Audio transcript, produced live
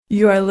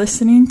You are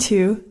listening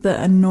to the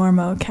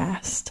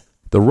Enormocast.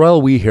 The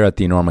royal we here at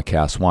the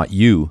Enormocast want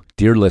you,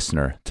 dear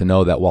listener, to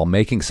know that while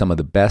making some of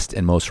the best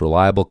and most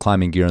reliable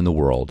climbing gear in the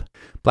world,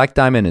 Black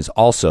Diamond is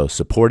also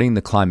supporting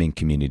the climbing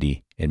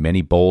community in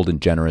many bold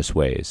and generous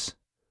ways.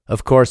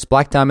 Of course,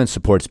 Black Diamond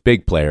supports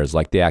big players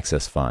like the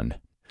Access Fund,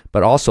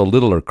 but also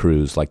littler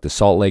crews like the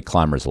Salt Lake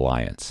Climbers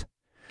Alliance.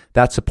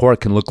 That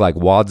support can look like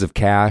wads of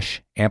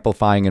cash,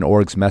 amplifying an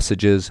org's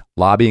messages,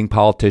 lobbying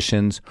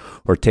politicians,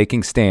 or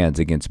taking stands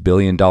against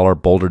billion-dollar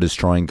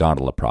boulder-destroying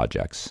gondola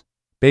projects.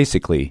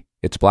 Basically,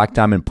 it's Black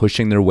Diamond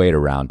pushing their weight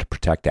around to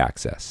protect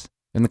access.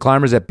 And the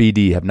climbers at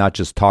BD have not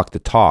just talked the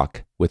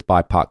talk with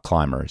BIPOC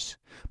climbers,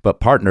 but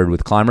partnered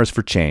with Climbers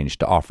for Change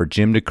to offer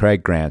Jim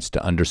DeCraig grants to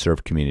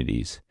underserved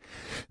communities.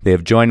 They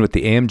have joined with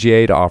the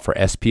AMGA to offer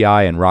SPI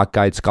and Rock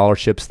Guide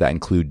scholarships that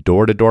include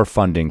door-to-door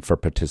funding for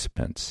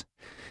participants.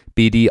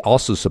 BD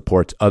also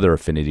supports other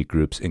affinity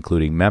groups,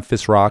 including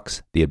Memphis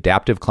Rocks, the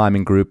Adaptive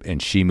Climbing Group,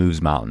 and She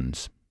Moves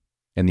Mountains.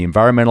 And the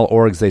environmental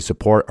orgs they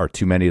support are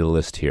too many to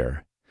list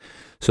here.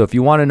 So if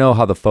you want to know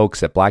how the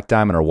folks at Black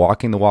Diamond are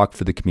walking the walk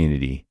for the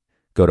community,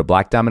 go to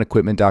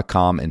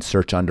blackdiamondequipment.com and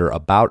search under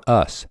About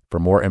Us for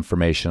more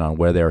information on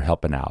where they're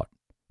helping out.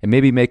 And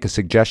maybe make a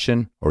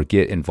suggestion or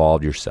get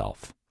involved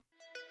yourself.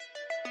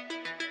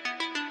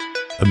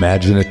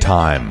 Imagine a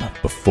time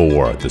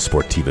before the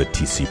Sportiva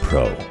TC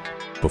Pro.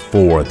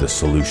 Before the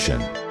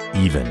Solution,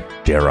 even,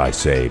 dare I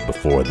say,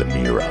 before the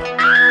Mira.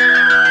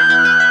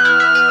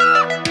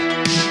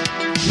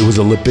 It was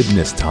a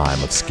libidinous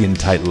time of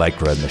skin-tight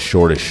lycra and the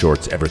shortest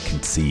shorts ever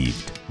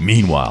conceived.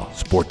 Meanwhile,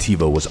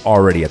 Sportiva was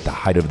already at the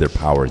height of their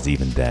powers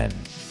even then.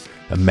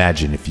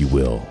 Imagine, if you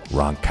will,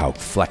 Ron Kauk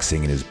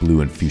flexing in his blue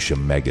and fuchsia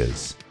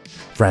megas,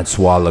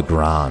 Francois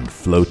Legrand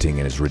floating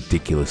in his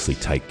ridiculously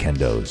tight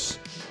kendos,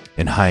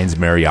 and Heinz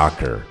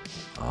Mariacher,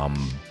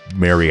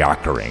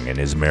 Mariachering in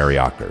his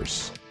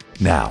Mariachers.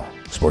 Now,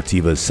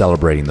 Sportiva is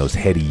celebrating those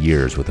heady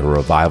years with a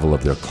revival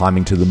of their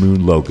Climbing to the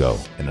Moon logo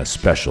and a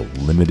special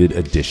limited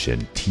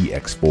edition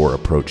TX4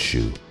 approach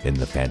shoe in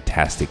the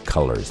fantastic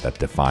colors that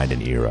defined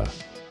an era.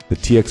 The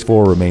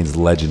TX4 remains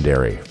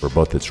legendary for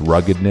both its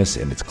ruggedness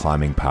and its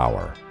climbing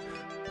power.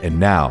 And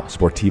now,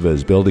 Sportiva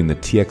is building the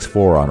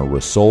TX4 on a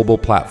resolable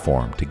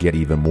platform to get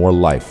even more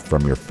life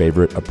from your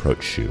favorite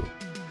approach shoe.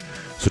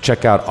 So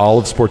check out all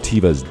of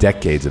Sportiva's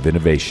decades of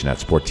innovation at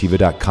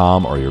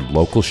Sportiva.com or your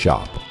local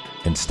shop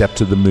and step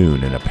to the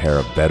moon in a pair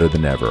of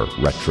better-than-ever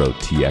retro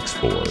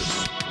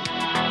TX4s.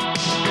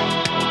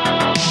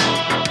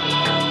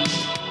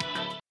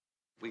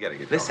 We gotta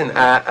get Listen,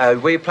 where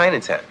are you playing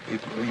in town?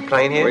 Are you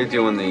playing here? We're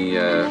doing the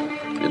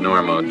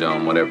Enormo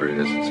Dome, whatever it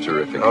is. It's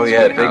terrific. Oh, It's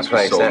yeah, a the big house. We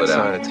place, sold that it out.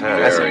 side of town.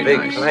 That's a Very big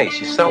nice. place.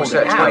 You sold What's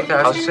it that,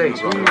 out. 20,000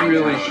 seats? We We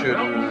really should.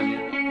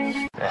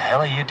 The hell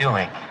are you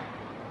doing?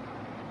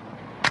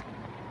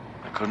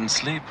 I couldn't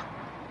sleep.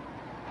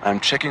 I'm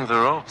checking the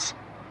ropes.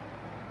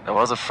 There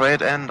was a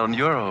frayed end on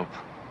your rope,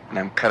 and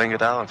I'm cutting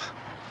it out.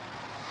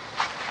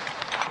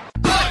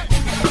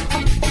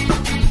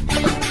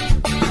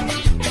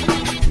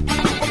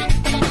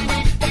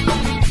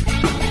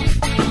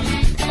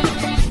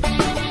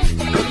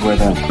 Good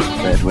weather,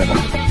 bad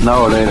weather.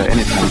 No, later,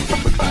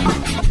 anytime. Good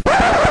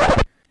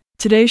time.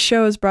 Today's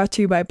show is brought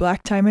to you by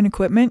Black Diamond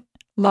Equipment,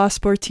 La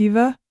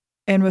Sportiva,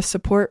 and with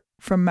support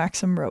from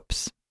Maxim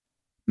Ropes.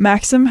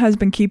 Maxim has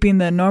been keeping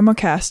the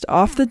Enormocast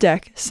off the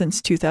deck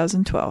since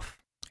 2012.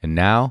 And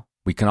now,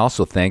 we can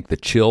also thank the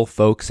chill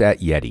folks at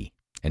Yeti.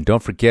 And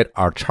don't forget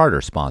our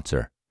charter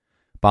sponsor,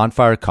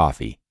 Bonfire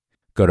Coffee.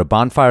 Go to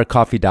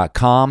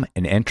bonfirecoffee.com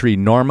and enter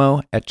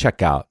Enormo at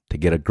checkout to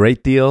get a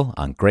great deal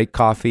on great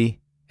coffee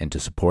and to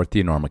support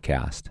the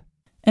Enormocast.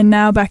 And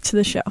now back to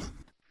the show.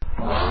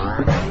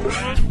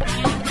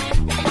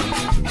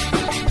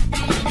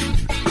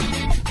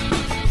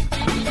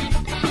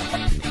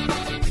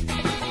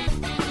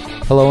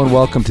 Hello and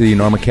welcome to the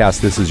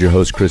Enormocast. This is your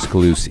host, Chris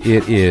Kalous.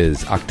 It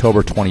is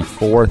October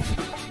 24th,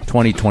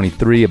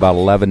 2023, about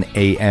 11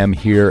 a.m.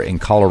 here in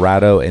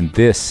Colorado, and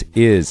this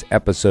is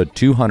episode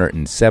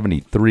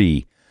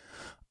 273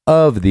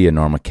 of the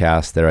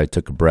Enormocast. There I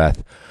took a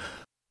breath.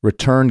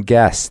 Return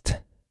guest,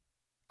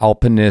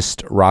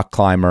 alpinist, rock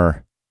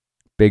climber,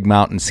 big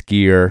mountain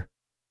skier,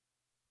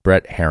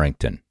 Brette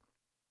Harrington.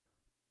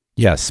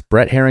 Yes,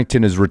 Brette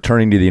Harrington is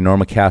returning to the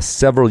Enormocast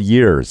several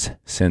years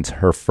since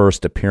her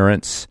first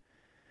appearance,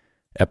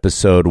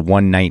 episode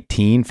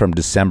 119 from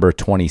December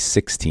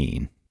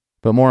 2016.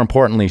 But more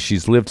importantly,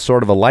 she's lived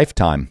sort of a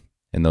lifetime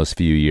in those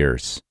few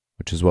years,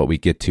 which is what we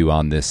get to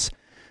on this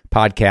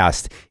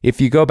podcast. If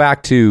you go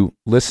back to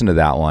listen to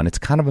that one, it's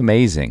kind of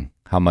amazing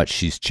how much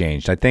she's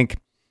changed. I think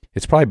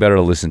it's probably better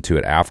to listen to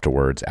it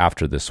afterwards,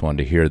 after this one,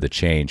 to hear the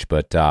change.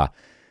 But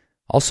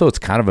also, it's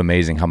kind of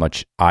amazing how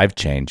much I've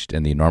changed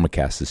and the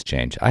Enormocast has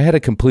changed. I had a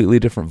completely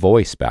different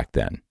voice back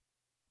then.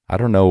 I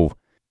don't know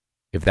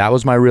if that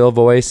was my real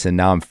voice and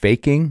now I'm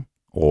faking,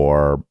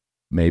 or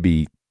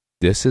maybe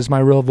this is my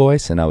real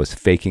voice and I was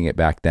faking it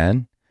back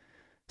then.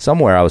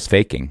 Somewhere I was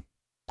faking,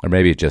 or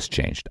maybe it just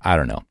changed. I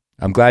don't know.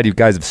 I'm glad you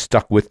guys have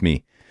stuck with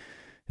me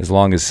as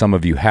long as some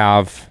of you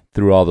have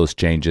through all those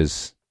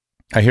changes.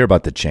 I hear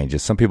about the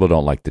changes. Some people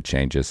don't like the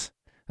changes.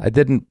 I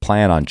didn't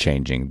plan on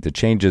changing. The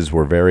changes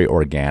were very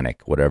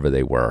organic, whatever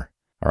they were.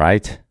 All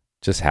right?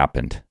 Just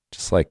happened.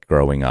 Just like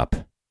growing up.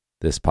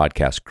 This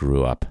podcast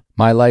grew up.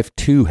 My life,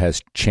 too,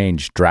 has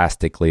changed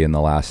drastically in the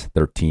last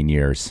 13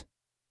 years.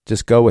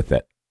 Just go with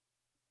it.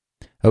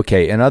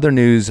 Okay, in other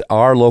news,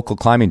 our local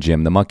climbing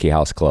gym, the Monkey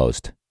House,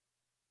 closed.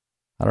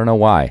 I don't know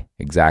why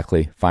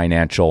exactly.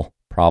 Financial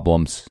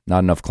problems, not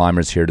enough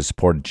climbers here to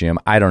support a gym.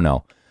 I don't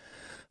know.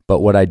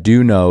 But what I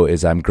do know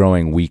is I'm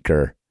growing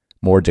weaker,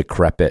 more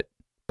decrepit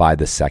by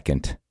the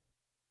second.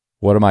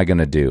 What am I going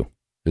to do?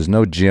 There's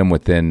no gym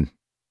within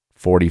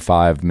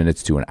 45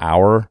 minutes to an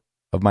hour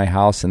of my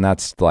house, and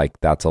that's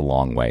a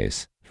long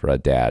ways for a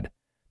dad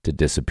to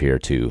disappear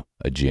to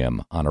a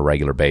gym on a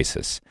regular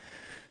basis.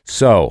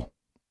 So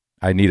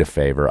I need a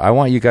favor. I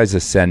want you guys to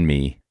send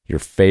me your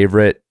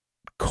favorite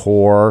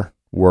core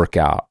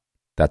workout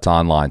that's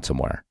online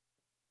somewhere.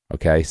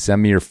 Okay?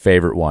 Send me your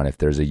favorite one if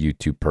there's a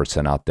YouTube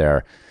person out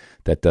there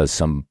that does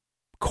some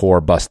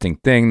core busting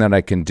thing that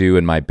I can do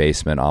in my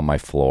basement on my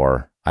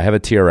floor. I have a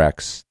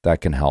TRX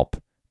that can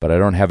help, but I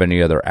don't have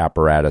any other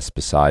apparatus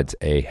besides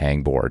a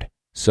hangboard.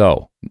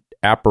 So,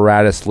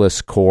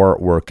 apparatusless core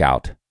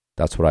workout.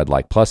 That's what I'd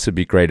like. Plus, it'd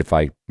be great if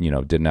I,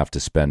 didn't have to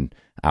spend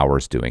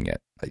hours doing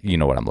it. You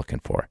know what I'm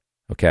looking for,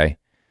 okay?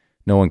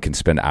 No one can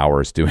spend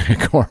hours doing a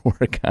core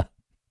workout.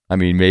 I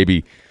mean,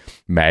 maybe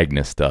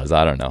Magnus does.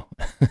 I don't know.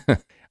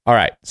 All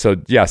right. So,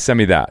 yeah, send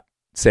me that.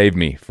 Save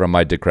me from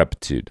my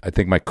decrepitude. I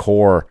think my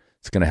core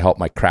is going to help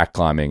my crack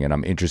climbing, and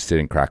I'm interested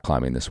in crack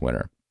climbing this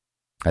winter.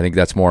 I think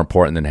that's more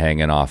important than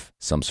hanging off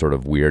some sort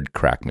of weird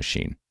crack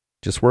machine.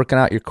 Just working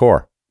out your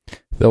core.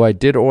 Though I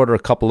did order a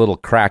couple little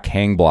crack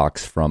hang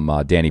blocks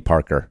from Danny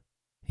Parker.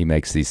 He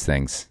makes these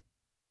things.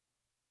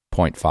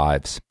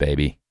 0.5s,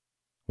 baby.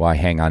 Why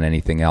hang on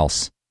anything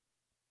else?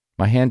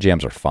 My hand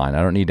jams are fine.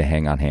 I don't need to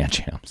hang on hand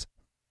jams.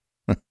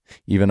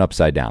 Even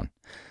upside down.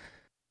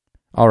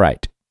 All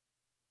right.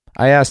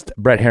 I asked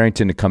Brette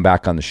Harrington to come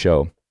back on the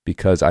show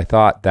because I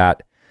thought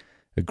that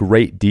a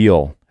great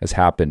deal has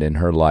happened in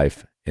her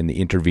life in the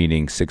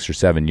intervening 6 or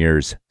 7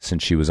 years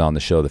since she was on the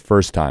show the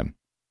first time.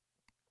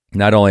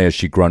 Not only has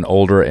she grown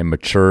older and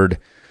matured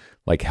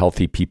like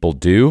healthy people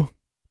do,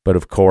 but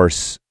of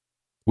course,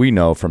 we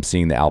know from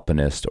seeing The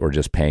Alpinist or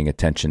just paying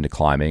attention to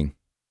climbing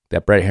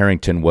that Brette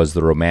Harrington was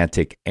the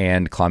romantic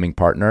and climbing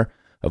partner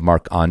of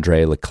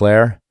Marc-Andre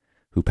Leclerc,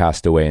 who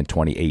passed away in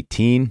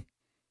 2018.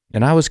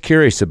 And I was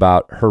curious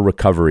about her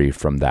recovery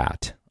from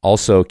that.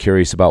 Also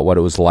curious about what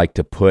it was like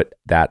to put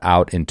that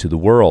out into the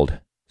world.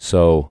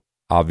 So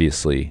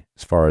obviously,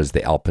 as far as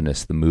The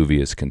Alpinist, the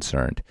movie is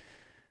concerned,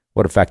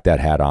 what effect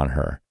that had on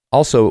her.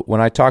 Also,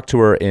 when I talked to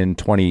her in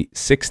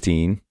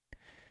 2016,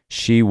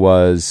 she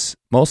was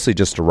mostly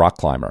just a rock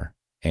climber.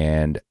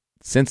 And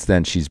since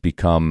then, she's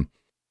become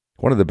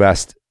one of the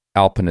best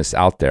alpinists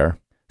out there,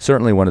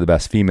 certainly one of the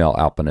best female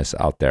alpinists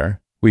out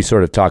there. We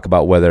sort of talk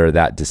about whether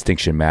that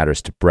distinction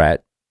matters to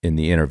Brette in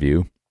the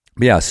interview.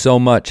 But yeah, so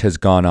much has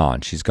gone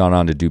on. She's gone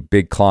on to do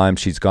big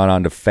climbs. She's gone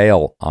on to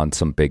fail on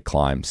some big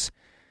climbs,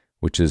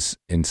 which is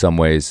in some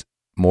ways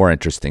more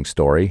interesting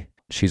story.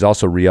 She's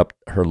also re-upped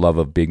her love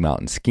of big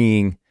mountain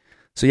skiing.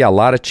 So yeah, a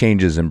lot of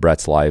changes in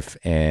Brette's life,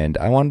 and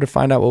I wanted to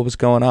find out what was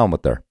going on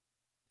with her.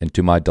 And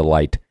to my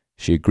delight,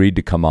 she agreed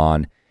to come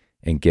on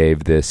and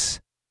gave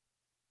this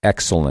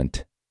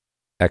excellent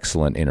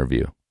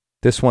interview.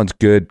 This one's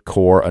good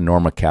core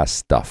Enormocast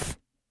stuff.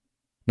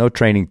 No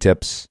training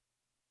tips,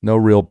 no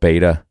real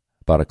beta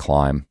about a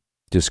climb,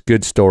 just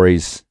good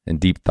stories and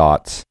deep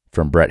thoughts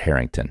from Brette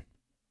Harrington.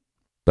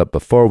 But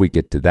before we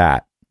get to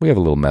that, we have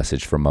a little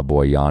message from my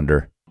boy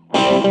Yonder.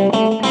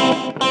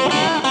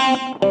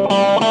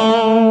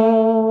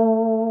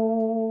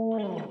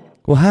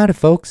 Well, howdy,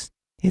 folks.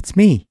 It's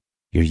me,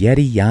 your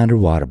Yeti Yonder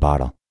water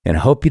bottle. And I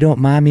hope you don't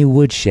mind me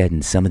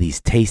woodshedding some of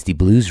these tasty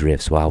blues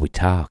riffs while we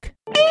talk.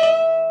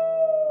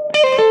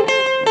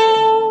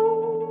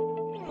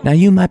 Now,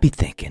 you might be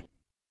thinking,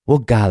 well,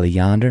 golly,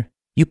 Yonder,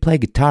 you play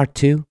guitar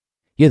too?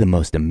 You're the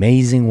most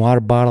amazing water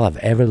bottle I've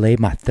ever laid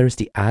my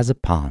thirsty eyes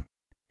upon.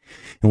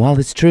 And while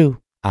it's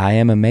true, I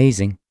am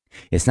amazing,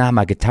 it's not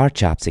my guitar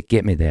chops that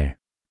get me there.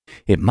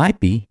 It might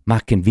be my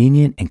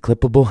convenient and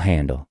clippable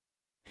handle.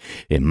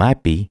 It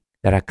might be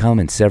that I come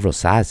in several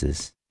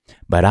sizes,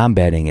 but I'm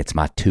betting it's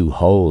my 2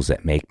 holes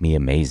that make me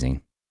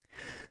amazing.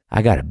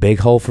 I got a big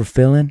hole for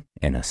filling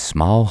and a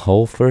small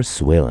hole for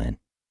swilling.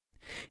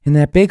 And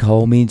that big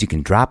hole means you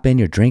can drop in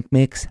your drink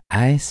mix,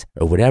 ice,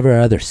 or whatever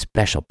other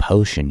special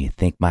potion you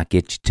think might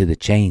get you to the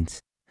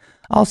chains.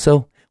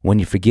 Also, when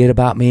you forget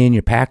about me in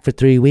your pack for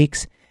 3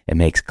 weeks, it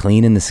makes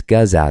cleaning the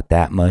scuzz out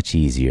that much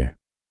easier.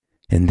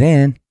 And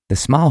then, the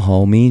small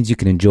hole means you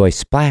can enjoy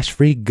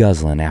splash-free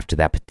guzzling after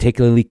that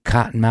particularly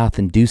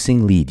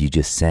cottonmouth-inducing lead you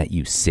just sent,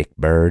 you sick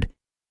bird.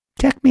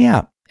 Check me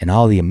out and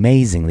all the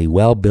amazingly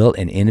well-built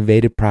and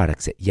innovative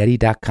products at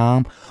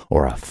Yeti.com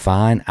or a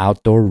fine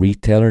outdoor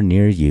retailer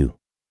near you.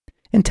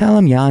 And tell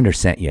them Yonder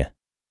sent you.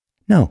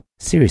 No,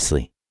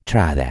 seriously,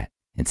 try that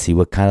and see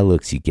what kind of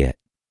looks you get.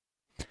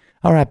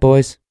 All right,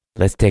 boys,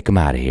 let's take them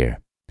out of here.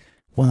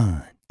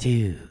 1,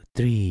 2,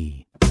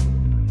 3.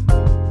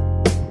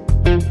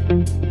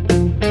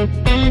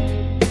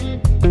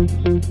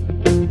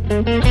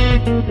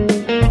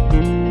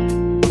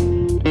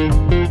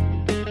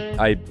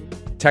 I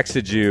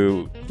texted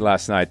you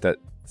last night that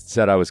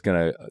said I was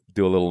going to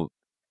do a little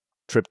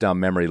trip down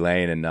memory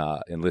lane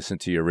and listen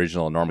to your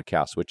original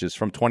Enormocast, which is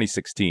from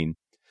 2016.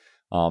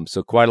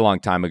 So quite a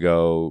long time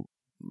ago,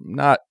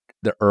 not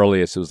the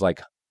earliest. It was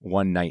like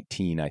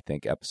 119, I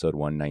think, episode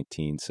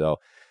 119. So,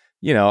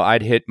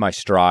 I'd hit my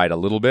stride a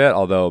little bit,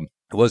 although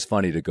it was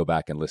funny to go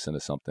back and listen to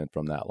something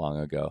from that long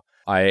ago.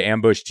 I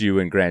ambushed you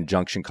in Grand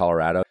Junction,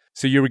 Colorado.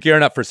 So you were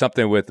gearing up for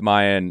something with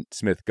Maya and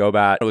Smith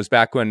Gobat. It was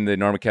back when the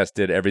Enormocast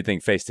did everything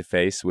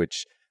face-to-face,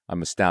 which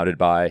I'm astounded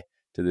by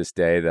to this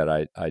day that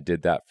I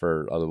did that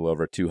for a little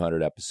over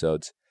 200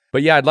 episodes.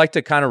 But yeah, I'd like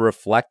to kind of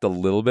reflect a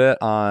little bit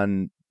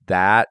on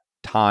that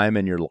time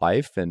in your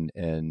life and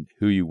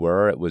who you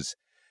were.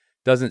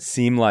 Doesn't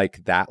seem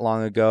like that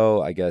long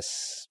ago, I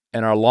guess.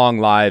 In our long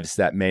lives,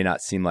 that may not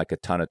seem like a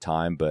ton of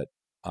time, but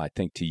I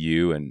think to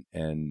you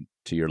and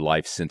to your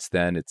life since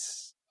then,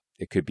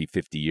 it could be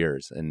 50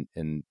 years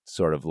and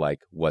sort of like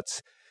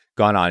what's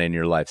gone on in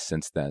your life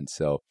since then.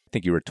 So I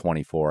think you were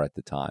 24 at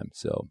the time.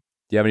 So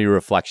do you have any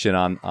reflection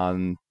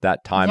on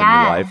that time in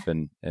your life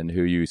and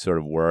who you sort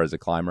of were as a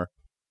climber?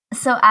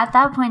 So at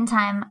that point in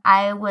time,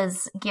 I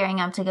was gearing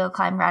up to go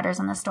climb Riders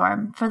on the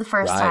Storm for the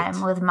first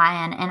time with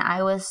Mayan, and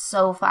I was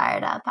so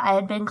fired up. I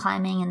had been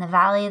climbing in the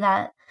valley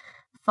that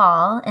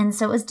fall, and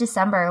so it was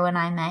December when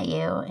I met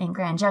you in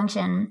Grand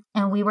Junction,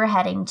 and we were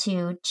heading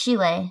to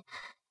Chile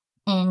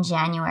in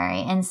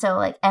January. And so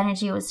like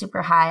energy was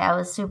super high. I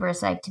was super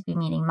psyched to be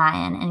meeting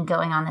Mayan and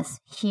going on this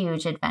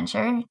huge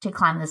adventure to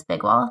climb this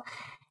big wall.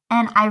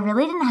 And I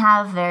really didn't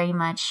have very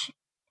much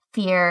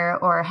fear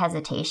or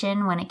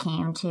hesitation when it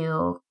came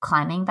to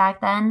climbing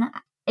back then.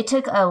 It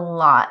took a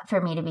lot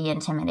for me to be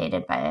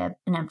intimidated by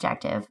an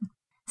objective.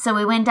 So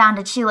we went down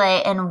to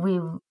Chile and we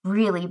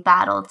really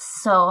battled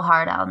so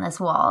hard on this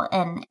wall.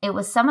 And it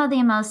was some of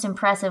the most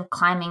impressive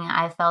climbing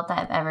I felt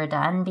I've ever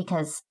done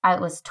because I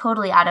was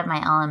totally out of my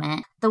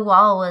element. The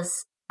wall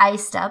was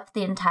iced up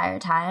the entire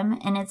time,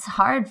 and it's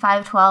hard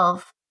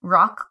 512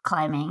 rock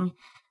climbing,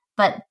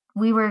 but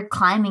we were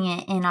climbing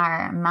it in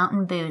our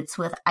mountain boots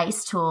with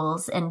ice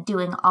tools and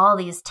doing all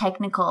these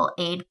technical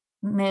aid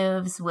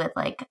moves with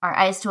like our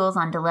ice tools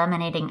on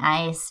delaminating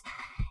ice.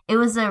 It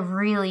was a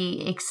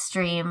really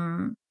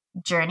extreme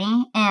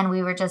journey, and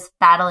we were just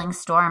battling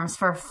storms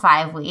for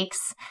 5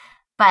 weeks.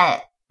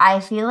 But I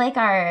feel like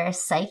our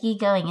psyche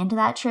going into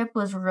that trip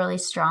was really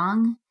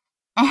strong.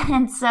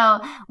 And so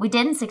we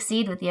didn't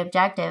succeed with the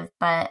objective,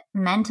 but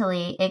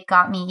mentally it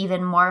got me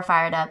even more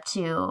fired up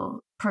to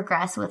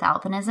progress with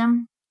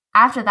alpinism.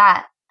 After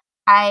that,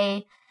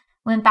 I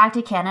went back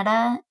to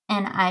Canada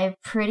and I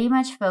pretty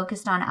much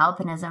focused on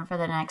alpinism for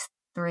the next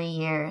 3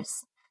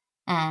 years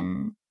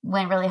and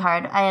went really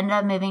hard. I ended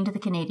up moving to the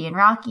Canadian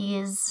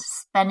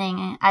Rockies,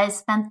 I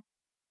spent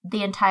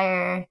the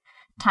entire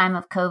time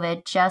of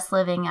COVID just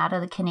living out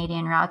of the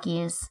Canadian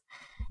Rockies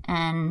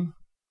and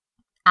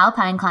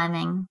alpine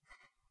climbing.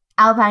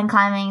 Alpine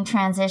climbing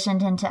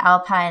transitioned into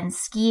alpine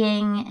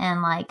skiing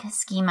and like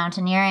ski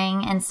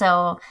mountaineering. And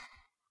so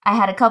I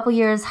had a couple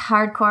years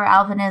hardcore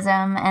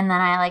alpinism, and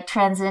then I like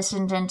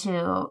transitioned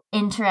into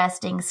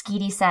interesting ski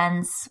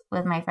descents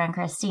with my friend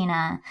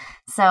Christina.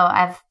 So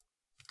I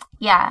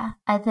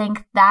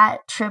think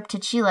that trip to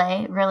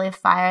Chile really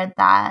fired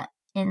that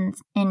in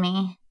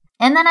me.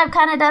 And then I've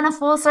kind of done a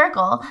full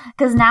circle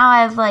because now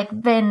I've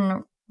like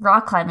been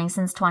rock climbing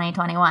since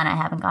 2021. I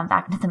haven't gone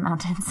back into the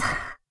mountains.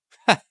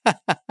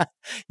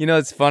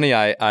 It's funny.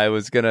 I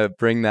was going to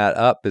bring that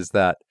up is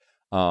that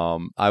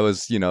I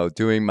was,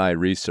 doing my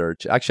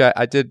research. Actually,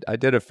 I did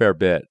a fair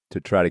bit to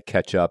try to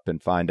catch up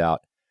and find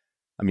out.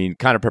 I mean,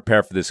 kind of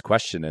prepare for this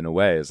question in a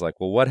way. Is like,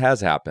 well, what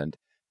has happened,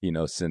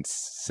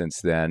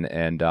 since then?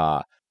 And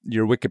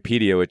your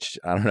Wikipedia, which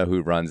I don't know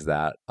who runs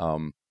that.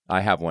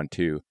 I have one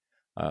too.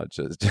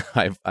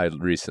 I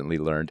recently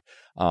learned.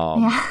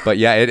 But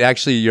yeah, it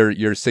actually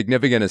your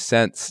significant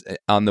ascents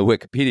on the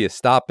Wikipedia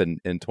stop in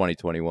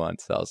 2021.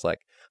 So I was like,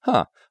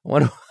 I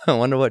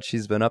wonder what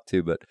she's been up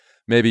to. But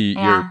maybe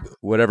your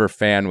whatever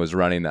fan was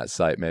running that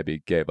site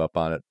maybe gave up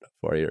on it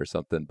for you or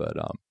something. But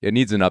it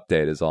needs an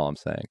update is all I'm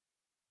saying.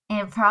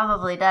 It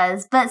probably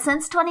does. But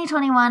since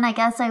 2021, I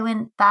guess I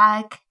went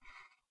back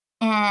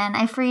and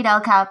I freed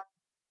El Cap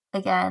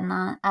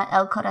again at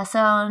El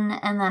Corazon.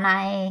 And then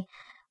I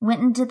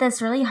went into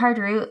this really hard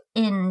route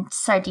in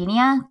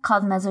Sardinia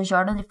called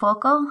Mezzogiorno di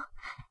Fuoco.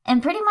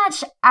 And pretty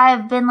much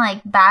I've been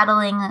like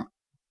battling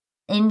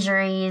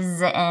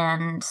injuries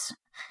and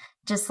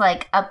just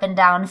like up and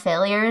down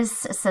failures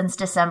since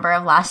December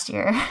of last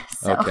year.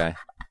 So. Okay.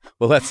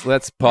 Well,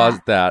 let's pause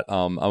that.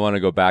 I want to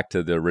go back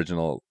to the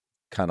original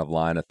kind of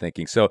line of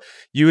thinking. So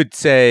you would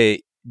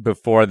say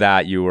before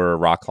that you were a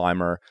rock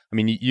climber. I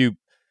mean, you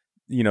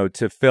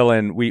to fill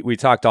in, we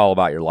talked all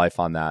about your life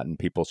on that, and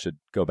people should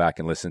go back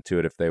and listen to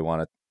it if they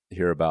want to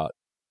hear about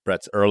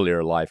Brette's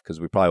earlier life, because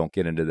we probably won't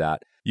get into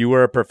that you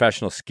were a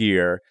professional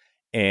skier,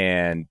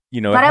 and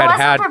but I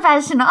wasn't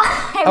professional.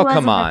 I wasn't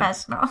come on.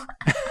 Professional.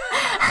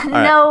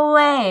 No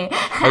way.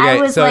 I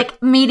was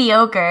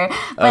mediocre,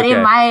 but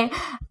in my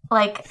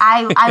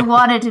I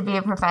wanted to be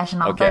a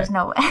professional. Okay. There's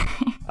no way.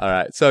 All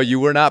right. So you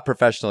were not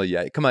professional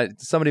yet. Come on.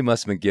 Somebody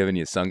must have been giving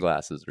you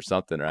sunglasses or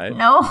something, right?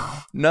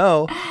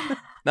 No.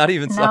 Not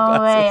even sunglasses.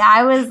 No way.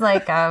 I was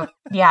like a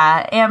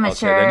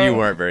amateur. Okay, then you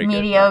weren't very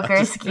mediocre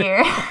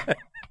skier.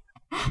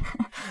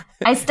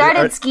 I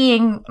started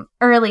skiing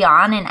early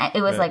on, and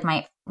it was like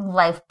my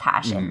life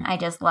passion. I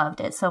just loved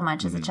it so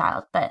much as a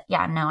child. But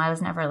I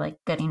was never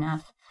good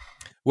enough.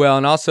 Well,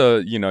 and also,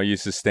 you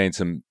sustained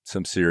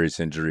some serious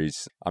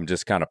injuries. I'm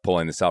just kind of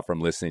pulling this out from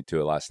listening to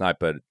it last night,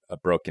 but a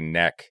broken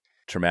neck,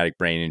 traumatic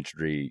brain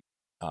injury,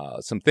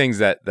 some things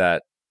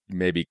that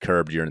maybe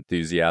curbed your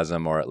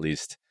enthusiasm or at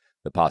least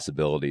the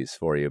possibilities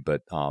for you.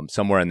 But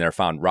somewhere in there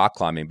found rock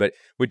climbing. But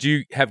would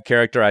you have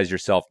characterized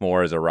yourself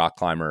more as a rock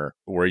climber?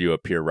 Were you a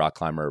pure rock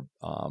climber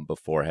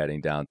before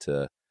heading down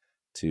to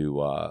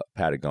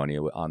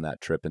Patagonia on that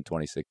trip in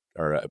 26,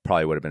 or it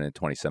probably would have been in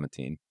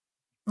 2017?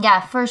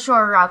 Yeah, for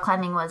sure. Rock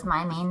climbing was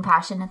my main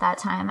passion at that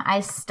time. I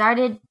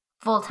started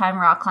full-time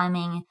rock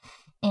climbing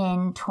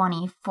in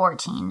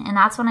 2014, and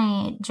that's when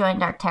I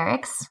joined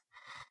Arc'teryx.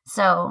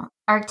 So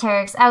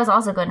Arc'teryx, I was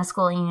also going to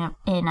school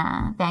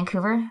in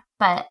Vancouver,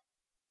 but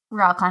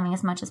rock climbing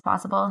as much as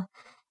possible.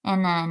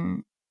 And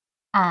then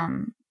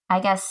I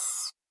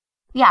guess,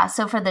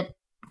 so for the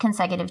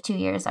consecutive 2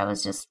 years, I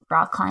was just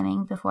rock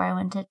climbing before I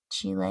went to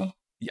Chile.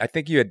 I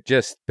think you had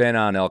just been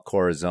on El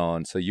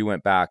Corazon, so you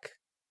went back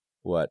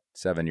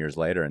 7 years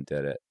later and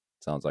did it.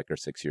 Sounds like, or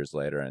 6 years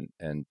later,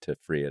 and to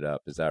free it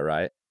up. Is that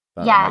right?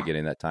 Am I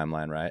getting that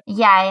timeline right?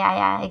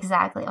 Yeah,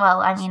 exactly.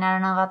 Well, I mean, I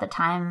don't know about the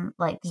time,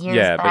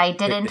 years, but I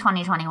did it in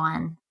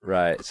 2021.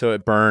 Right. So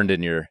it burned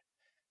in your,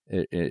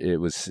 it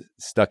was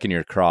stuck in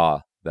your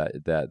craw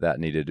that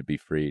needed to be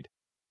freed.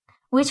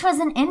 Which was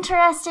an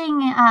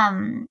interesting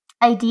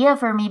idea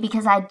for me,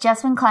 because I'd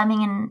just been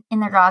climbing in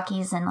the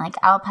Rockies and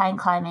alpine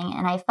climbing,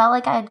 and I felt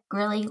like I'd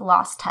really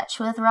lost touch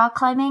with rock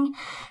climbing,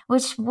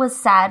 which was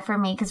sad for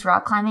me because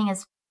rock climbing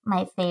is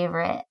my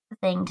favorite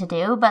thing to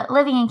do. But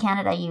living in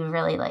Canada, you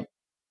really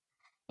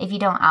if you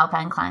don't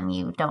alpine climb,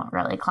 you don't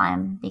really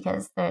climb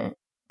because the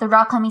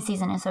rock climbing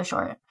season is so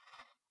short.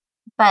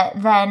 But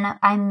then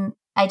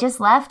I just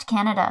left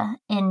Canada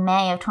in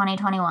May of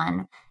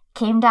 2021.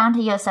 Came down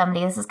to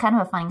Yosemite. This is kind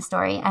of a funny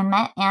story. I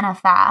met Anna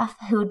Pfaff,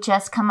 who'd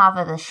just come off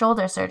of a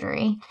shoulder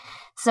surgery.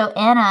 So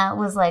Anna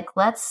was like,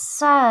 let's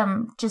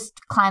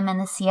just climb in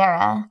the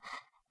Sierra.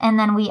 And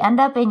then we end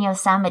up in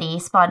Yosemite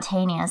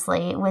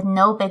spontaneously with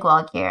no big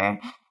wall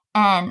gear.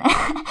 And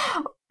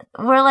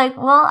we're like,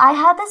 well, I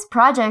had this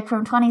project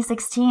from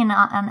 2016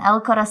 on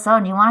El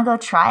Corazon. You want to go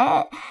try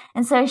it?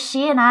 And so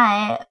she and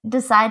I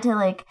decide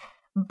to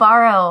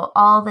borrow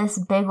all this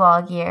big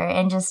wall gear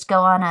and just go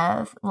on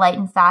a light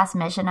and fast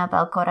mission up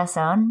El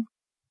Corazon.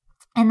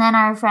 And then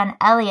our friend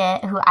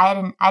Elliot, who I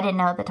didn't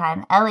know at the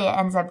time, Elliot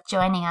ends up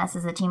joining us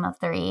as a team of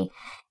 3,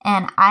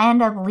 and I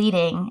end up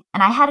leading.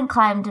 And I hadn't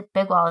climbed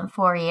big wall in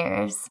 4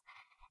 years,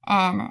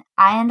 and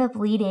I end up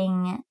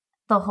leading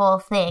the whole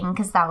thing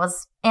because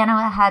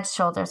Anna had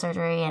shoulder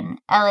surgery, and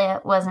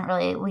Elliot wasn't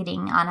really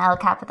leading on El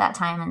Cap at that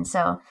time, and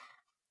so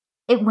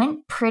it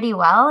went pretty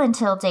well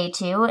until day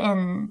 2,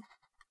 and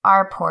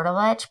our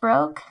portaledge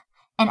broke,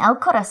 and El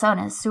Corazon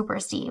is super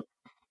steep.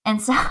 And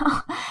so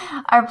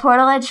our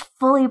portaledge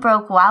fully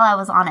broke while I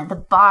was on it. The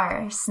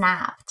bar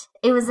snapped.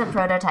 It was a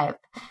prototype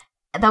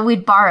that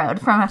we'd borrowed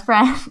from a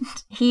friend.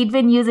 He'd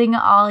been using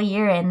it all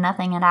year and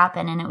nothing had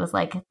happened. And it was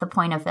the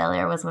point of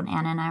failure was when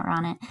Anna and I were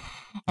on it.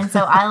 And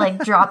so I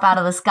drop out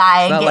of the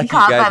sky and get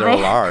caught by you guys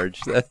are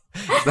large.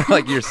 It's not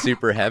like you're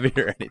super heavy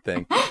or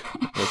anything.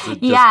 It's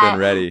just been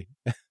ready.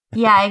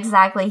 Yeah,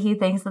 exactly. He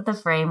thinks that the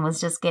frame was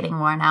just getting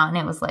worn out, and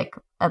it was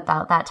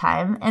about that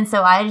time. And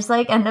so I just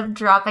end up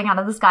dropping out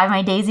of the sky.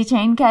 My daisy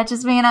chain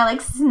catches me, and I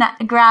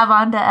grab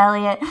onto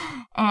Elliot.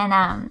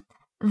 And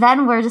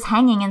then we're just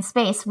hanging in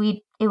space.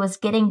 It was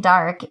getting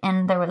dark,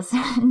 and there was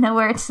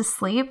nowhere to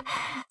sleep.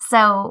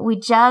 So we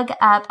jug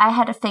up. I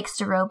had a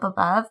fixed rope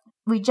above.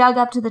 We jug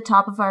up to the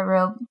top of our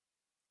rope,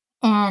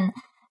 and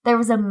there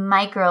was a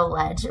micro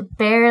ledge,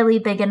 barely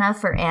big enough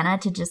for Anna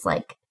to just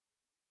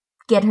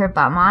get her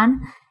bum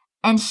on.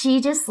 And she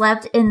just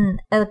slept in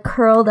a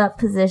curled up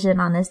position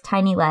on this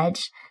tiny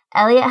ledge.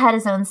 Elliot had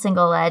his own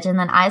single ledge, and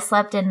then I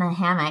slept in the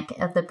hammock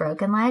of the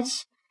broken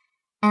ledge.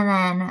 And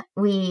then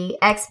we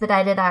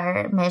expedited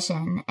our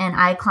mission, and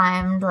I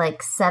climbed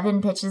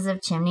 7 pitches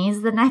of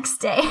chimneys the next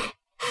day,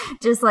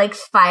 just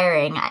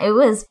firing. It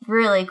was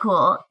really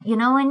cool. You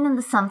know,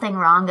 when something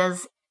wrong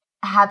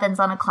happens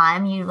on a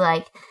climb, you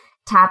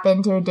tap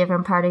into a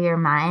different part of your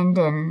mind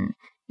and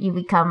you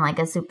become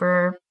a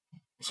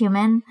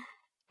superhuman.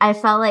 I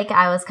felt like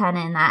I was kind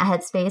of in that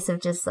headspace of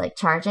just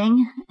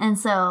charging. And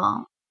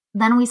so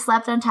then we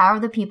slept on Tower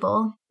of the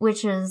People,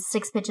 which was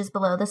 6 pitches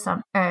below the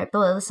summit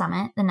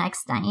the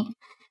next night.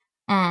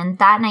 And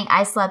that night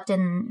I slept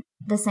in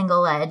the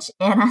single ledge,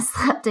 and I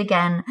slept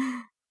again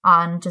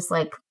on just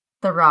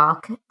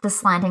the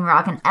slanting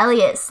rock, and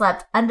Elliot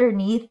slept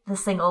underneath the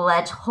single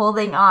ledge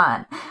holding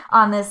on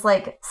this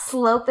like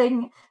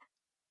sloping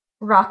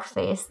rock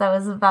face that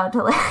was about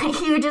to like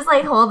he was just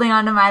like holding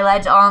onto my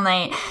ledge all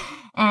night.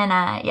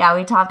 And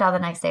we topped out the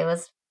next day. It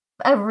was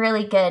a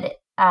really good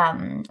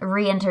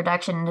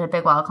reintroduction into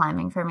big wall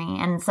climbing for me.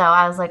 And so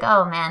I was like,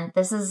 oh man,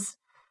 this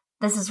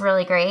is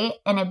really great.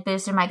 And it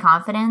boosted my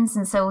confidence.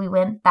 And so we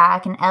went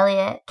back, and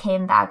Elliot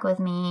came back with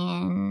me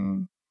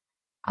in,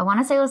 I want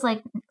to say it was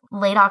like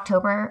late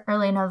October,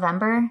 early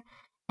November.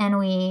 And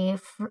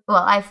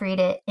I freed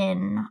it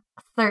in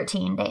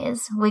 13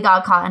 days. We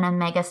got caught in a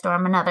mega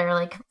storm, another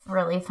like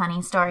really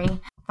funny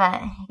story.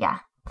 But yeah,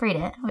 freed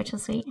it, which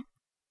was sweet.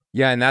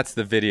 Yeah, and that's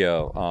the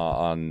video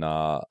on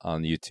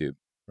YouTube,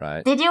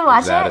 right? Did you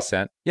watch that it?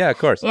 Ascent? Yeah, of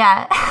course.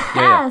 Yeah.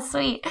 Yeah.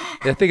 Sweet.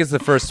 I think it's the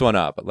first one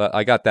up.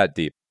 I got that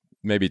deep,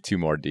 maybe 2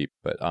 more deep.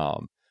 But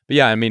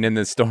yeah, I mean, in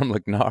the Storm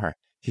Lagnar,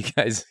 you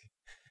guys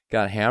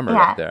got hammered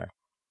up there.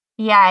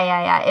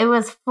 Yeah. It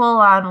was full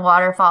on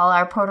waterfall.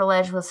 Our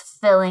portaledge was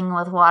filling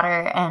with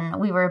water,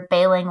 and we were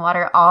bailing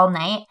water all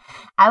night.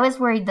 I was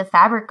worried the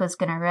fabric was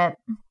going to rip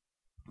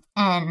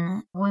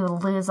and we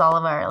would lose all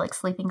of our like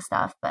sleeping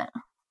stuff, but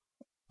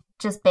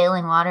just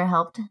bailing water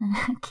helped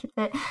keep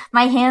it.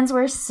 My hands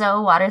were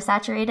so water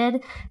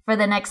saturated for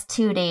the next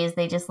 2 days.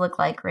 They just looked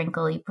like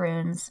wrinkly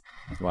prunes.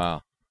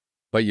 Wow.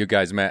 But you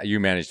guys, you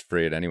managed to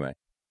free it anyway.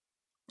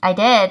 I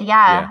did,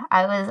 yeah.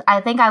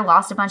 I think I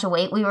lost a bunch of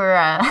weight. We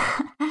were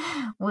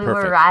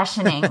were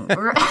rationing.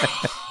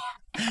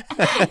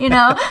 You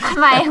know,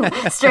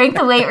 my strength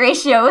to weight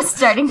ratio was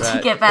starting to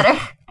get better.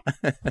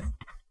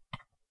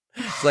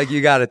 It's like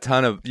you got a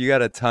ton of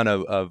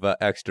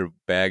extra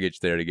baggage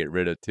there to get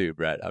rid of too,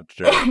 Brett. I'm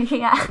sure.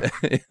 Yeah.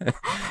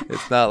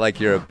 It's not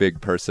like you're a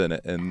big person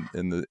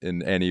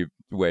in any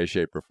way,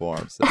 shape, or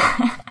form. So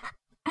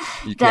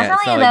you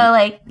definitely though,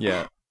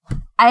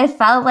 I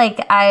felt like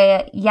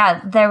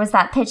there was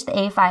that pitch, the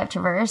A5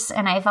 Traverse,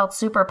 and I felt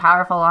super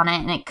powerful on it.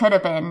 And it could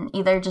have been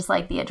either just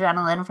like the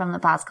adrenaline from the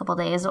past couple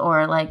days,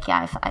 or like,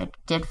 I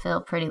did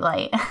feel pretty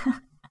light.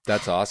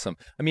 That's awesome.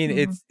 I mean,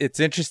 it's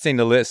interesting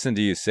to listen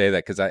to you say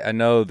that, because I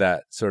know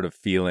that sort of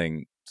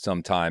feeling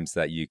sometimes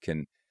that you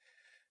can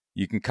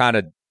kind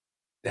of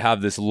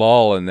have this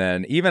lull, and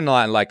then even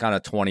like on a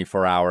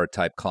 24-hour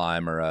type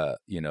climb or a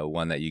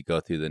one that you go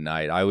through the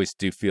night, I always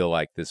do feel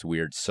like this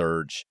weird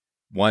surge.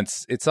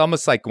 It's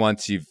almost like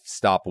once you've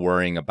stopped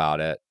worrying about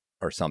it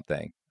or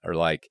something, or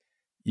like,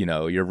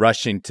 you're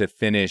rushing to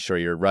finish or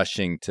you're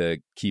rushing to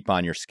keep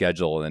on your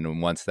schedule.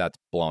 And once that's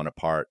blown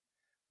apart,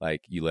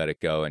 like you let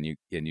it go and you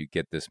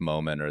get this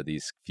moment or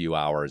these few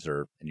hours,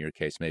 or in your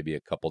case, maybe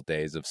a couple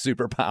days of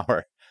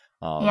superpower.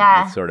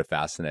 It's sort of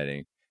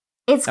fascinating.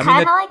 It's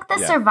kind of like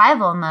the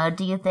survival mode.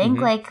 Do you think?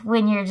 Mm-hmm. Like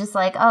when you're just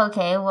like, oh,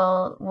 okay,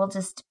 well, we'll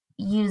just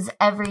use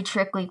every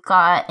trick we've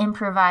got,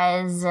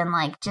 improvise, and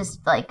like,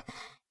 just like,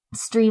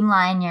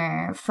 streamline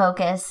your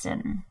focus.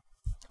 And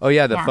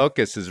the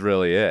focus is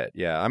really it.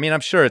 Yeah, I mean,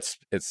 I'm sure it's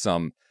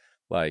some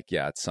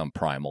it's some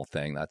primal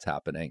thing that's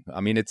happening.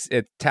 I mean,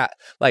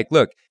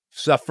 look,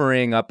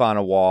 suffering up on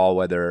a wall,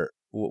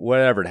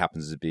 whatever it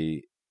happens to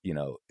be,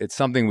 it's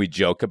something we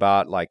joke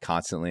about like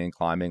constantly in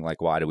climbing.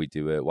 Like, why do we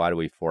do it? Why do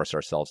we force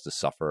ourselves to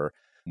suffer?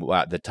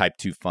 The type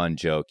 2 fun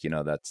joke,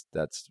 that's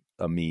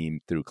a meme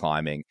through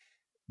climbing,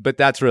 but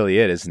that's really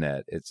it, isn't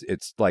it?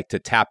 It's like to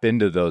tap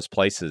into those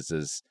places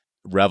is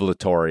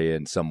revelatory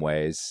in some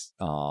ways.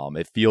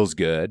 It feels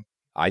good.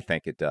 I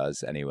think it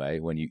does anyway,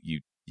 when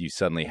you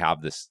suddenly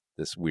have this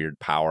weird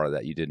power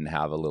that you didn't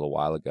have a little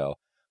while ago.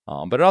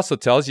 But it also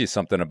tells you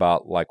something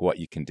about like what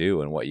you can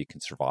do and what you can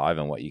survive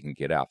and what you can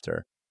get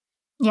after.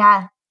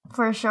 Yeah,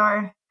 for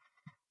sure.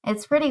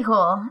 It's pretty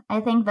cool. I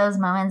think those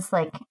moments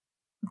like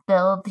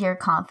build your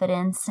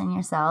confidence in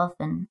yourself,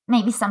 and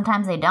maybe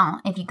sometimes they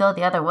don't. If you go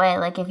the other way,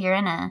 like if you're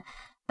in a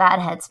bad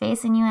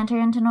headspace and you enter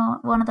into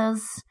one of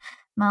those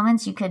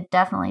moments, you could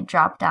definitely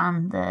drop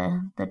down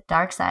the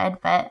dark side.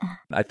 But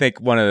I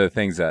think one of the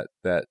things that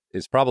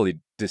is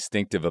probably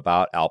distinctive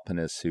about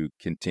alpinists who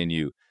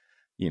continue,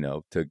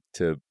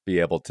 to be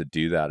able to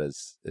do that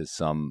is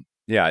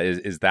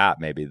that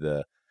maybe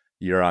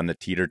you're on the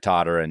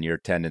teeter-totter and your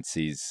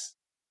tendencies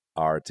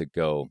are to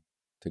go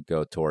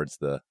towards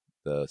the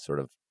sort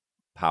of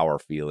power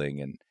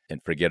feeling and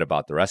forget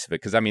about the rest of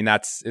it. Because I mean,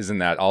 isn't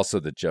that also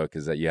the joke,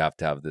 is that you have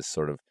to have this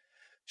sort of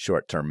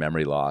short-term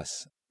memory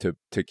loss to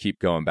keep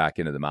going back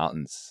into the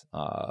mountains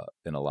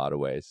in a lot of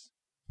ways.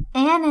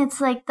 And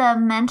it's like the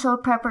mental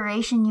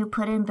preparation you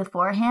put in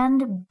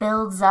beforehand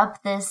builds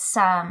up this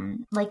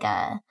like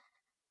a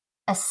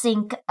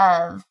sink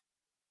of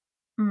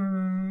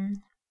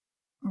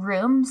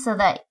room, so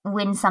that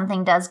when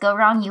something does go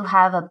wrong, you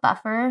have a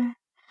buffer.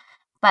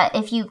 But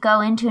if you go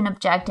into an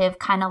objective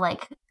kind of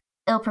like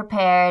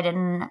ill-prepared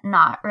and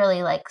not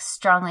really like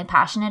strongly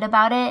passionate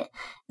about it,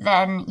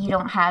 then you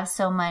don't have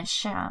so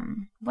much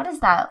what is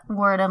that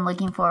word I'm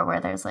looking for,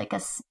 where there's like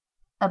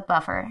a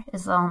buffer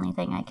is the only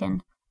thing I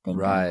can think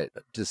of. Right.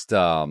 Just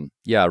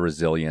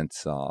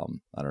resilience.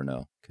 I don't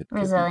know. Could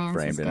be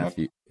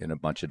framed in a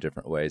bunch of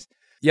different ways.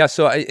 Yeah,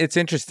 so it's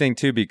interesting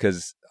too,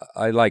 because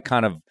I like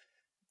kind of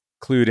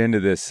clued into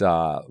this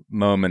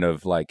moment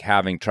of like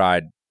having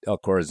tried El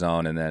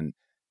Corazon and then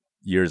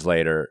years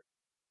later,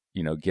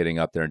 getting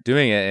up there and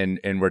doing it.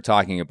 And we're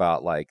talking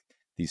about like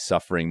these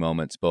suffering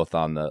moments, both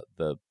on the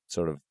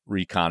sort of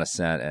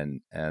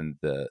reconnaissance and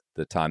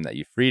the time that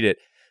you freed it.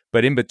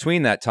 But in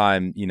between that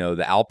time,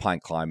 the alpine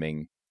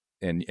climbing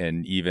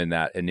and even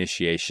that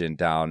initiation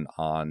down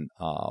on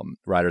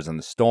Riders on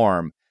the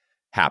Storm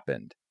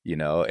happened,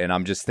 and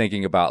I'm just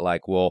thinking about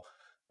like, well,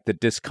 the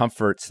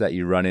discomforts that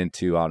you run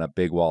into on a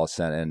big wall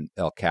ascent in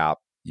El Cap,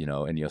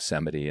 in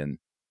Yosemite and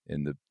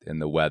in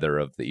the weather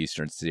of the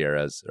Eastern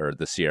Sierras, or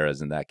the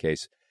Sierras in that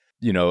case,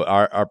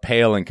 are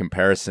pale in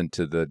comparison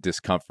to the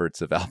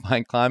discomforts of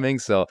alpine climbing.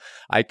 So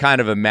I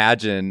kind of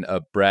imagine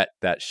a Brette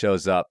that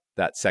shows up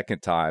that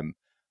second time,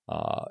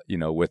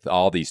 with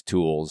all these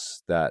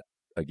tools that,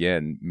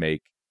 again,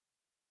 make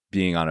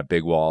being on a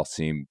big wall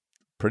seem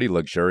pretty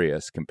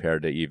luxurious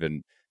compared to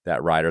even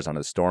that Riders on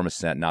the Storm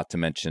ascent, not to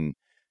mention,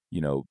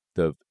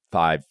 the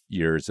 5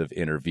 years of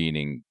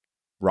intervening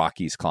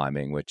Rockies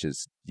climbing, which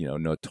is,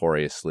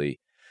 notoriously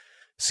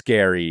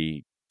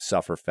scary,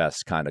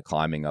 sufferfest kind of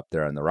climbing up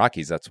there in the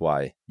Rockies. That's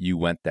why you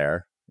went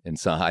there, and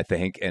so I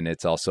think, and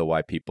it's also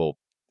why people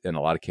in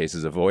a lot of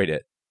cases avoid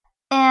it.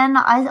 And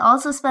I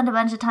also spent a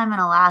bunch of time in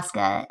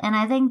Alaska, and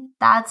I think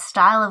that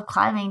style of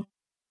climbing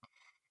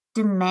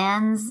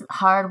demands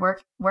hard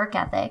work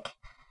ethic.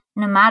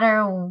 No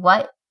matter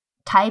what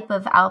type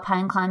of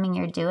alpine climbing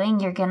you're doing,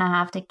 you're going to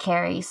have to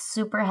carry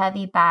super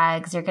heavy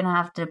bags. You're going to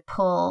have to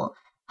pull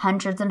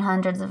hundreds and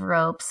hundreds of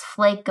ropes,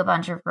 flake a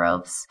bunch of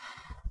ropes,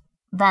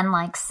 then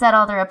like set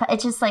all the rope.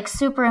 It's just like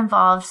super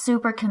involved,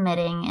 super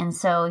committing. And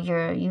so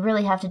you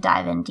really have to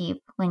dive in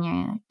deep when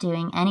you're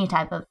doing any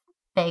type of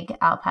big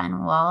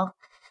alpine wall.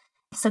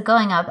 So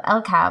going up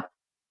El Cap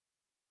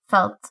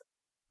felt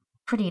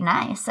pretty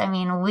nice. I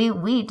mean,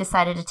 we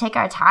decided to take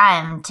our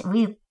time.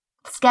 We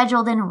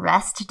scheduled in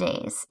rest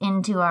days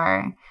into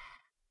our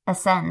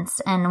ascents,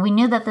 and we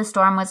knew that the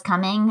storm was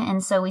coming,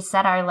 and so we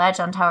set our ledge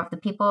on Tower of the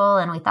People,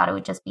 and we thought it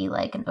would just be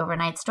like an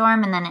overnight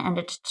storm, and then it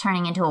ended up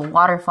turning into a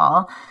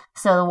waterfall.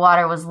 So the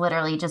water was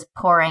literally just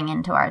pouring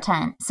into our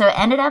tent. So it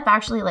ended up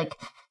actually like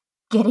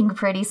getting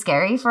pretty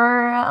scary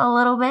for a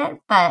little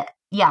bit, but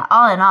yeah,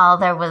 all in all,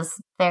 there was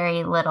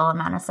very little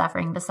amount of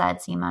suffering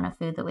besides the amount of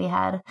food that we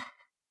had.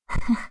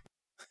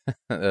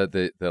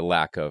 the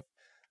lack of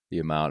the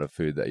amount of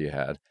food that you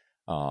had.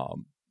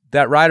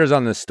 That Riders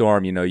on the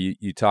Storm,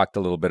 you talked a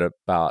little bit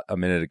about a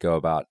minute ago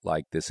about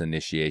like this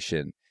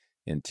initiation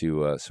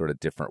into a sort of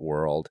different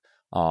world.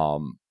 I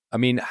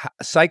mean,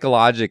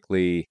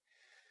 psychologically,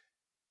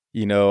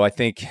 I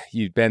think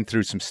you've been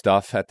through some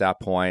stuff at that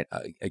point.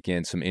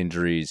 Again, some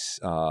injuries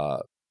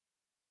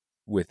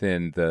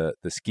within the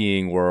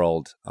skiing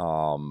world.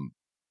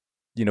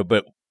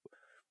 But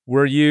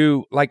were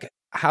you like,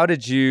 how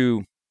did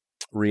you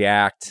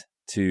react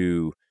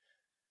to,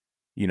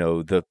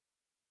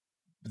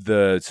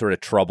 the sort of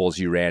troubles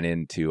you ran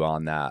into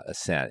on that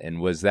ascent? And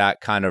was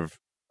that kind of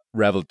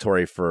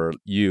revelatory for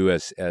you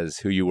as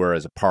who you were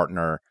as a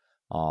partner?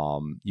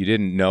 You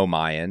didn't know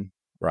Mayan,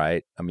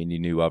 right? I mean, you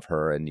knew of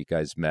her and you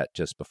guys met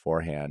just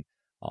beforehand.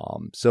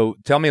 So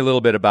tell me a little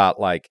bit about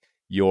like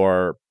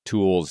your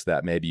tools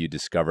that maybe you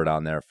discovered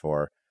on there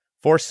for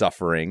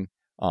suffering,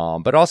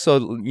 but also,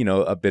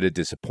 a bit of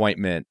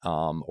disappointment,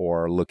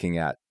 or looking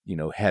at,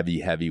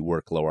 heavy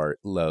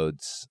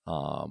workloads,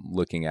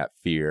 looking at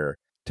fear.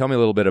 Tell me a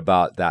little bit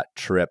about that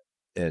trip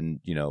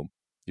and,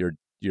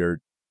 your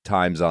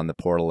times on the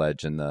portal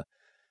edge and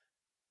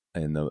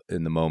in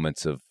the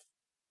moments of,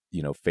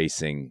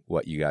 facing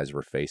what you guys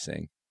were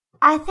facing.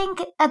 I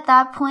think at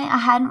that point I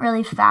hadn't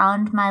really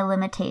found my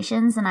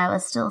limitations and I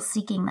was still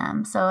seeking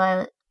them.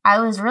 So I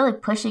was really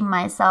pushing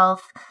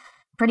myself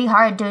pretty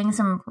hard, doing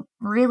some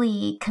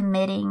really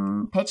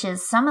committing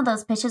pitches. Some of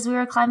those pitches we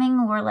were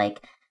climbing were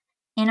like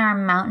in our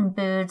mountain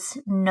boots,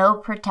 no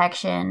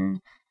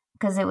protection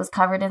because it was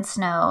covered in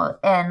snow,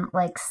 and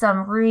like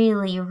some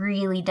really,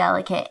 really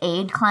delicate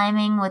aid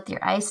climbing with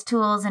your ice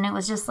tools. And it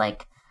was just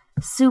like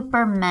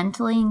super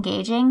mentally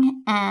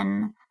engaging.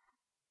 And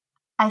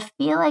I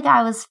feel like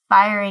I was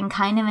firing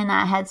kind of in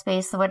that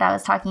headspace of what I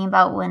was talking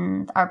about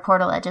when our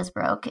portal edges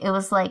broke. It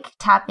was like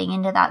tapping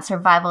into that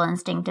survival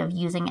instinct of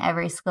using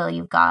every skill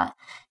you've got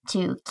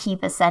to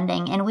keep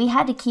ascending. And we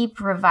had to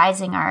keep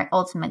revising our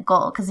ultimate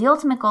goal, because the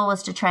ultimate goal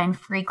was to try and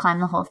free climb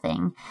the whole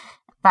thing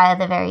via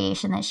the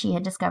variation that she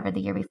had discovered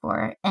the year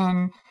before.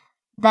 And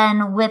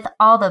then with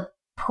all the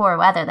poor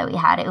weather that we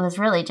had, it was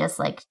really just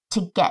like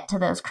to get to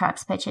those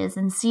crux pitches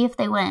and see if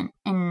they went,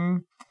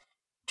 and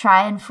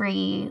try and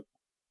free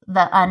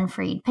the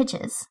unfreed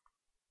pitches.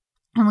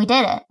 And we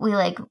did it. We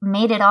like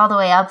made it all the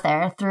way up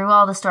there through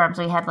all the storms.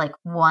 We had like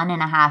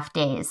 1.5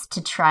 days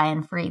to try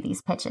and free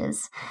these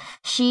pitches.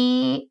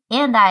 She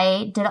and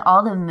I did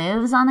all the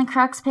moves on the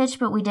crux pitch,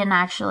 but we didn't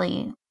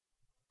actually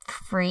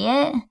free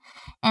it.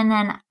 And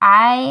then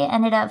I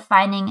ended up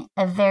finding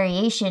a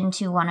variation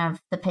to one of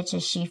the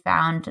pitches she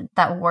found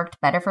that worked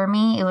better for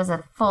me. It was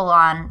a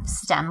full-on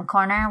stem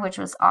corner, which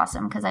was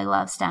awesome because I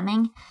love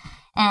stemming.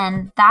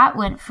 And that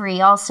went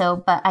free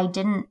also, but we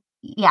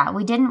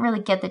didn't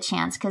really get the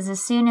chance because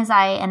as soon as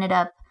I ended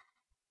up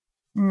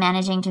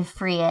managing to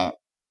free it,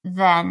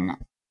 then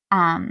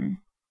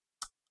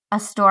a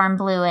storm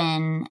blew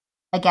in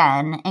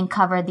again and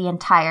covered the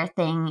entire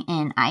thing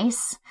in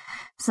ice.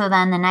 So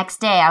then the next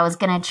day I was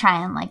going to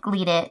try and like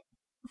lead it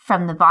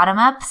from the bottom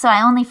up. So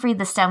I only freed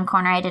the stem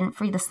corner. I didn't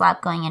free the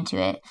slab going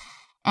into it.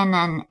 And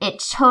then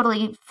it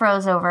totally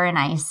froze over in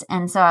ice.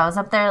 And so I was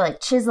up there like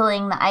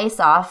chiseling the ice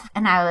off,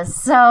 and I was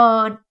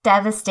so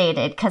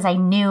devastated because I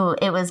knew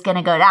it was going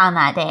to go down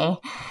that day.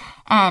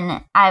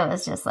 And I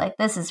was just like,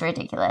 this is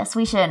ridiculous.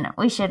 We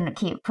shouldn't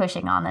keep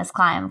pushing on this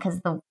climb because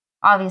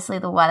obviously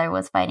the weather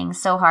was fighting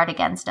so hard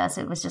against us.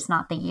 It was just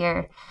not the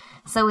year.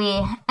 So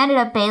we ended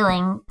up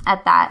bailing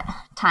at that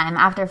time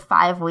after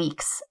 5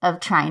 weeks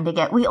of trying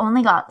to we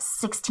only got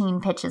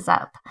 16 pitches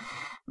up,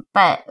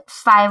 but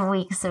 5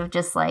 weeks of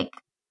just like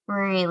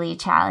really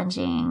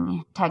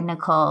challenging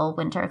technical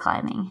winter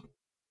climbing.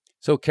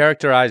 So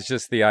characterize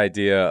just the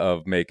idea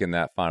of making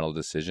that final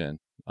decision.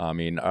 I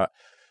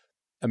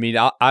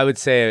would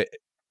say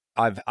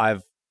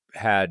I've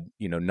had,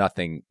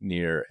 nothing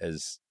near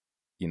as,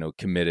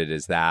 committed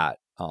as that.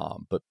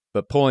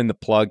 But pulling the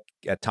plug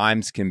at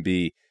times can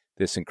be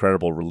this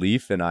incredible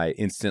relief. And I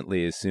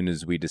instantly, as soon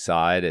as we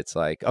decide, it's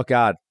like, oh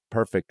God,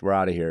 perfect. We're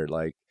out of here.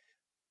 Like,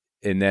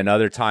 and then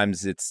other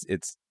times it's,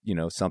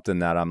 something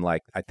that I'm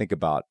like, I think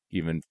about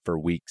even for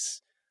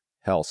weeks,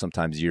 hell,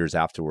 sometimes years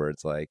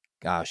afterwards, like,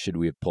 gosh, should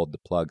we have pulled the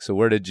plug? So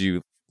where did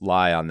you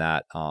lie on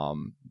that,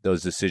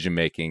 those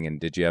decision-making? And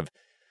did you have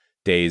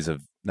days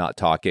of not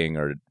talking,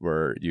 or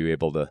were you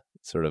able to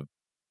sort of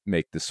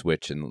make the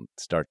switch and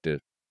start to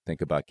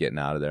think about getting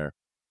out of there?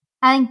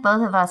 I think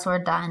both of us were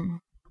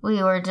done.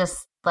 We were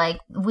just like,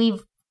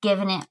 we've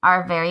given it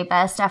our very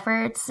best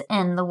efforts,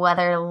 and the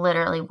weather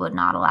literally would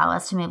not allow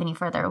us to move any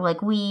further.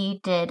 Like, we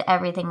did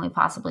everything we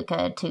possibly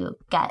could to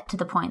get to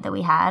the point that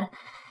we had.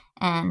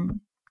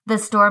 And the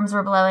storms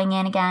were blowing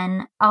in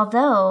again,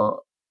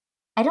 although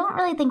I don't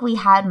really think we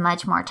had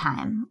much more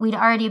time. We'd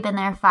already been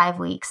there 5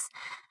 weeks.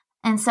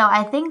 And so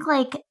I think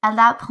like at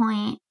that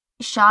point,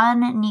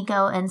 Sean,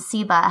 Nico, and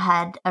Seba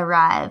had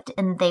arrived,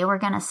 and they were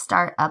going to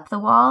start up the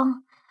wall.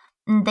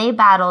 And they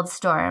battled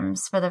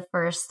storms for the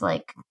first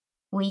like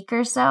week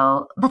or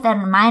so, but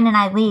then mine and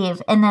I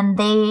leave, and then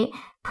they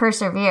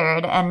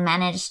persevered and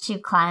managed to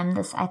climb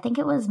this, I think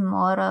it was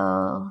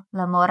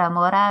La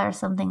Mora or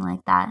something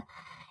like that.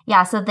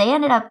 Yeah, so they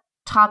ended up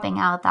topping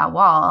out that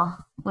wall,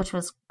 which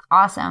was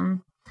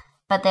awesome,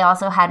 but they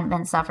also hadn't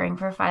been suffering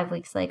for 5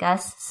 weeks like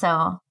us.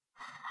 So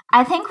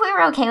I think we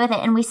were okay with it,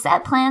 and we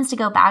set plans to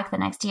go back the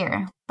next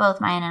year,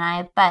 both Mayan and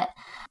I, but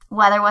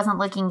weather wasn't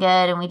looking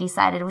good, and we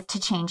decided to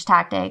change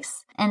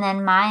tactics. And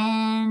then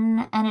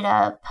Mayan ended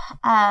up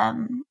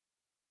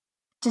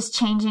just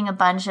changing a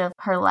bunch of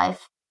her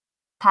life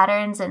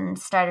patterns and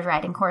started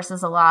riding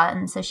horses a lot,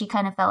 and so she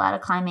kind of fell out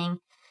of climbing.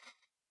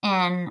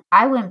 And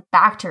I went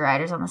back to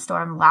Riders on the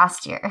Storm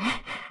last year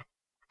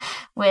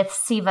with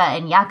Siva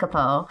and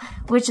Jacopo,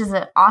 which is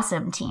an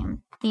awesome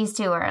team. These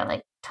two are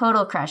like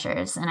total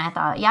crushers, and I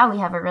thought, yeah, we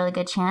have a really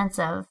good chance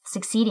of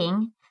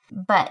succeeding.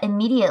 But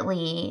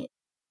immediately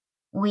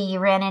we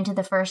ran into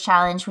the first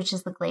challenge, which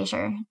is the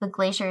glacier. The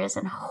glacier is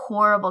in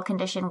horrible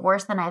condition,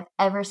 worse than I've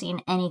ever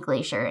seen any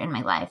glacier in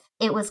my life.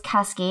 It was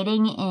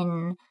cascading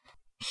in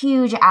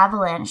huge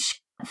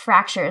avalanche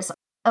fractures.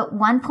 At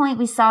one point,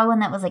 we saw one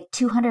that was like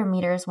 200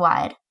 meters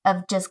wide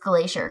of just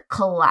glacier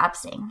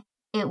collapsing.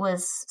 It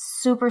was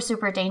super,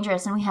 super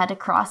dangerous, and we had to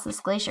cross this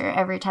glacier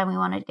every time we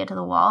wanted to get to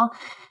the wall.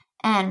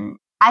 And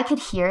I could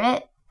hear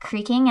it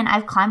creaking, and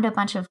I've climbed a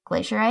bunch of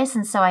glacier ice,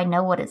 and so I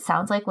know what it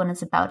sounds like when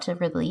it's about to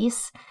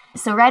release.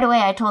 So right away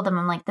I told them,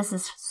 I'm like, this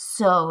is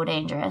so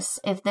dangerous.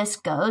 If this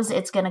goes,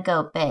 it's going to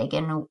go big,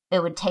 and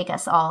it would take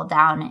us all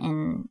down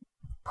and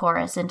pour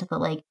us into the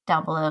lake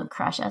down below and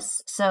crush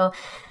us. So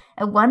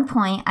at one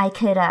point I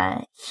could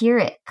hear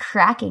it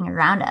cracking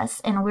around us,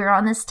 and we were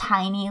on this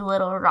tiny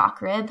little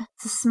rock rib.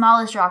 It's the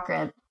smallest rock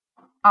rib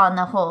on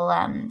the whole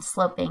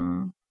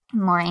sloping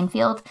moraine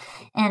field.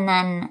 And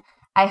then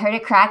I heard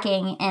it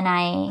cracking, and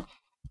I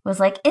was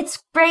like,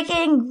 it's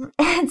breaking.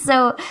 And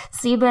so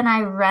Seba and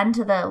I run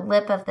to the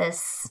lip of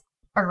this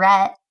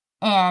arete,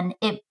 and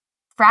it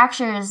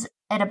fractures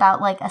at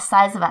about like a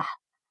size of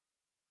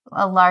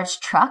a large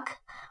truck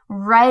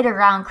right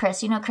around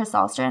Chris. You know Chris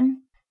Alstron?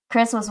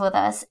 Chris was with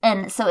us.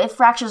 And so it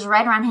fractures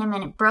right around him,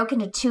 and it broke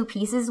into two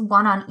pieces,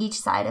 one on each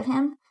side of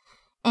him,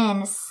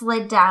 and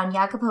slid down.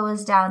 Jacopo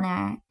was down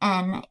there.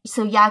 And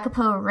so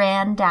Jacopo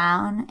ran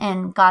down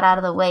and got out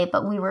of the way,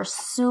 but we were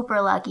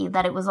super lucky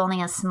that it was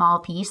only a small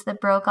piece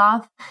that broke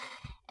off.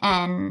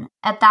 And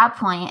at that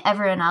point,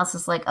 everyone else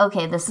was like,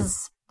 okay, this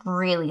is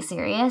really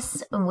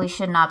serious. We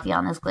should not be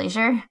on this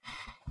glacier.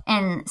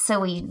 And so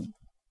we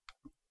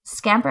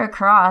scamper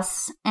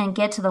across and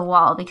get to the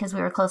wall because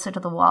we were closer to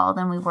the wall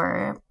than we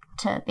were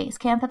to base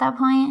camp at that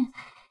point.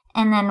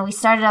 And then we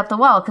started up the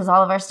wall because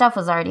all of our stuff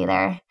was already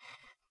there.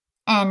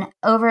 And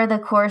over the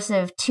course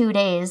of 2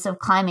 days of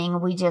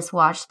climbing, we just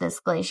watched this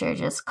glacier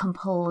just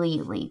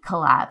completely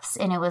collapse.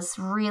 And it was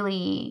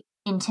really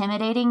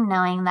intimidating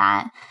knowing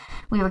that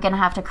we were going to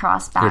have to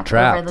cross back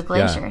over the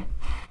glacier.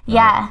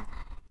 Yeah.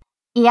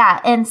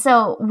 And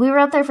so we were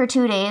up there for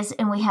 2 days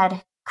and we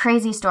had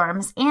crazy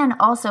storms. And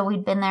also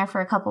we'd been there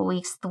for a couple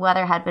weeks. The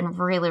weather had been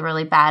really,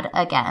 really bad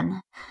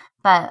again.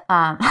 But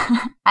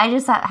I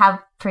just have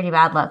pretty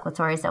bad luck with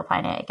Torrey's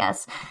Alpine, I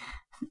guess.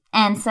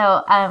 And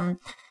so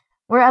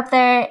we're up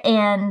there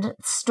and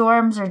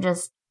storms are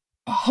just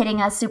hitting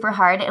us super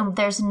hard. And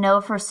there's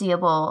no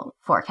foreseeable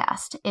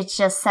forecast. It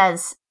just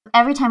says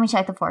every time we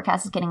check the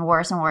forecast, it's getting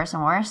worse and worse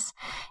and worse.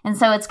 And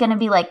so it's going to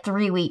be like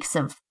 3 weeks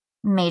of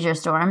major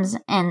storms.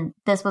 And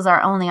this was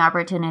our only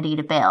opportunity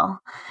to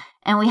bail.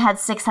 And we had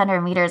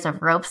 600 meters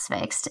of ropes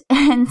fixed.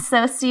 And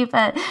so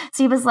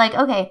Siba's like,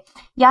 okay,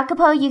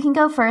 Jacopo, you can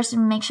go first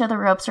and make sure the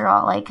ropes are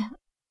all like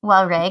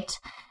well rigged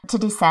to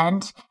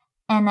descend.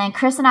 And then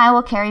Chris and I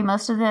will carry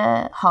most of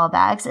the haul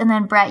bags. And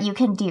then Brette, you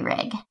can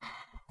de-rig.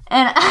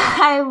 And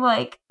I'm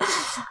like,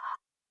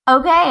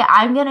 okay,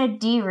 I'm going to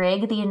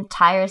de-rig the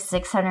entire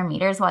 600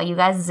 meters while you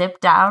guys zip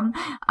down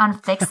on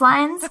fixed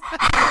lines.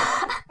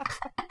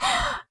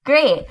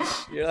 Great.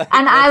 Like,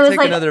 and I was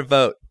like, another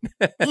vote.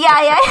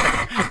 Yeah.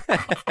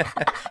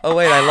 Oh,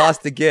 wait, I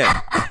lost again.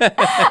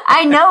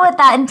 I know what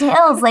that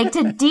entails. Like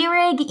to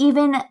de-rig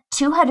even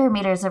 200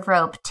 meters of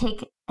rope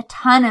take a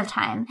ton of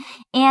time.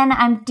 And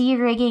I'm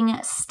de-rigging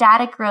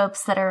static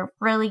ropes that are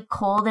really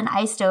cold and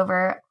iced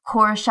over,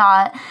 core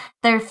shot.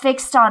 They're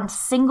fixed on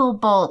single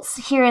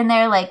bolts here and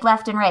there, like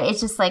left and right.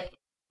 It's just like,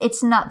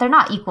 they're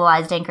not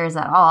equalized anchors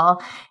at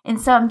all. And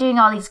so I'm doing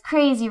all these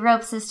crazy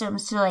rope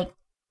systems to like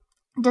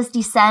just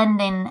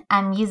descend, and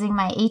I'm using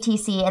my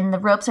ATC, and the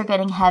ropes are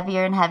getting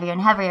heavier and heavier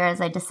and heavier as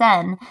I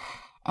descend.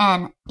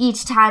 And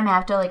each time I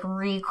have to like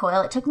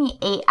recoil. It took me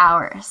 8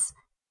 hours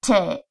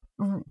to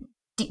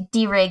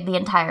de-rig the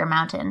entire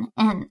mountain.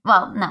 And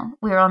well, no,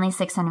 we were only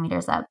 600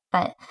 meters up,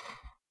 but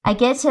I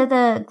get to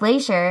the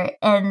glacier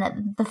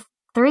and the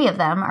 3 of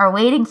them are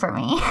waiting for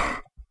me.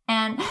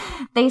 And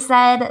they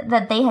said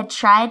that they had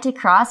tried to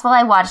cross. Well,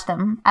 I watched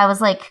them. I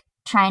was like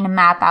trying to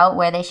map out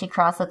where they should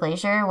cross the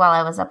glacier while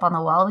I was up on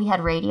the wall. We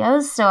had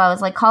radios, so I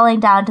was like calling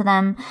down to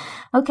them,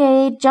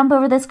 okay, jump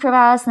over this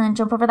crevasse and then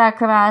jump over that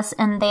crevasse.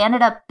 And they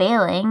ended up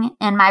bailing,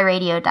 and my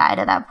radio died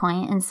at that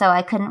point, and so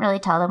I couldn't really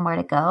tell them where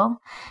to go.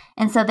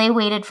 And so they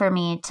waited for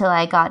me till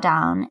I got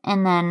down,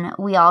 and then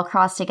we all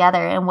crossed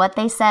together. And what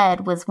they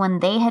said was when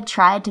they had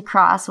tried to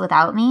cross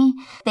without me,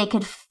 they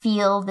could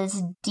feel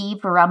this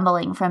deep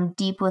rumbling from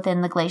deep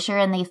within the glacier,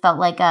 and they felt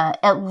like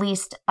at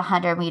least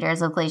 100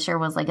 meters of glacier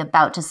was like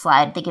about to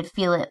slide. They could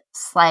feel it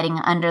sliding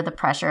under the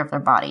pressure of their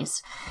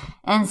bodies.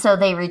 And so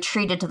they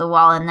retreated to the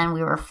wall, and then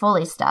we were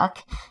fully stuck.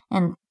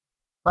 And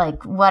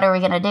like, what are we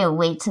going to do?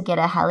 Wait to get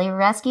a heli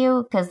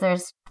rescue? Because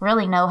there's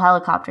really no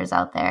helicopters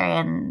out there,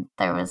 and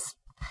there was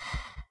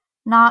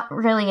not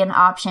really an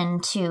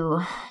option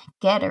to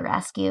get a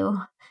rescue.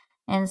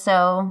 And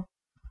so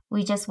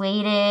we just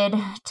waited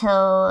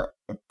till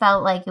it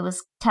felt like it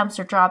was temps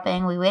were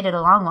dropping. We waited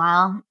a long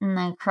while and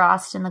then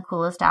crossed in the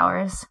coolest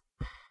hours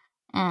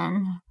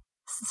and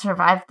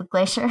survived the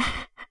glacier.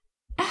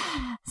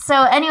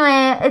 So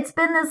anyway, it's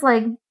been this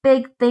like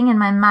big thing in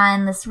my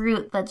mind, this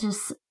route that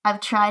just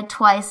I've tried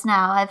twice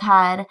now. I've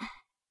had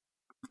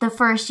the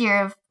first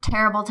year of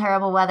terrible,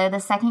 terrible weather, the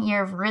second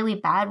year of really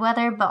bad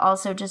weather, but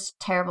also just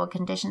terrible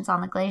conditions on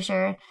the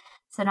glacier.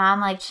 So now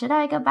I'm like, should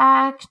I go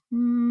back?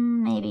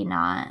 Maybe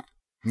not.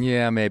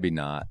 Yeah, maybe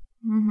not.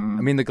 Mm-hmm.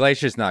 I mean, the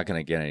glacier's not going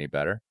to get any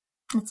better.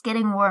 It's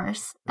getting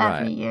worse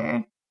every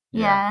year.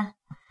 Yeah.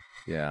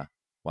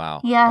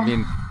 Wow. Yeah. I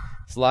mean,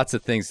 there's lots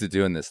of things to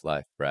do in this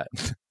life,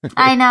 Brette.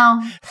 I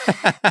know.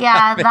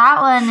 Yeah,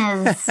 that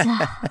one is,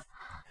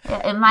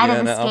 it might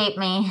have escaped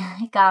me.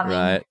 It got me.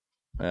 Right.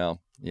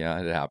 Well,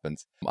 yeah, it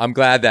happens. I'm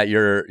glad that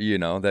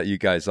that you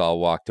guys all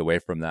walked away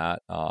from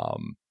that.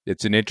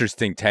 It's an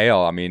interesting tale.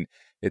 I mean,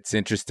 it's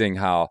interesting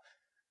how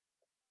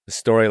a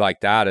story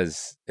like that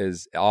is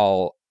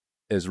all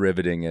as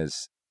riveting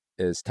as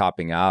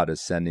topping out,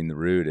 as sending the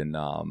route. And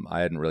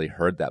I hadn't really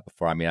heard that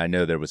before. I mean, I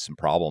know there was some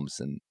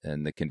problems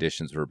and the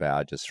conditions were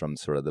bad just from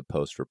sort of the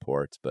post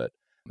reports,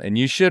 and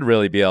you should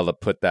really be able to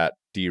put that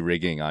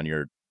de-rigging on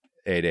your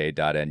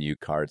 8A.NU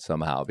card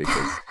somehow,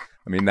 because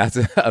I mean, that's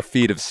a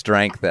feat of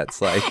strength.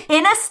 That's like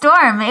in a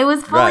storm. It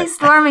was fully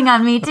storming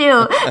on me too,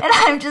 and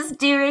I'm just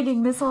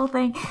de-rigging this whole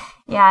thing.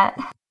 Yeah.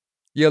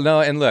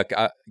 And look,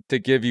 to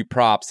give you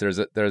props,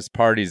 there's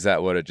parties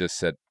that would have just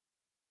said,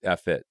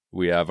 "F it,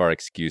 we have our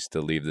excuse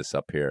to leave this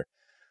up here,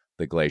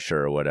 the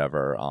glacier or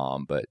whatever."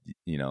 But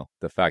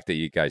the fact that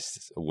you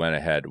guys went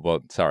ahead,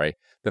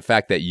 the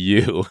fact that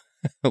you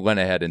went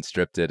ahead and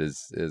stripped it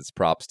is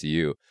props to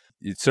you.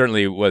 It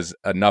certainly was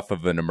enough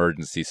of an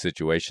emergency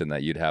situation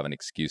that you'd have an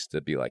excuse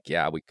to be like,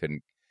 yeah, we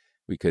couldn't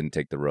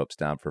take the ropes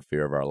down for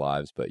fear of our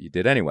lives, but you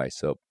did anyway.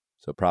 So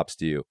So props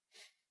to you.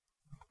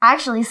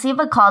 Actually,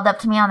 Siva called up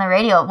to me on the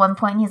radio at one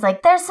point. And he's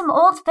like, "There's some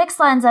old fixed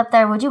lines up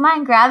there. Would you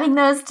mind grabbing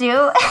those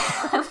too?"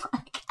 I'm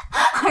like,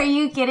 "Are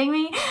you kidding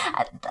me?"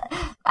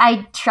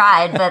 I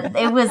tried, but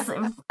I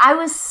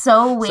was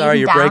so weighted down. Sorry,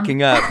 you're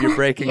breaking up. You're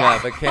breaking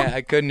up.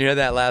 I couldn't hear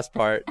that last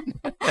part.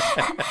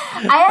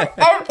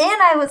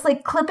 I was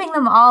like clipping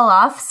them all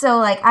off. So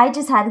like I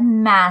just had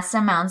mass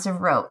amounts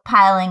of rope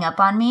piling up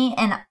on me.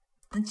 And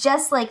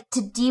just like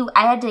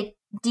I had to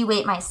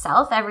de-weight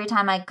myself every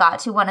time I got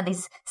to one of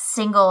these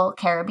single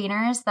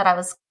carabiners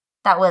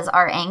that was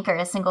our anchor,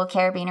 a single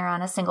carabiner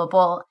on a single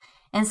bolt.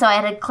 And so I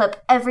had to clip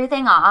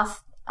everything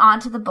off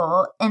onto the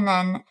bolt and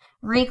then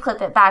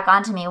re-clip it back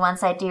onto me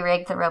once I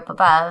de-rigged the rope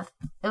above.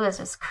 It was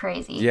just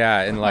crazy.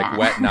 Yeah, and like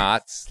wet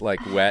knots,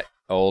 like wet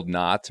old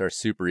knots are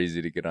super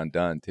easy to get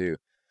undone too.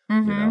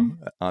 Mm-hmm. You know,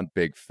 on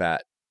big,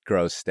 fat,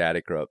 gross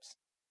static ropes.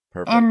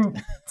 Perfect.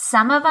 And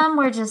some of them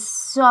were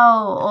just so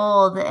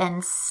old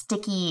and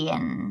sticky,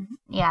 and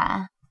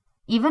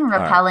even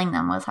repelling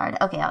them was hard.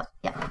 Okay,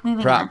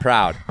 moving on.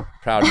 Proud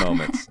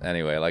moments.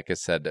 Anyway, like I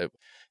said,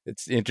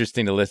 it's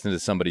interesting to listen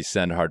to somebody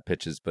send hard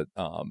pitches, but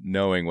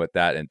knowing what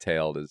that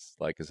entailed is,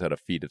 like I said, a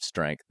feat of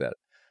strength that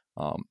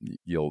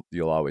you'll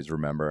always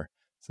remember.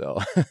 So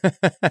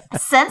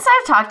since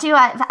I've talked to you,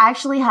 I've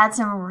actually had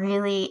some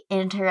really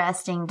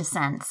interesting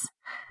descents.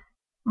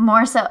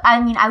 More so,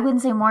 I mean, I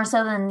wouldn't say more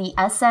so than the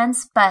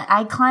ascents, but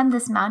I climbed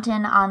this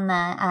mountain on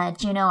the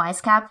Juneau ice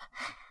cap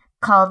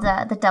called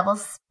the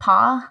Devil's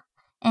Paw,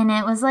 and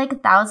it was like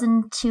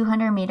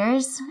 1,200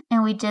 meters,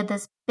 and we did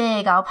this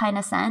big alpine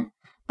ascent,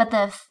 but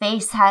the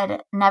face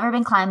had never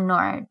been climbed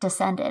nor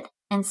descended.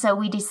 And so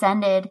we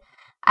descended.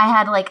 I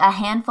had like a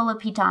handful of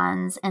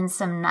pitons and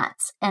some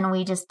nuts, and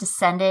we just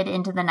descended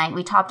into the night.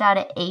 We topped out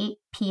at 8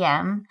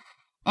 p.m.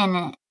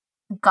 and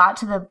got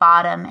to the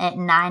bottom at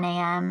 9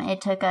 a.m.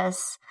 It took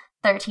us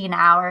 13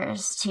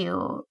 hours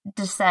to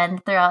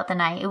descend throughout the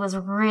night. It was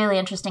really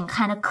interesting,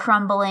 kind of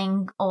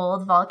crumbling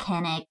old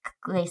volcanic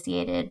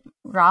glaciated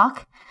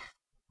rock.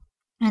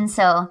 And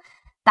so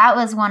that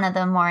was one of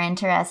the more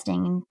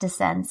interesting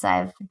descents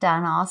I've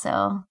done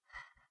also.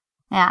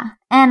 Yeah.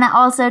 And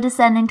also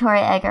descending Torrey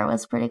Egger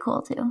was pretty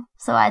cool too.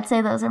 So I'd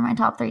say those are my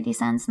top 3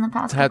 descents in the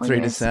past couple Top 3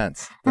 years.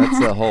 descents.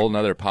 That's a whole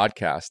nother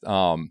podcast.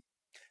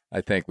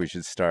 I think we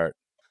should start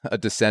a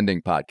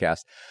descending podcast.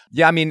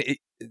 Yeah, I mean,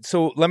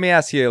 so let me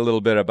ask you a little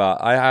bit about,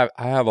 I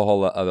have a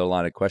whole other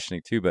line of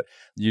questioning too, but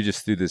you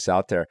just threw this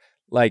out there.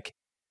 Like,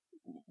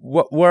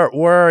 where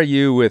are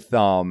you with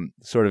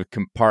sort of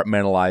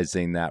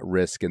compartmentalizing that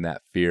risk and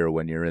that fear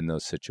when you're in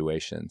those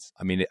situations?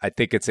 I mean, I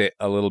think it's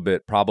a little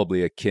bit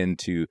probably akin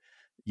to,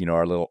 you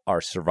know,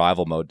 our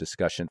survival mode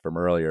discussion from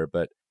earlier,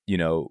 but, you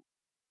know,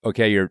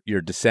 okay,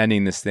 you're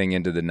descending this thing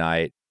into the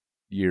night.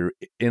 You're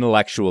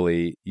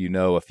intellectually, you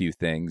know, a few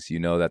things. You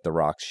know that the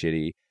rock's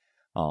shitty.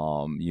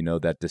 You know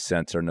that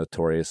descents are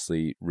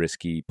notoriously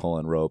risky,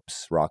 pulling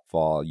ropes, rock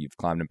fall. You've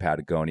climbed in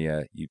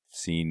Patagonia. You've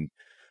seen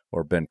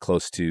or been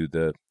close to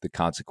the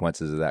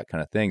consequences of that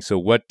kind of thing. So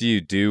what do you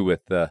do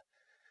with the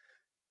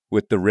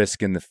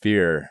risk and the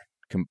fear?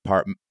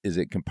 Is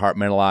it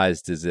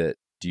compartmentalized?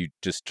 Do you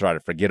just try to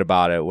forget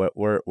about it?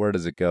 Where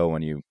does it go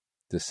when you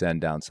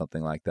descend down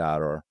something like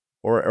that,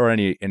 or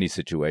any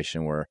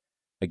situation where,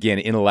 again,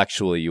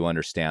 intellectually you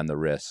understand the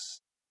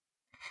risks?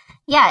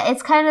 Yeah,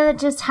 it's kind of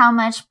just how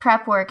much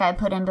prep work I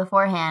put in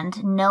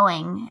beforehand,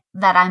 knowing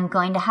that I'm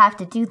going to have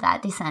to do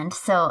that descent.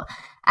 So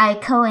I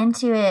go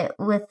into it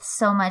with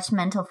so much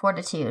mental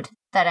fortitude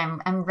that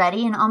I'm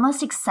ready and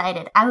almost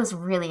excited. I was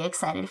really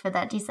excited for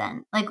that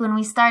descent. Like when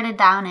we started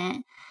down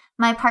it,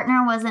 my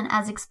partner wasn't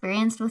as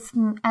experienced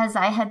as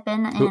I had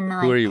been. Who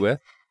are you with?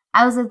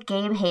 I was with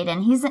Gabe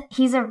Hayden.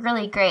 He's a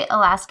really great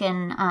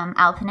Alaskan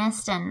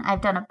alpinist, and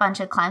I've done a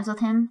bunch of climbs with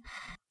him.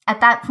 At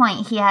that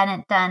point, he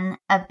hadn't done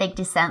a big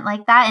descent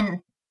like that,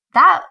 and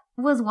that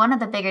was one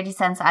of the bigger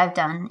descents I've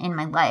done in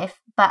my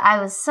life. But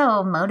I was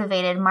so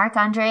motivated.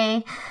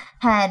 Marc-Andre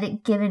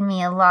had given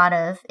me a lot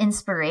of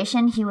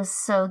inspiration. He was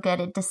so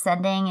good at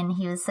descending, and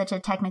he was such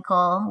a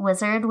technical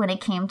wizard when it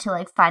came to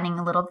like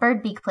finding little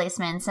bird beak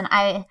placements. And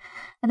I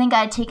think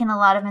I'd taken a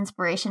lot of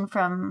inspiration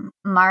from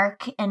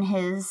Mark and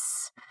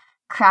his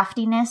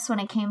craftiness when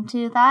it came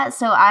to that.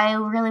 So I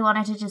really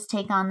wanted to just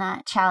take on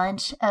that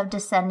challenge of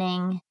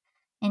descending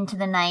into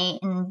the night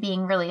and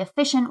being really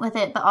efficient with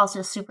it, but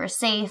also super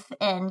safe,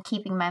 and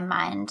keeping my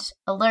mind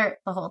alert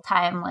the whole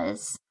time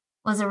was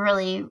a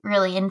really,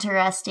 really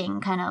interesting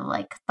kind of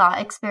like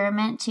thought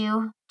experiment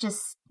too.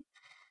 Just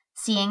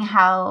seeing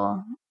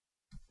how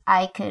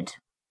I could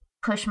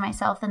push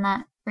myself in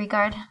that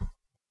regard.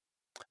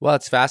 Well,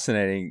 it's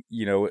fascinating.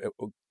 You know,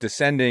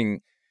 descending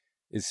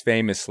is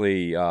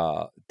famously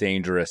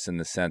dangerous in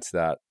the sense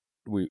that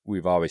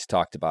we've always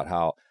talked about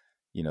how,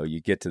 you know,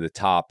 you get to the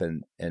top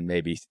and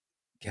maybe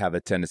have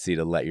a tendency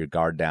to let your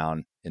guard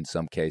down in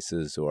some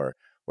cases, or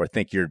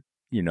think you're,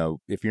 you know,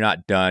 if you're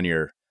not done,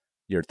 you're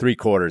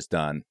 3/4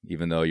 done,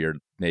 even though you're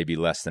maybe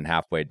less than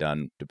halfway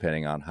done,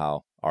 depending on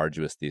how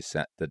arduous the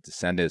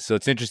descent is. So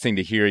it's interesting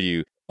to hear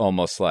you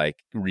almost like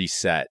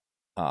reset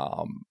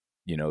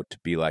to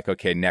be like,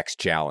 okay, next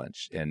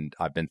challenge. And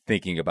I've been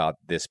thinking about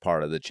this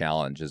part of the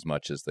challenge as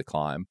much as the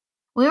climb.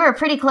 We were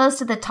pretty close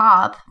to the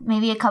top,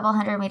 maybe a couple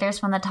 100 meters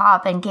from the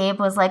top. And Gabe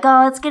was like,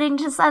 oh, it's getting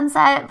to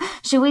sunset.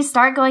 Should we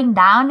start going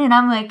down? And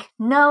I'm like,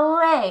 no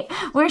way.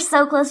 We're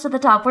so close to the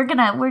top. We're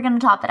gonna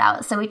top it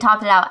out. So we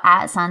topped it out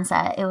at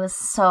sunset. It was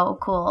so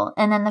cool.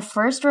 And then the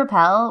first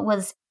rappel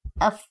was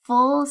a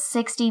full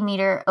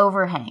 60-meter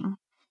overhang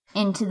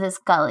into this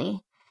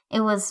gully. It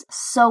was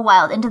so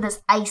wild, into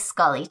this ice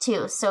gully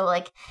too. So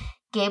like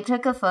Gabe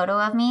took a photo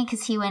of me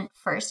because he went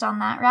first on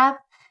that rep.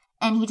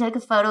 And he took a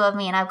photo of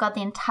me, and I've got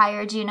the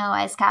entire Juneau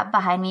ice cap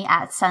behind me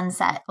at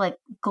sunset, like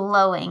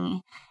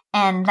glowing,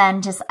 and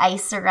then just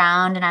ice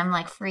around, and I'm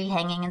like free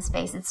hanging in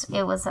space.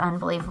 It was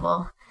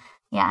unbelievable.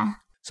 Yeah.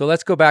 So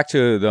let's go back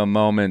to the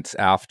moments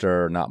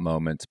after, not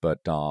moments,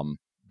 but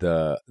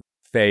the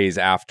phase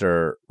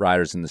after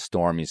Riders in the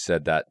Storm. You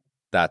said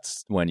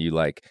that's when you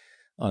like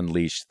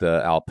unleashed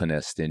the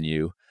alpinist in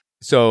you.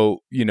 So,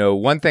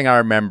 one thing I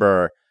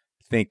remember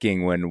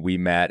thinking when we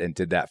met and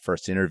did that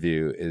first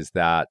interview is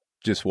that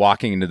just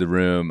walking into the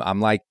room,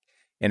 I'm like,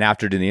 and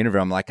after doing the interview,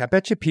 I'm like, I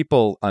bet you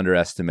people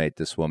underestimate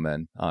this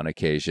woman on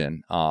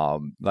occasion.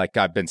 Like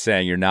I've been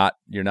saying, you're not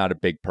a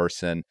big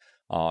person.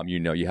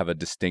 You have a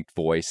distinct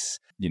voice.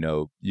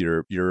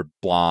 You're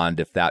blonde,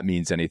 if that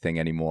means anything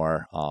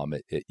anymore.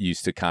 It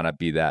used to kind of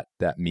be that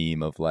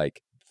meme of like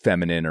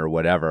feminine or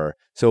whatever.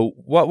 So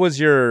what was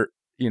your,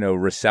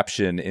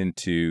 reception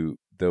into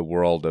the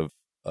world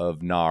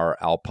of NAR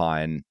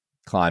Alpine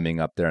climbing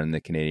up there in the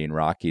Canadian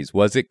Rockies?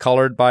 Was it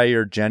colored by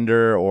your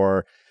gender,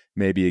 or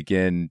maybe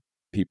again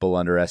people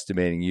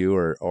underestimating you,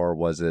 or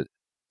was it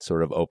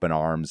sort of open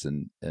arms,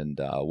 and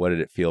what did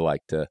it feel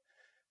like to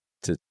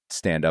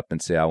stand up and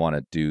say, I want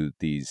to do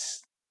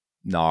these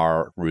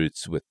NAR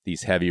routes with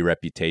these heavy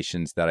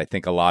reputations that I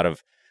think a lot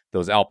of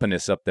those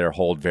alpinists up there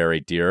hold very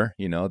dear?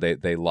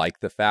 They like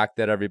the fact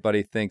that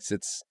everybody thinks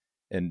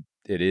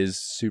it is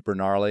super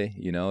gnarly.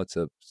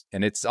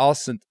 It's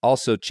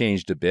also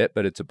changed a bit,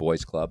 but it's a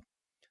boys club.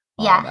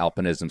 Yeah.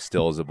 Alpinism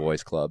still is a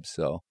boys club.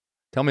 So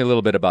tell me a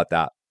little bit about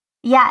that.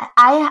 Yeah,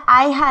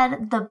 I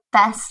had the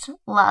best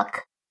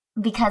luck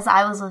because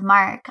I was with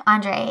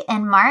Andre,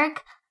 and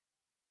Mark,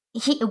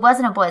 it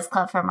wasn't a boys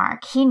club for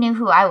Mark. He knew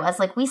who I was.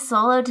 Like we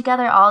soloed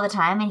together all the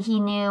time, and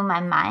he knew my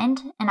mind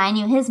and I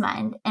knew his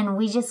mind, and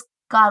we just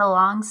got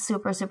along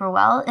super, super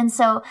well. And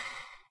so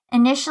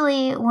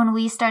initially when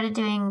we started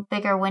doing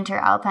bigger winter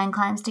alpine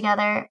climbs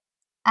together,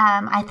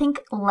 I think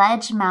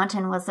Ledge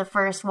Mountain was the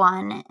first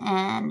one,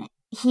 and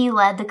he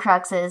led the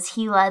cruxes,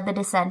 he led the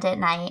descent at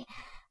night,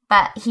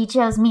 but he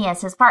chose me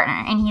as his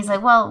partner. And he's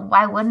like, well,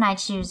 why wouldn't I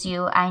choose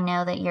you? I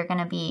know that you're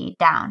going to be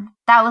down.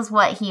 That was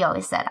what he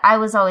always said. I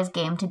was always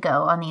game to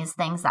go on these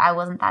things that I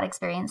wasn't that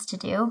experienced to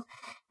do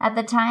at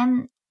the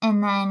time.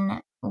 And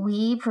then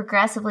we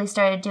progressively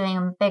started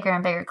doing bigger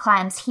and bigger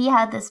climbs. He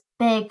had this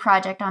big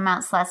project on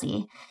Mount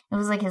Slessy. It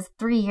was like his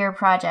 3-year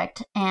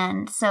project.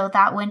 And so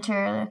that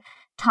winter,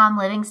 Tom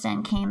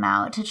Livingston came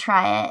out to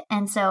try it.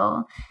 And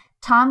so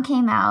Tom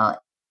came out,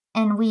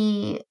 and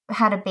we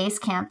had a base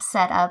camp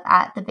set up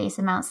at the base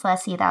of Mount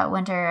Slessy that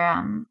winter.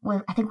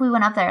 I think we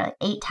went up there like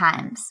 8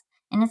 times,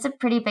 and it's a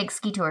pretty big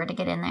ski tour to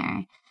get in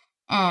there.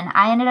 And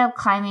I ended up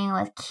climbing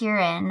with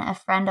Kieran, a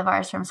friend of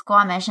ours from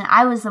Squamish, and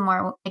I was the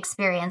more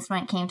experienced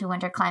when it came to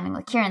winter climbing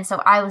with Kieran, so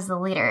I was the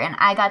leader, and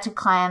I got to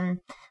climb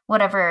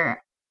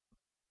whatever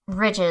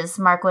ridges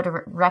Mark would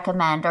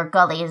recommend or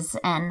gullies,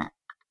 and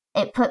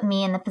it put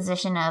me in the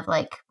position of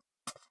like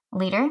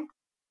leader,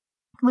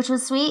 which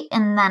was sweet.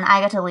 And then I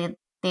got to lead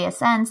the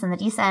ascents and the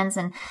descents,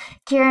 and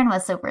Kieran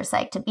was super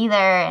psyched to be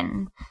there,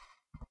 and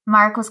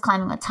Mark was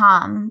climbing with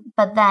Tom.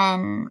 But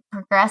then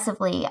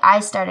progressively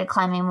I started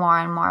climbing more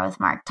and more with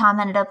Mark.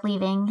 Tom ended up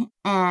leaving,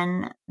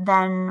 and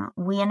then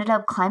we ended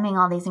up climbing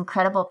all these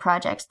incredible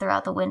projects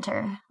throughout the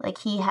winter. Like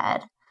he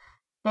had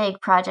big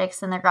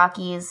projects in the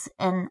Rockies,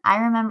 and I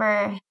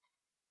remember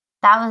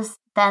that was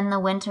then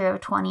the winter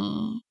of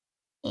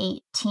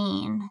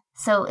 2018.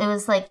 So it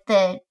was like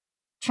the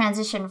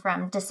transition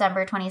from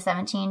December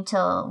 2017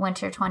 till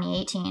winter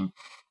 2018.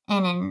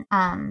 And in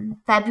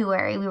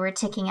February, we were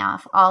ticking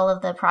off all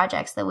of the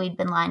projects that we'd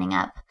been lining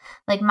up.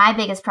 Like my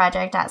biggest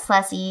project at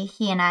Slessy,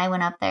 he and I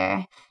went up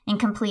there and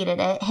completed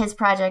it. His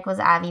project was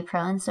Avi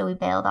Prone, so we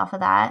bailed off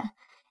of that.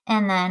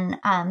 And then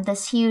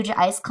this huge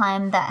ice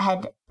climb that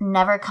had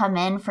never come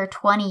in for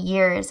 20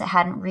 years, it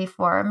hadn't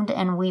reformed,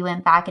 and we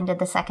went back and did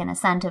the second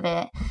ascent of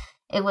it.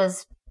 It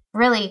was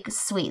really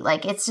sweet.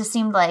 Like it just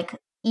seemed like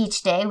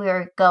each day we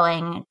were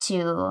going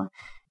to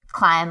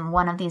climb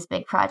one of these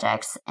big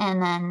projects.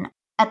 And then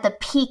at the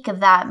peak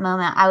of that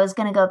moment, I was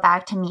going to go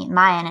back to meet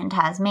Mayan in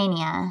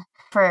Tasmania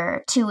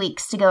for 2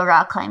 weeks to go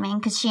rock climbing,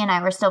 because she and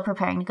I were still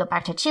preparing to go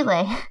back to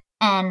Chile.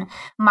 And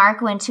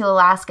Mark went to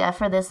Alaska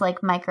for this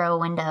like micro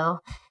window.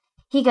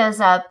 He goes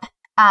up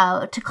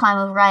to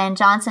climb with Ryan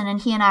Johnson, and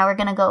he and I were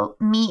going to go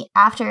meet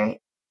after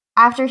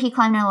he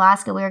climbed in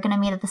Alaska. We were going to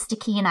meet at the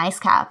Stikine ice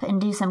cap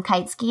and do some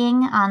kite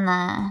skiing on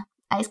the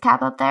ice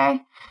cap up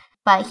there.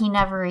 But he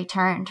never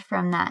returned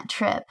from that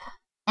trip.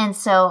 And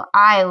so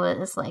I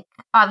was like,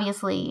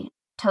 obviously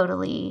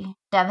totally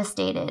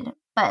devastated,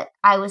 but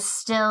I was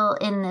still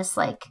in this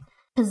like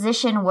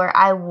position where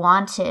I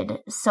wanted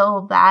so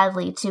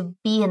badly to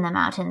be in the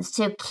mountains,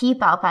 to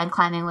keep alpine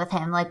climbing with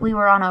him. Like we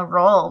were on a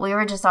roll. We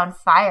were just on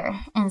fire.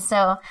 And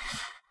so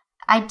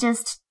I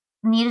just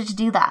needed to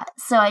do that.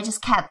 So I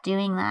just kept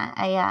doing that.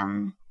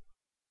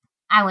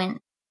 I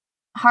went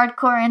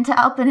hardcore into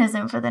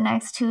alpinism for the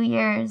next 2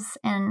 years.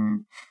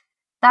 And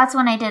that's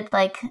when I did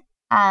like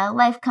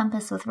Life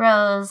Compass with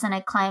Rose, and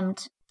I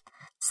climbed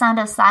Sound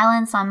of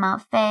Silence on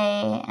Mount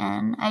Fay,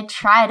 and I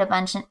tried a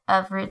bunch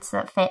of routes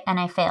and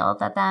I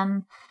failed at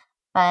them.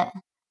 But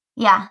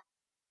yeah,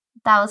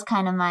 that was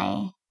kind of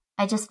I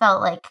just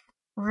felt like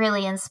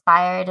really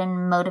inspired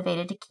and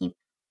motivated to keep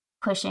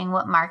pushing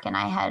what Mark and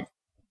I had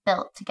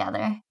built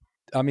together.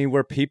 I mean,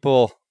 were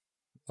people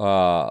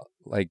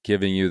like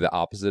giving you the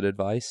opposite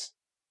advice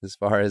as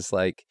far as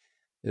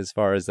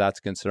that's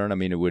concerned? I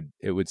mean,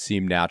 it would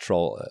seem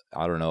natural.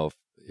 I don't know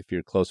if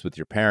you're close with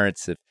your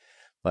parents, if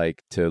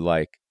like to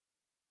like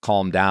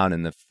calm down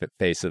in the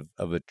face of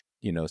a,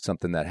 you know,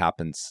 something that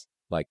happens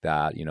like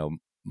that. You know,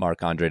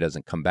 Marc-Andre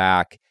doesn't come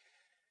back.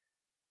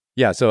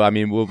 Yeah. So, I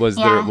mean, was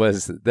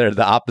there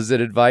the opposite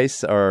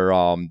advice,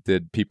 or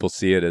did people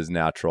see it as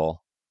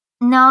natural?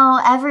 No,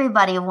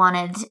 everybody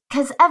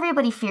because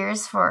everybody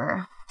fears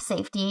for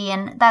safety,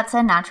 and that's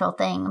a natural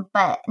thing,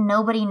 but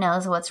nobody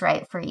knows what's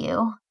right for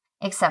you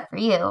except for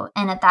you.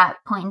 And at that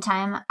point in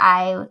time,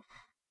 I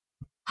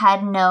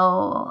had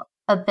no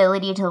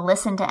ability to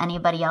listen to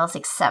anybody else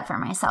except for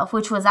myself,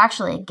 which was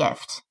actually a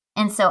gift.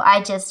 And so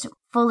I just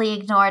fully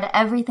ignored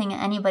everything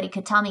anybody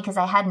could tell me because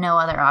I had no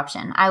other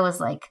option. I was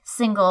like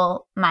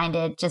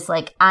single-minded, just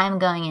like, I'm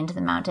going into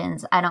the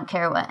mountains. I don't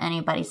care what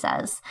anybody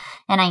says.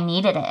 And I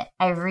needed it.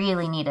 I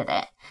really needed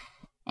it.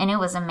 And it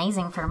was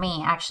amazing for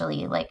me,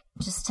 actually, like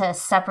just to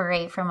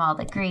separate from all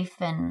the grief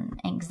and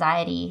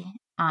anxiety,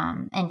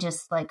 and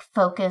just like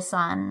focus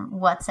on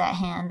what's at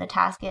hand, the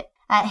task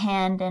at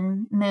hand,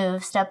 and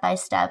move step by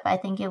step. I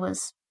think it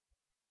was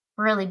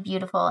really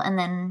beautiful. And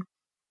then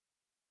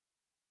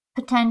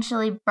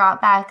potentially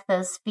brought back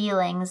those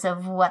feelings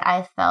of what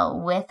I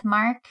felt with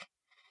Mark.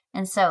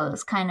 And so it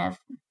was kind of,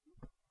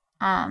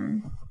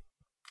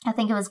 I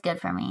think it was good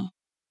for me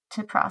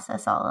to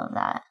process all of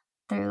that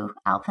through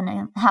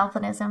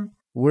alpinism.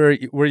 Were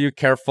you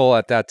careful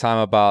at that time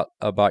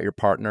about your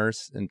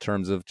partners in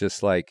terms of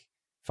just like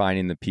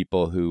finding the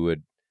people who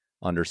would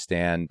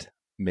understand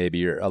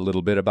maybe a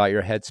little bit about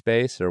your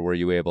headspace, or were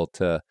you able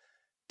to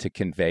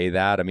convey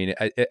that? I mean,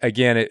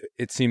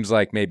 it seems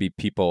like maybe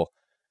people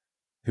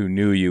who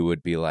knew you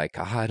would be like,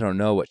 I don't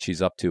know what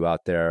she's up to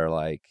out there.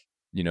 Like,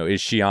 you know,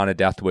 is she on a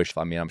death wish?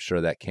 I mean, I'm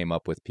sure that came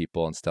up with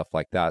people and stuff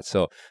like that.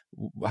 So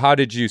how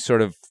did you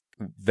sort of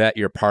vet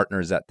your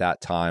partners at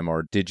that time,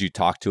 or did you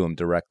talk to them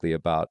directly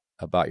about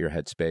your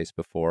headspace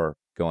before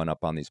going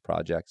up on these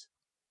projects?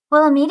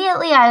 Well,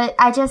 immediately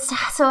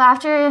so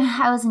after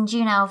I was in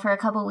Juneau for a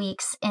couple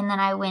weeks, and then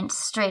I went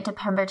straight to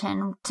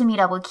Pemberton to meet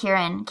up with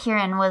Kieran.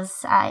 Kieran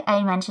was,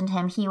 I mentioned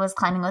him, he was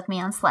climbing with me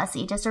on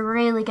Slessie, just a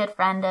really good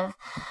friend of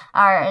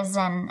ours.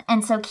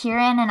 And so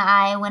Kieran and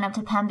I went up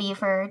to Pemby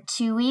for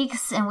 2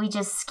 weeks, and we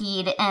just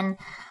skied. And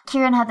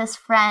Kieran had this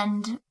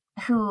friend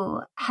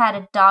who had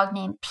a dog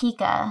named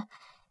Pika.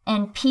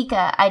 And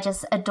Pika, I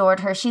just adored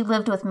her. She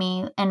lived with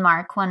me and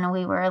Mark when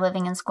we were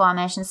living in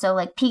Squamish. And so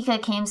like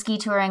Pika came ski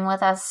touring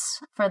with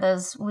us for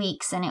those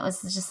weeks. And it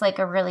was just like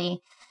a really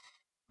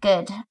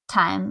good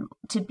time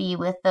to be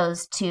with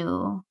those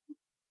two.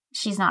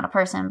 She's not a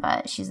person,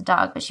 but she's a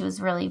dog, but she was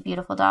a really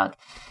beautiful dog.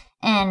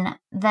 And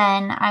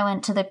then I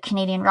went to the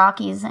Canadian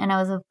Rockies, and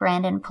I was with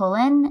Brandon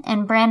Pullen.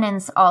 And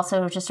Brandon's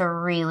also just a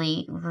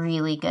really,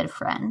 really good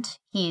friend.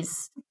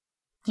 He's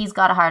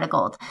got a heart of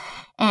gold.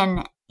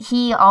 And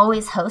he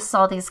always hosts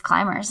all these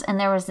climbers. And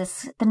there was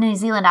the New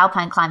Zealand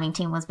Alpine climbing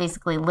team was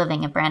basically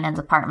living at Brandon's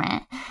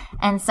apartment.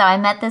 And so I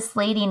met this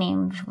lady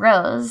named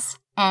Rose,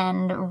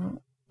 and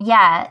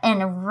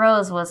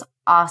Rose was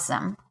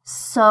awesome.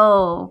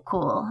 So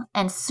cool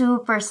and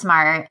super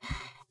smart.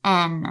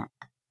 And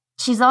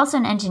she's also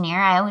an engineer.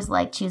 I always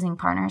like choosing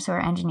partners who are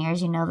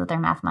engineers. You know that they're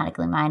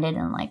mathematically minded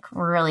and like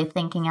really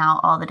thinking out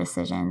all the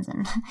decisions.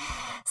 And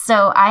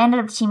so I ended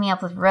up teaming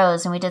up with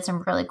Rose, and we did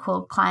some really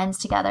cool climbs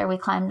together. We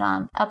climbed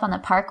up on the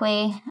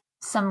Parkway,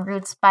 some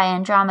routes by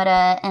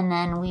Andromeda, and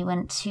then we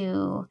went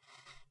to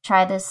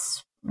try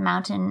this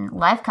mountain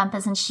Life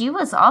Compass. And she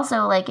was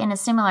also like in a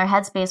similar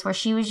headspace where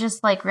she was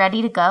just like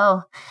ready to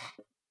go.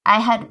 I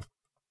had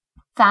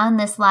found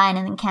this line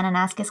in the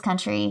Kananaskis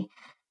country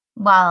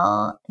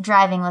while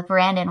driving with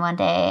Brandon one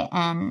day,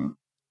 and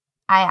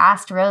I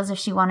asked Rose if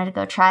she wanted to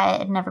go try it. It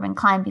had never been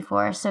climbed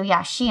before. So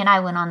yeah, she and I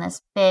went on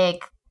this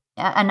big,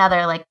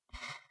 another like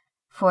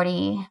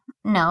probably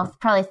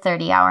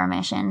 30-hour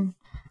mission,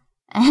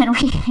 and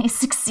we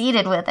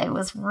succeeded with it. It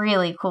was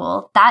really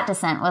cool. That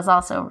descent was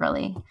also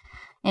really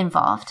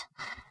involved.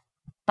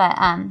 But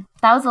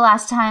that was the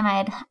last time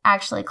I'd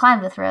actually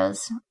climbed with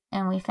Rose,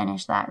 and we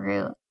finished that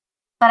route.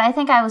 But I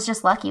think I was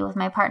just lucky with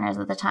my partners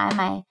at the time.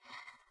 I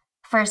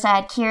first I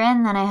had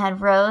Kieran, then I had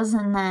Rose,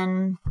 and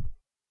then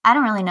I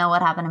don't really know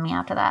what happened to me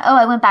after that. Oh,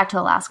 I went back to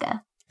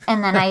Alaska.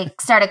 And then I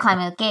started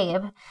climbing with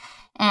Gabe,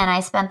 and I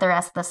spent the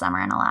rest of the summer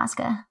in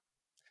Alaska.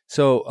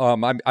 So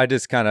I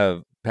just kind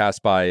of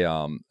passed by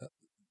a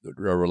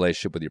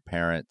relationship with your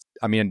parents.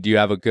 I mean, do you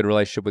have a good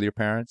relationship with your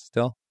parents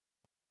still?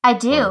 I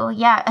do,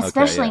 yeah,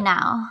 especially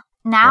now.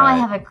 Now I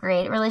have a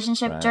great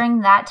relationship. Right.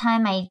 During that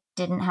time, I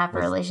didn't have a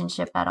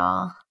relationship at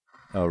all.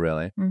 Oh,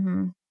 really?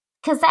 Mm-hmm.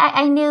 Because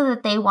I knew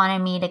that they wanted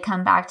me to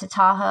come back to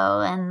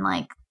Tahoe, and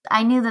like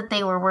I knew that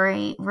they were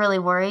really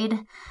worried.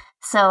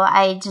 So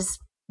I just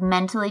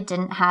mentally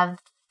didn't have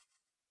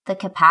the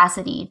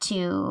capacity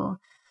to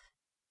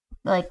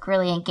like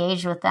really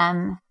engage with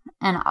them,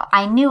 and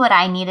I knew what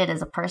I needed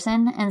as a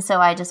person, and so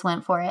I just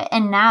went for it.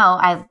 And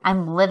now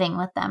I'm living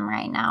with them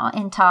right now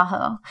in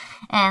Tahoe,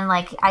 and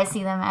like I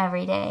see them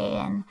every day,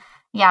 and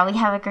yeah, we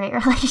have a great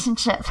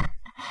relationship.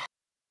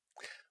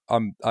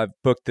 I've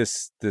booked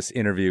this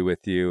interview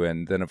with you,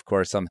 and then of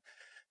course I'm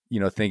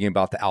thinking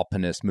about the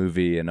Alpinist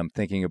movie, and I'm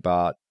thinking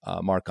about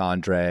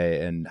Marc-Andre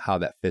and how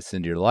that fits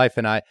into your life,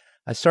 and I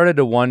started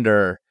to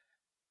wonder,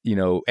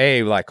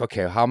 like,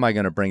 okay, how am I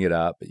going to bring it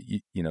up?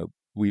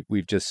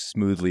 We've just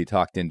smoothly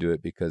talked into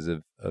it because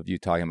of you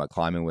talking about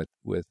climbing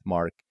with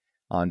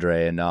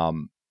Marc-Andre,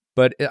 and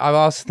but I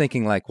was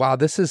thinking like, wow,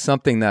 this is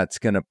something that's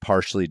going to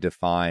partially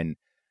define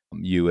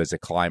you as a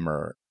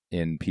climber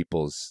in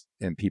people's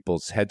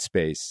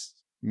headspace,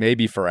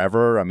 maybe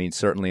forever. I mean,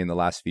 certainly in the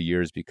last few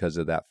years because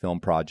of that film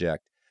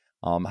project.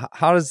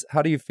 How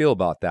do you feel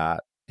about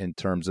that in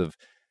terms of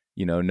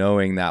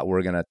knowing that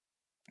we're going to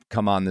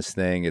come on this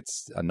thing?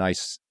 It's a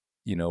nice,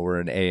 we're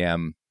an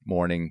AM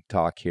morning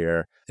talk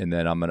here, and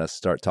then I'm going to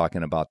start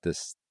talking about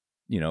this,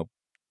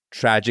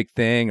 tragic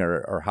thing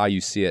or how you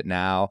see it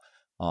now.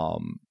 How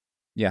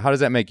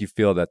does that make you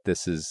feel that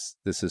this is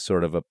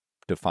sort of a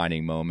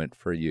defining moment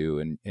for you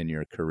in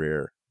your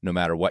career, no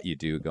matter what you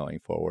do going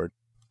forward?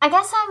 I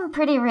guess I'm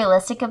pretty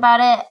realistic about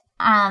it.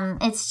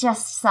 It's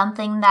just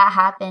something that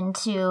happened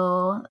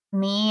to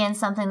me and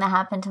something that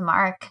happened to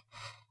Mark,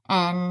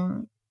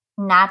 and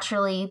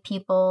naturally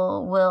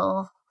people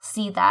will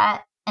see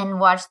that and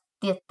watch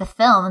the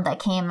film that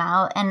came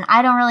out, and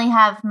I don't really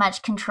have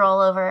much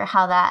control over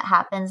how that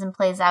happens and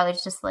plays out.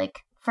 It's just like,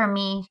 for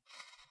me,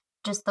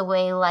 just the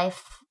way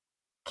life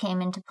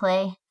came into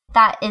play.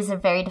 That is a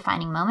very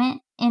defining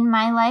moment in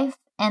my life,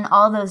 and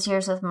all those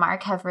years with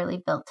Mark have really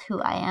built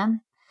who I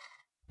am.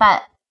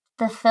 But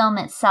the film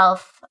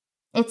itself,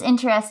 it's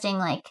interesting,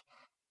 like,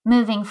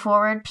 moving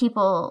forward,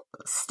 people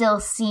still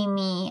see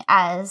me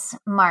as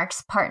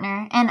Mark's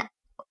partner, and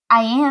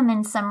I am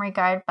in some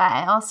regard, but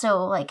I also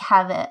like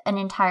have an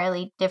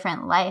entirely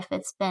different life.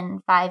 It's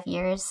been 5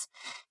 years,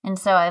 and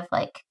so I've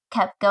like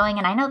kept going,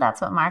 and I know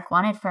that's what Mark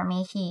wanted for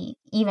me. He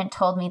even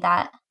told me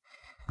that.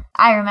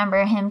 I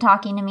remember him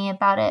talking to me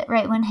about it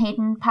right when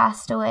Hayden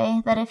passed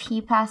away, that if he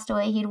passed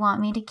away, he'd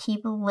want me to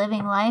keep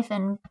living life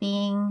and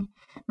being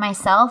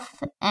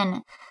myself.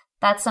 And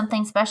that's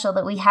something special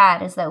that we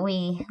had, is that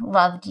we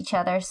loved each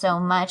other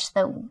so much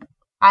that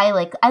I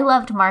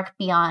loved Mark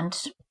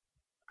beyond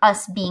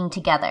us being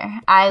together.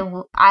 I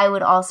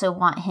would also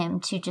want him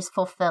to just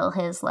fulfill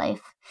his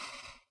life.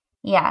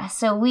 Yeah,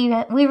 so we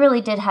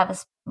really did have a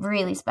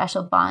really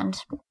special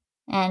bond.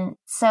 And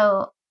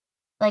so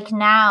like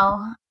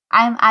now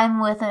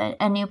I'm with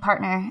a new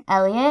partner,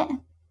 Elliot,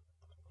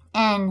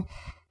 and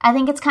I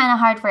think it's kind of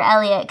hard for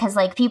Elliot because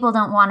like people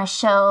don't want to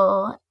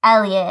show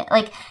Elliot,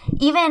 like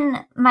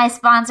even my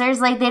sponsors,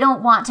 like they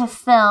don't want to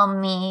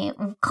film me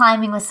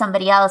climbing with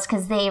somebody else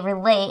because they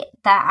relate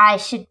that I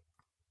should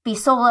be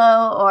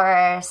solo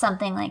or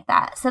something like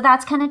that. So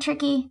that's kind of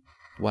tricky.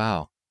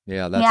 Wow.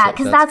 Yeah.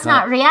 Because that's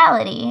not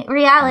reality.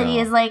 Reality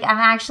is like, I'm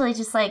actually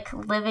just like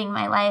living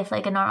my life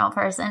like a normal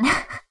person.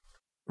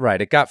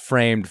 Right. It got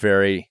framed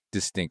very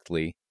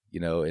distinctly,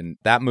 and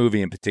that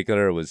movie in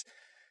particular was,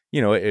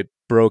 it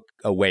broke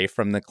away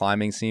from the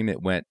climbing scene.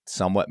 It went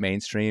somewhat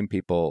mainstream.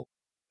 People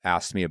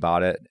asked me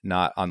about it,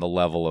 not on the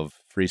level of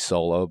Free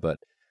Solo, but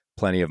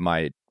plenty of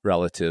my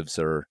relatives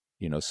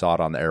saw it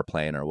on the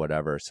airplane or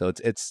whatever. So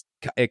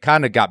it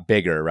kind of got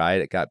bigger, right?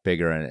 It got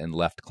bigger and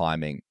left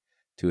climbing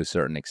to a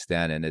certain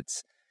extent. And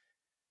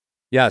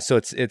so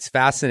it's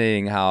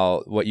fascinating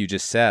how what you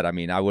just said. I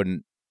mean,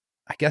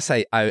 I guess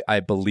I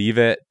believe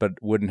it, but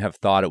wouldn't have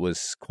thought it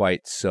was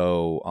quite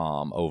so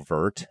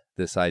overt,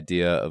 this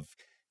idea of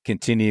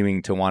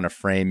continuing to want to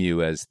frame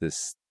you as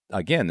this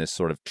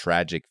sort of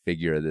tragic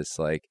figure, this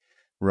like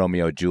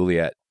Romeo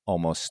Juliet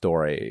almost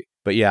story.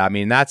 But yeah, I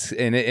mean, that's,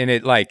 and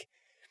it like,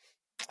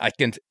 I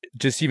can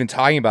just even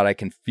talking about it, I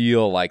can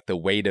feel like the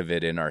weight of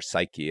it in our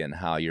psyche and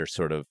how you're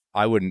sort of,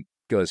 I wouldn't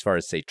go as far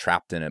as say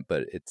trapped in it,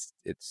 but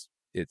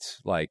it's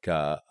like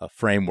a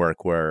framework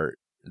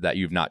that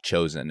you've not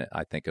chosen,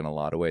 I think, in a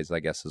lot of ways, I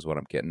guess is what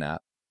I'm getting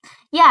at.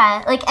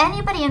 Yeah, like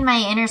anybody in my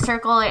inner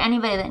circle or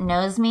anybody that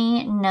knows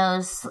me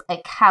knows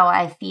like how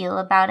I feel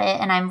about it,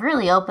 and I'm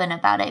really open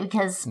about it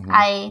because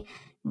I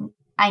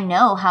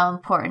know how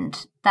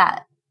important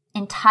that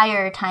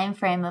entire time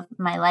frame of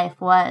my life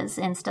was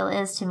and still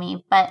is to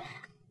me. But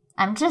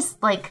I'm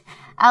just like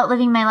out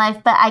living my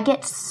life, but I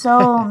get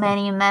so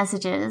many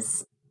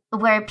messages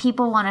where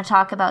people want to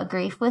talk about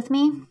grief with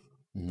me.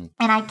 Mm-hmm.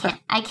 And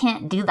I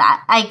can't do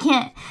that. I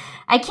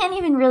can't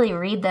even really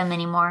read them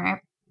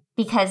anymore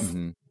because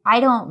I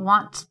don't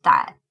want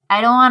that.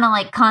 I don't want to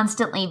like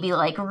constantly be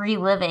like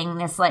reliving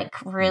this like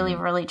really,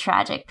 really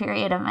tragic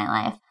period of my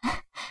life.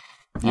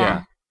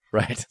 Yeah.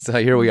 Right. So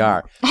here we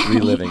are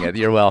reliving it.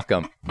 You're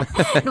welcome.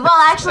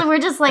 Well, actually, we're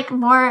just like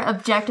more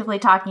objectively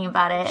talking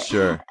about it.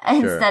 Sure.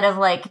 Instead of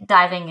like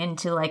diving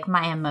into like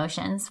my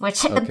emotions,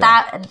 which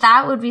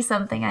that would be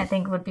something I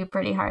think would be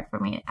pretty hard for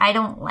me. I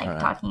don't like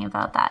talking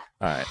about that.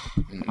 All right.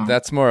 Yeah.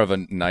 That's more of a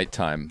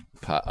nighttime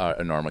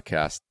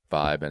Enormocast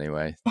vibe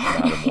anyway.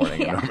 Not a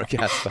morning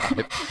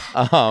Enormocast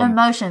vibe.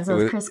 Emotions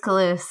with Chris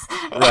Kalous.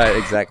 Right,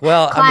 exactly.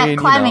 Well, I mean,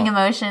 climbing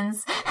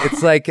emotions.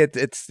 It's like it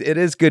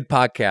is good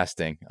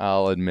podcasting,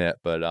 I'll admit.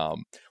 But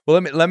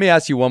well, let me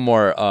ask you one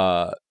more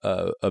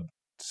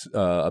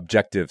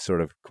objective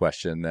sort of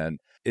question. Then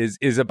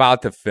is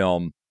about the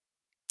film.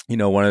 You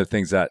know, one of the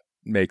things that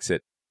makes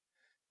it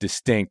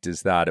distinct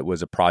is that it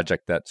was a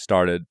project that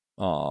started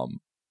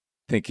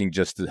thinking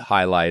just to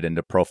highlight and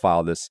to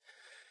profile this,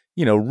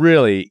 you know,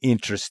 really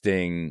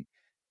interesting,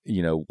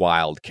 you know,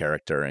 wild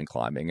character in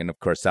climbing. And of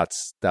course,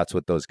 that's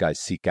what those guys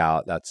seek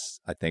out.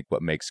 That's, I think,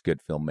 what makes good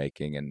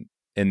filmmaking.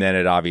 And then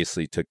it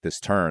obviously took this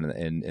turn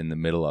in the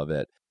middle of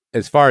it.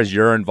 As far as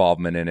your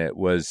involvement in it,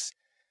 was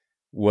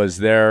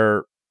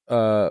there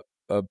a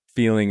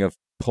feeling of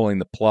pulling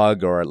the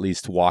plug, or at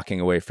least walking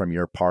away from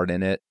your part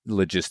in it,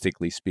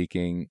 logistically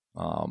speaking,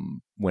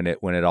 when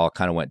it all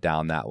kind of went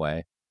down that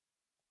way?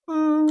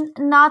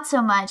 Not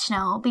so much,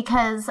 no,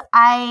 because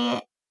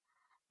I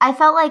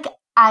felt like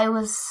I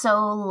was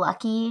so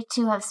lucky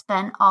to have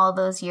spent all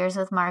those years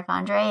with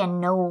Marc-Andre,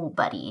 and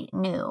nobody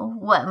knew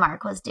what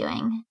Marc was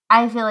doing.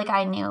 I feel like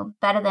I knew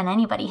better than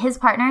anybody. His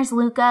partners,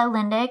 Luca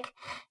Lindick,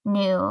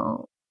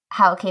 knew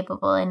how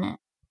capable and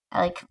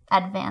like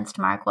advanced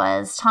Marc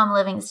was. Tom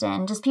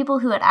Livingston, just people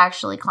who had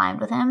actually climbed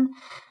with him.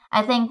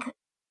 I think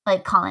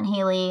like Colin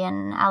Haley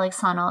and Alex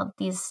Honnold,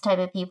 these type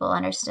of people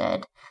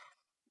understood.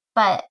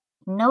 But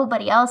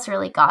nobody else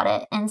really got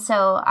it. And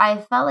so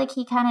I felt like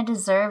he kind of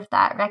deserved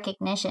that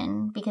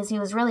recognition because he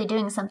was really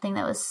doing something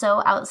that was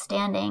so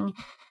outstanding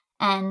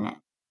and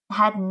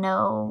had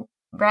no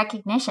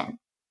recognition.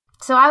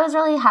 So I was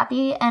really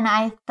happy, and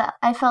I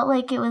felt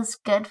like it was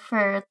good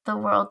for the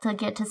world to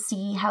get to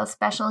see how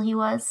special he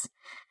was.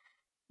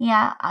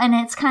 Yeah, and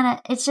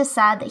it's just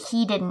sad that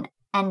he didn't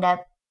end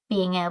up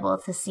being able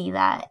to see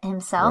that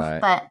himself,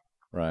 but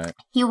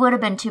he would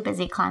have been too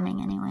busy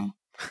climbing anyway.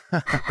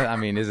 I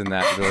mean, isn't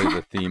that really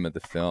the theme of the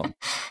film?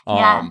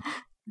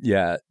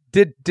 Yeah.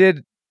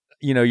 Did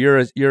you know,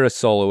 you're a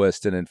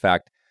soloist, and in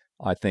fact,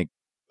 I think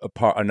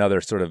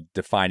another sort of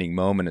defining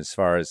moment as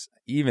far as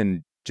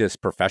even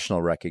just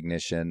professional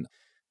recognition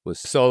was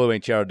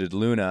soloing Cerro de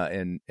Luna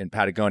in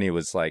Patagonia.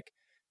 Was like,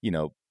 you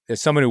know,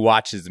 as someone who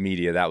watches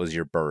media, that was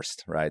your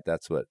burst, right?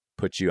 That's what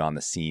put you on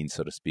the scene,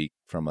 so to speak,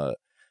 from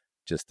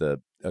just a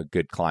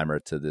good climber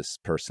to this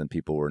person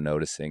people were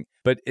noticing.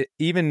 But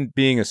even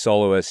being a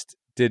soloist,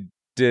 did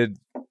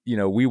you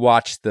know, we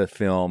watched the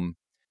film,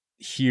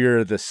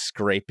 hear the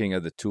scraping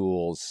of the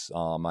tools.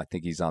 I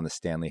think he's on the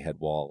Stanley head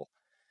wall.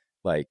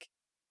 Like,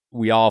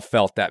 we all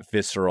felt that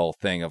visceral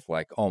thing of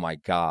like, oh my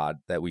God,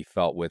 that we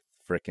felt with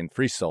frickin'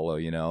 Free Solo,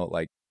 you know,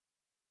 like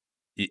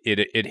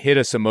it hit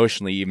us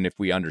emotionally, even if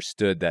we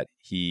understood that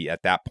he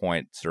at that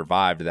point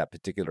survived that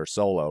particular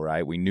solo,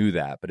 right? We knew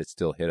that, but it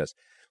still hit us.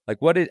 Like,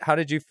 how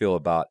did you feel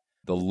about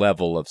the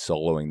level of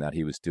soloing that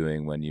he was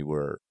doing when you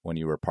were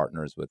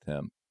partners with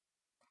him?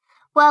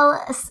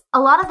 Well, a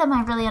lot of them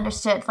I really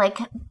understood. Like,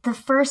 the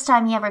first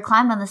time he ever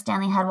climbed on the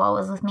Stanley head wall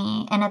was with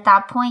me. And at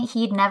that point,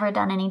 he'd never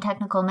done any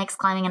technical mixed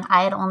climbing. And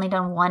I had only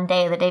done one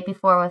day, the day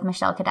before, with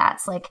Michelle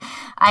Cadatz. Like,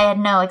 I had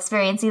no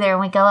experience either. And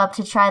we go up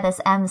to try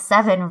this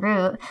M7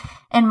 route.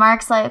 And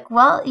Mark's like,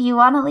 well, you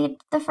want to lead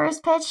the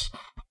first pitch?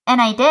 And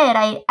I did.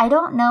 I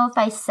don't know if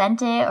I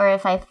sent it or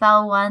if I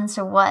fell once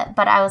or what.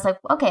 But I was like,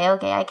 okay,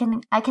 I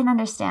can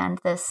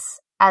understand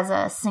this as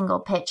a single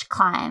pitch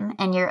climb.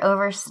 And you're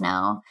over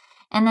snow.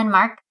 And then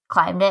Marc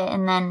climbed it,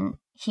 and then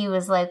he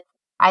was like,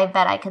 I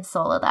bet I could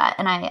solo that.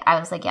 And I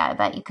was like, yeah, I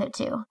bet you could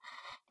too.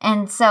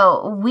 And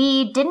so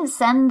we didn't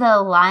send the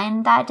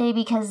line that day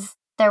because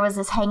there was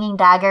this hanging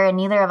dagger, and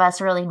neither of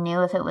us really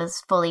knew if it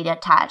was fully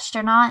detached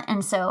or not.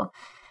 And so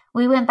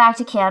we went back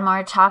to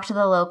Canmore, talked to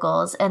the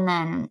locals, and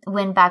then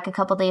went back a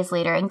couple days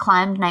later and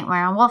climbed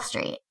Nightmare on Wolf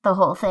Street, the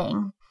whole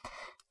thing.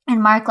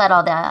 And Marc led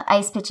all the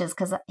ice pitches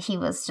because he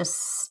was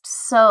just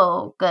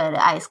so good at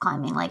ice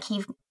climbing. Like,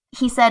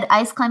 he said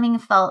ice climbing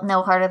felt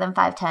no harder than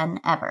 510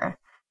 ever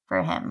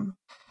for him.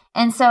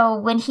 And so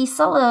when he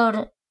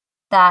soloed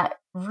that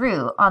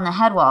route on the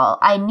head wall,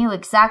 I knew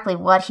exactly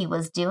what he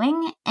was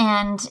doing,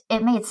 and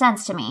it made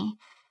sense to me.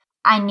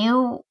 I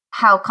knew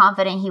how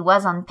confident he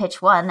was on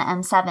pitch 1, the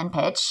M7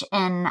 pitch,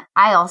 and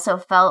I also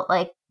felt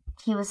like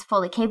he was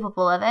fully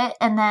capable of it.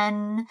 And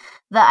then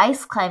the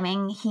ice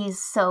climbing,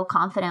 he's so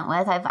confident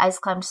with. I've ice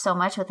climbed so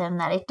much with him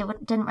that it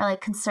didn't really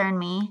concern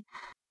me.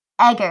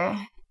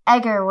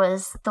 Egger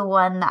was the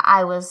one that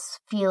I was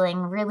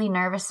feeling really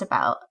nervous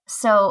about.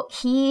 So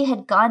he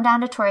had gone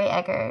down to Torrey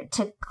Egger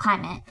to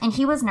climb it, and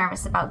he was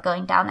nervous about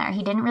going down there.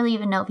 He didn't really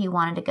even know if he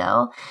wanted to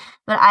go,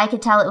 but I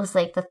could tell it was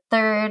like the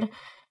third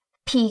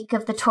peak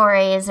of the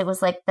Torreys. It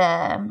was like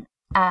the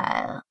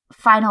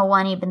final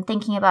one. He'd been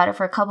thinking about it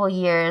for a couple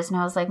years, and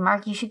I was like,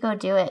 Mark, you should go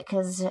do it,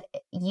 because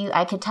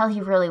I could tell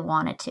he really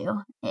wanted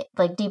to,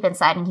 like deep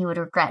inside, and he would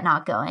regret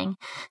not going.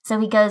 So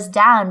he goes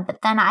down,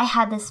 but then I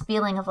had this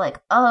feeling of like,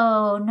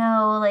 oh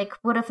no, like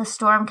what if a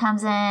storm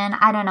comes in?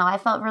 I don't know. I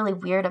felt really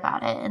weird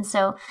about it. And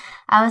so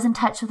I was in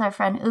touch with our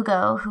friend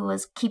Ugo, who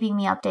was keeping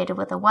me updated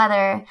with the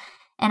weather.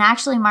 And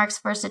actually Mark's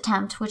first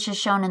attempt, which is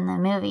shown in the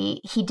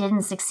movie, he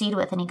didn't succeed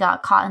with, and he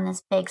got caught in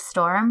this big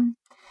storm.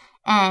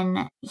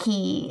 And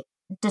he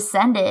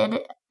descended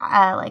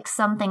like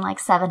something like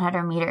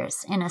 700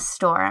 meters in a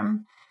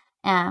storm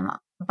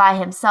by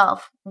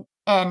himself.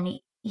 And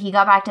he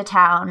got back to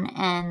town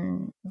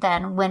and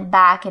then went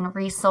back and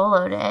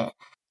re-soloed it.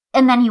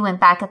 And then he went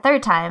back a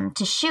third time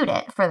to shoot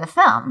it for the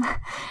film.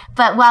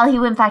 But while he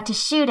went back to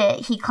shoot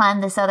it, he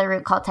climbed this other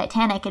route called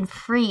Titanic and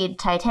freed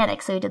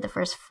Titanic. So he did the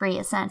first free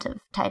ascent of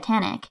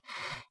Titanic.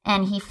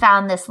 And he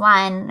found this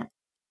line,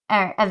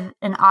 or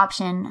an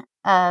option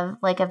of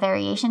like a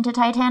variation to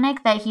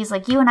Titanic, that he's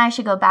like, you and I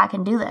should go back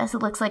and do this.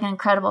 It looks like an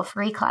incredible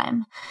free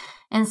climb.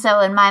 And so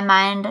in my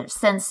mind,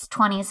 since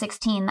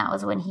 2016, that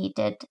was when he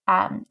did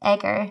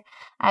Egger,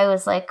 I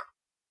was like,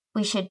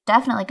 we should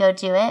definitely go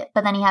do it.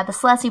 But then he had the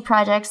Slessie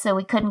project, so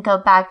we couldn't go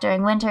back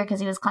during winter because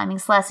he was climbing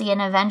Slessie.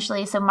 And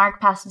eventually, so Mark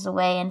passes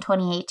away in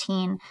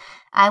 2018.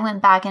 I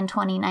went back in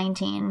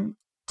 2019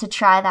 to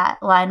try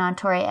that line on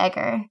Torrey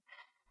Egger.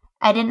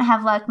 I didn't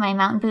have luck. My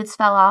mountain boots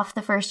fell off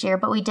the first year,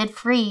 but we did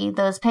free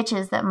those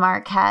pitches that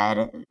Mark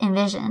had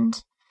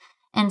envisioned.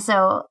 And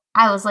so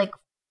I was like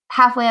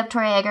halfway up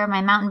Torrey Egger,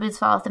 my mountain boots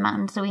fall off the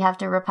mountain, so we have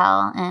to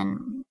rappel,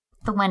 and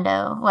the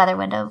weather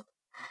window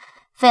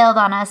failed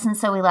on us, and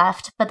so we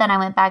left. But then I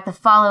went back the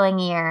following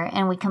year,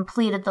 and we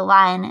completed the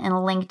line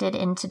and linked it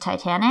into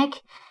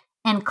Titanic.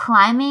 And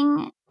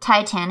climbing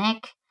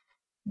Titanic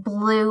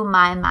blew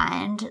my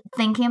mind.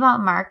 Thinking about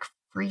Mark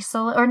free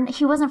solo, or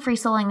he wasn't free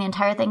soloing the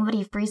entire thing, but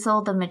he free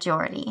soloed the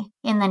majority,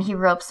 and then he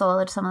rope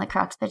soloed some of the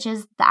crux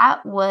pitches.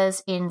 That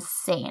was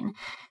insane,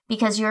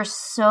 because you're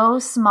so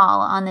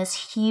small on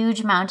this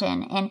huge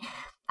mountain. And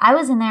I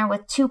was in there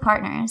with two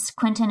partners,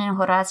 Quentin and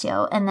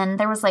Horacio, and then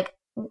there was like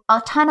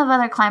a ton of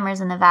other climbers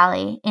in the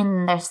valley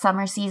in their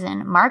summer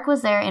season. Mark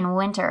was there in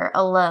winter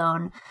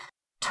alone,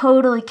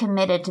 totally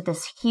committed to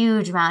this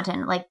huge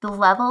mountain. Like the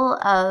level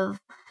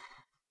of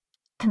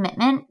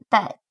commitment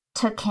that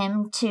took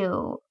him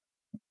to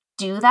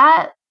do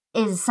that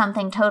is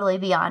something totally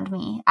beyond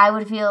me. I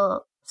would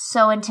feel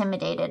so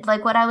intimidated.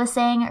 Like what I was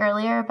saying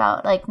earlier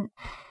about, like,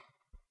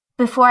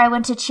 before I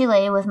went to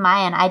Chile with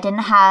Mayan, I didn't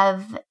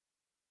have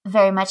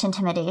very much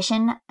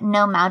intimidation.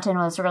 No mountain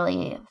was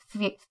really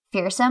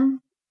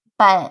fearsome,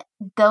 but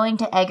going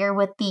to Egger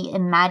with the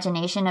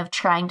imagination of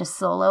trying to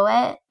solo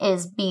it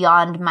is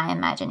beyond my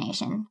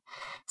imagination.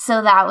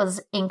 So that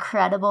was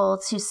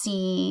incredible to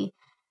see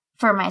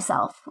for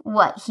myself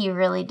what he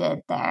really did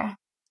there.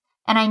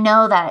 And I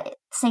know that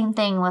same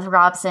thing with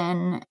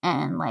Robson,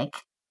 and like,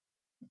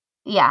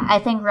 yeah, I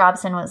think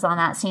Robson was on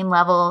that same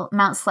level.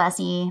 Mount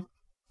Slessie,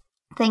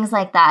 things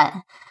like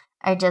that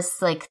are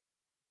just like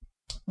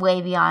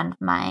way beyond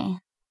my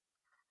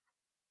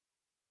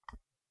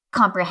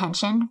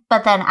comprehension.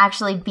 But then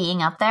actually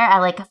being up there, I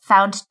like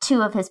found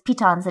two of his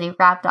pitons that he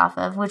rapped off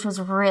of, which was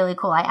really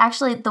cool. I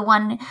actually, the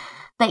one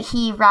that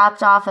he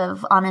rapped off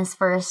of on his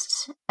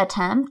first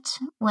attempt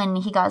when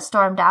he got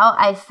stormed out,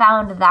 I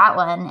found that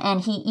one,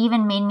 and he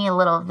even made me a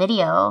little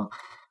video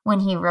when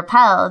he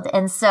rappelled.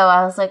 And so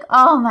I was like,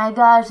 oh my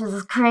gosh, this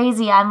is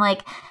crazy. I'm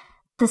like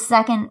the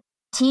second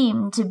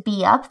team to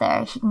be up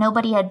there.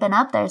 Nobody had been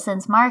up there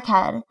since Mark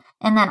had.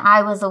 And then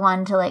I was the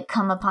one to like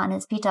come upon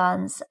his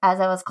pitons as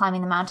I was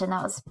climbing the mountain.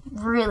 That was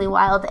really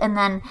wild. And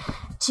then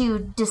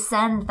to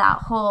descend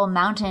that whole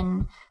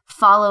mountain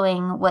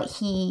following what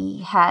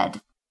he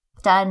had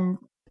done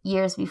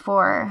years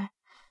before.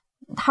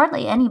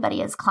 Hardly anybody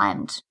has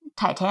climbed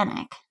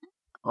Titanic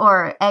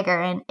or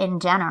Egger in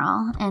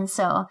general. And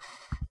so,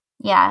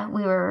 yeah,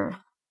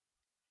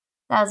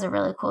 that was a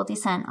really cool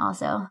descent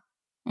also.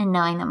 And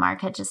knowing that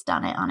Mark had just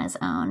done it on his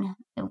own,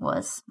 it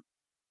was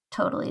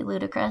totally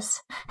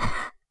ludicrous.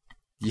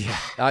 Yeah,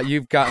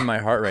 you've gotten my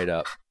heart rate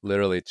up,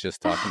 literally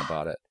just talking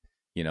about it.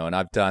 You know, and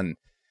I've done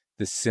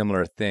this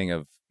similar thing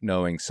of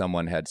knowing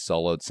someone had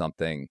soloed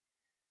something,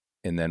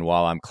 and then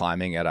while I'm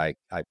climbing it, I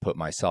put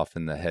myself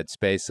in the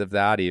headspace of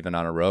that, even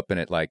on a rope, and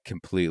it like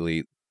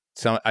completely,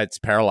 it's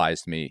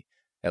paralyzed me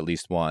at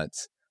least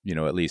once, you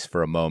know, at least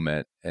for a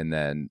moment, and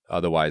then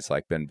otherwise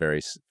like been very,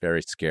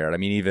 very scared. I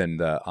mean, even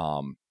the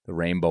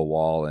Rainbow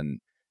Wall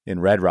and in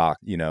Red Rock,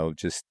 you know,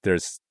 just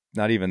there's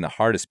not even the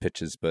hardest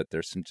pitches, but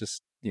there's some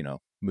just, you know,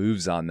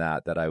 moves on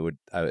that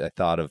I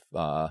thought of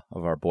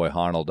our boy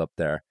Arnold up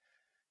there.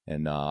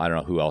 And I don't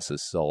know who else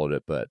has sold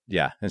it, but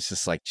yeah, it's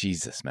just like,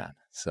 Jesus, man.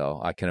 So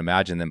I can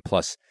imagine them.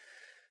 Plus,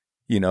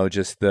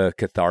 just the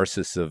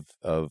catharsis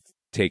of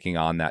taking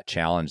on that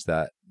challenge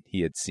that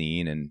he had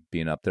seen and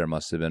being up there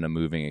must have been a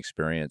moving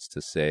experience,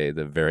 to say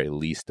the very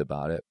least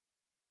about it.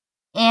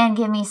 And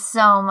give me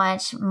so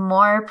much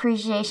more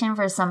appreciation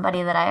for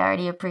somebody that I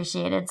already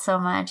appreciated so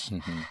much.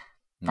 Mm-hmm.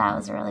 That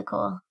was really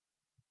cool.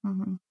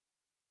 Mm-hmm.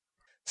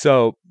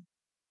 So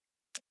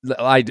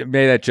I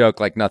made that joke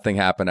like nothing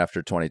happened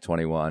after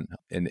 2021.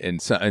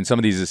 And some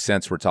of these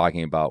ascents we're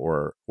talking about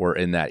were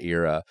in that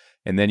era.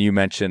 And then you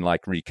mentioned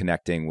like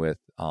reconnecting with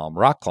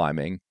rock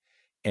climbing.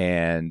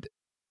 And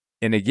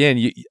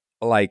again,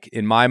 like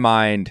in my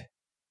mind,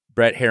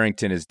 Brette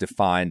Harrington is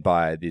defined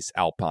by this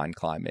alpine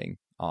climbing.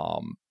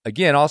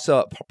 Again,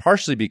 also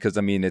partially because,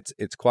 I mean,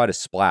 it's quite a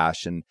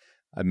splash. And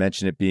I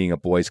mentioned it being a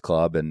boys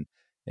club, and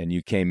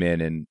you came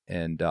in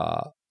and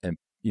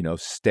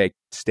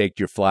staked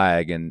your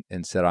flag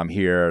and said, I'm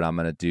here and I'm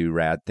going to do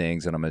rad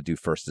things and I'm going to do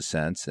first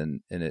ascents,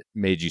 and it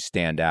made you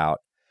stand out.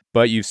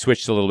 But you've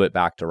switched a little bit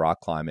back to rock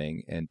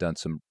climbing and done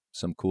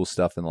some cool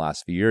stuff in the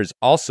last few years.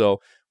 Also,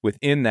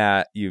 within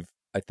that, you've,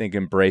 I think,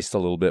 embraced a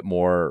little bit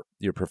more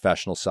your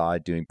professional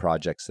side, doing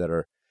projects that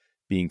are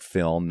being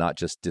filmed, not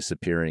just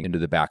disappearing into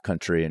the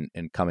backcountry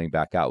and coming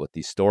back out with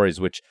these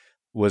stories, which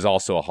was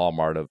also a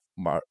hallmark of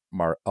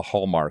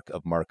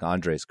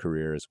Marc-André's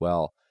career as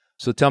well.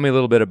 So tell me a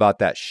little bit about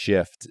that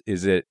shift.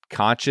 Is it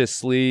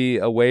consciously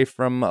away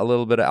from a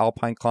little bit of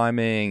alpine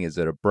climbing? Is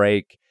it a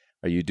break?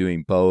 Are you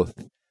doing both?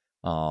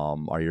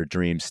 Are your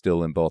dreams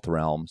still in both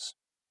realms?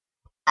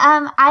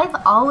 I've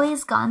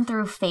always gone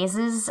through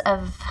phases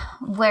of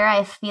where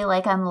I feel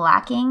like I'm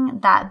lacking.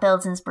 That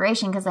builds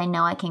inspiration because I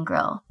know I can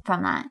grow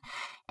from that.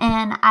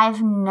 And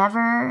I've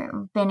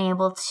never been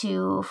able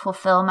to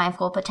fulfill my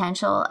full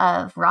potential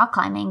of rock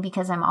climbing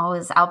because I'm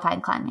always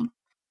alpine climbing.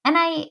 And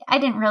I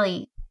didn't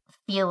really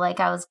feel like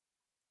I was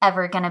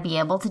ever going to be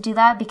able to do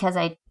that because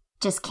I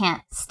just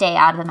can't stay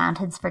out of the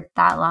mountains for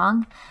that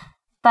long.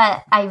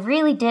 But I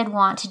really did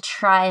want to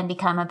try and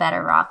become a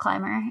better rock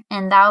climber.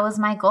 And that was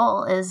my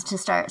goal, is to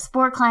start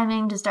sport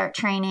climbing, to start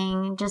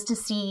training, just to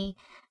see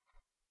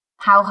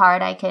how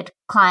hard I could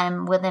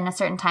climb within a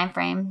certain time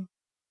frame.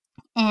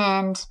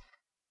 And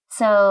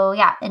so,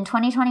 yeah, in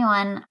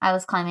 2021, I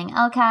was climbing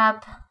El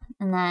Cap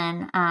and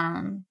then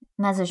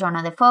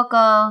Mezzogiorno de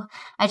Foco.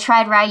 I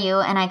tried Ryu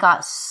and I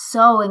got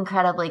so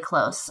incredibly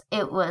close.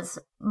 It was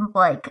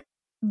like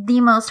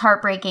the most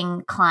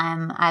heartbreaking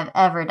climb I've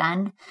ever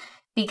done,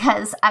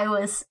 because I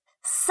was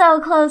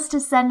so close to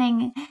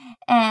sending,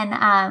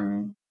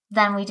 and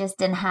then we just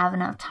didn't have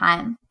enough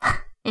time.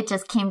 It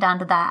just came down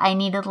to that. I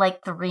needed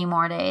like 3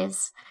 more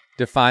days.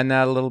 Define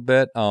that a little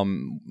bit,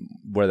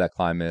 where that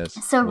climb is.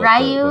 So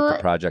Ryu... what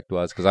the project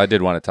was, because I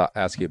did want to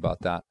ask you about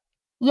that.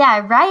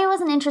 Yeah, Ryu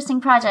was an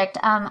interesting project.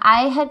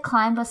 I had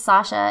climbed with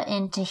Sasha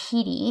in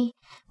Tahiti.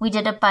 We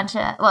did a bunch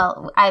of...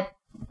 Well, I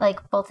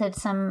both did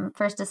some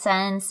first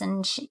ascents,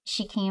 and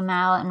she came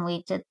out and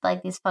we did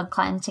like these fun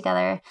climbs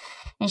together,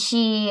 and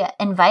she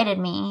invited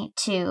me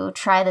to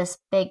try this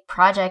big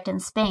project in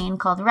Spain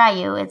called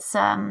Ryu. It's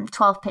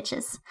 12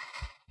 pitches,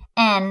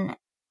 and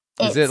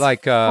it's, is it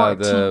like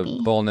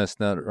the Bolnes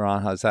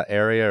Naranja, is that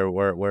area,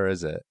 or where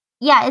is it?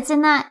 Yeah, it's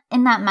in that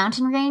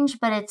mountain range,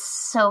 but it's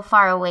so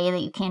far away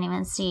that you can't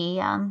even see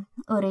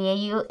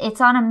Uriyu.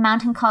 It's on a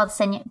mountain called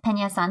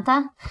Peña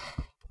Santa.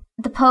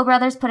 The Poe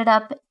brothers put it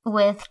up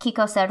with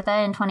Kiko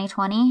Cerda in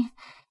 2020,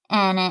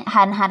 and it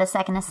hadn't had a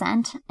second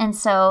ascent. And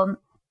so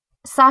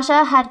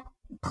Sasha had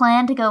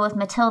planned to go with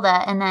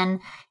Matilda, and then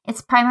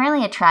it's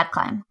primarily a trad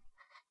climb.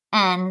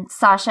 And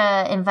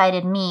Sasha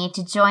invited me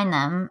to join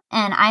them.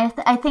 And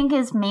I think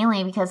is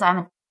mainly because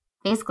I'm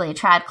basically a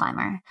trad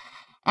climber.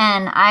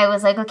 And I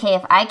was like, okay,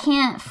 if I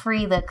can't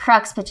free the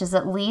crux pitches,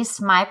 at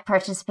least my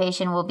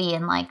participation will be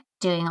in like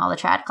doing all the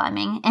trad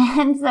climbing.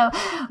 And so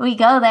we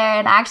go there,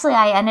 and actually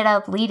I ended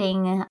up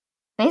leading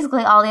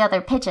basically all the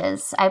other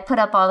pitches. I put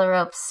up all the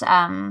ropes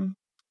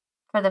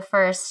for the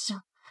first...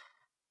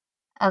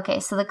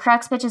 Okay, so the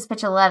crux pitch is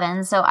pitch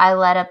 11, so I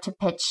led up to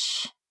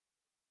pitch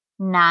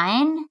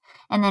 9,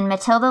 and then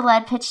Matilda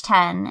led pitch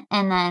 10,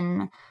 and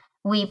then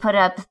we put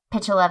up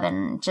pitch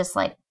 11, just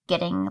like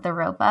getting the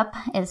rope up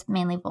is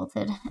mainly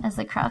bolted as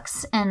the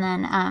crux, and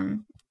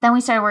then we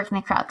started working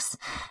the crux.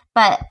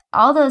 But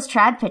all those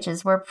trad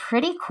pitches were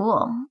pretty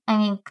cool. I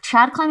mean,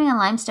 trad climbing on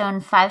limestone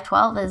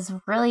 512 is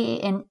really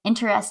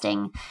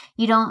interesting.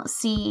 You don't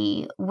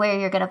see where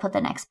you're going to put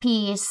the next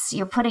piece.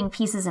 You're putting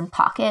pieces in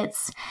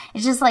pockets.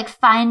 It's just like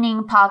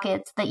finding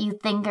pockets that you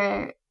think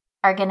are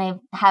going to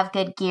have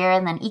good gear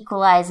and then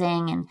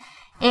equalizing. And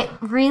it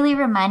really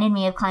reminded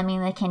me of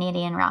climbing the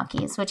Canadian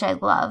Rockies, which I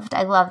loved.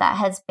 I love that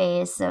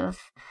headspace of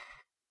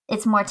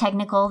it's more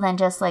technical than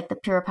just like the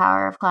pure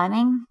power of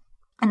climbing.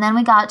 And then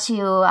we got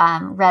to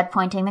red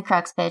pointing the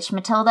crux pitch.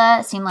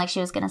 Matilda seemed like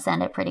she was going to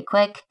send it pretty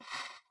quick.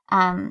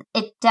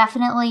 It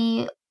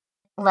definitely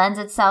lends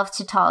itself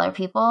to taller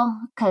people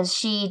because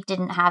she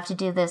didn't have to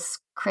do this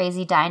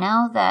crazy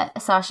dyno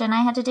that Sasha and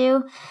I had to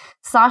do.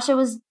 Sasha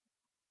was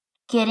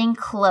getting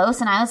close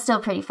and I was still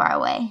pretty far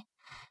away.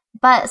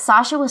 But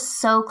Sasha was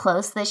so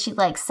close that she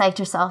like psyched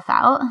herself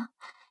out.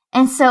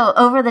 And so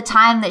over the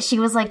time that she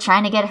was like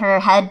trying to get her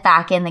head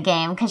back in the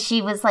game because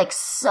she was like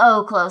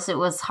so close, it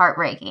was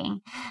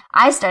heartbreaking.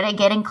 I started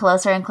getting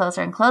closer and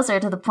closer and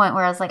closer to the point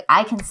where I was like,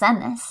 I can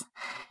send this.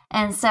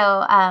 And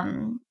so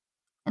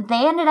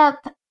they ended up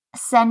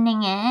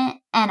sending it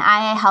and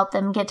I helped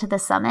them get to the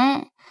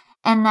summit.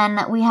 And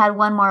then we had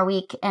one more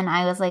week and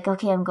I was like,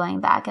 okay, I'm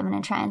going back. I'm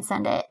going to try and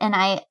send it. And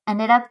I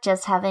ended up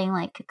just having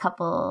like a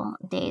couple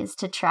days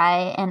to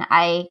try. And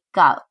I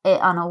got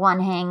it on a one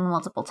hang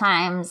multiple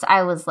times.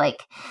 I was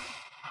like,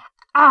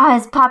 I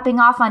was popping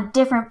off on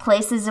different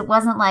places. It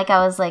wasn't like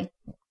I was like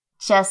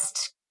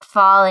just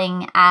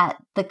falling at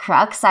the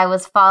crux. I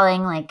was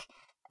falling like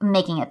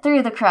making it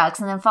through the crux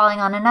and then falling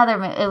on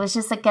another. It was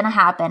just like going to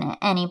happen at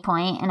any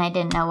point and I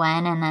didn't know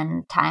when, and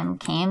then time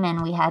came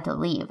and we had to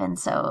leave. And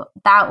so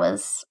that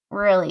was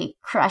really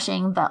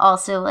crushing, but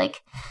also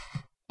like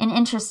an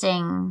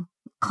interesting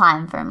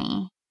climb for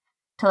me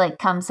to like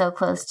come so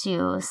close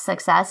to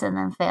success and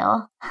then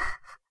fail.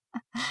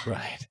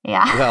 Right.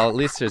 Yeah. Well, at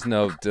least there's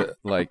no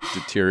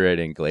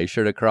deteriorating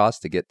glacier to cross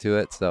to get to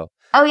it. So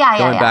going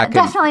back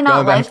definitely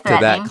not life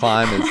threatening. To that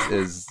climb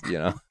is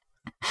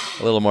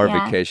a little more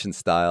vacation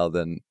style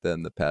than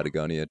the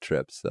Patagonia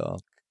trip. So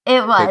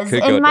it was.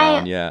 Could go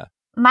down, yeah.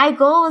 My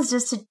goal was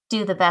just to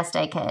do the best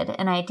I could,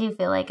 and I do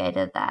feel like I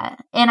did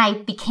that. And I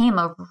became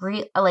a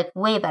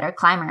way better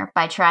climber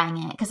by trying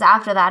it. Because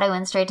after that, I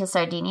went straight to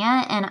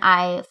Sardinia, and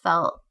I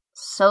felt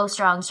so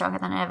stronger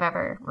than I've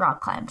ever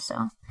rock climbed. So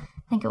I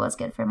think it was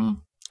good for me.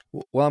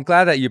 Well, I'm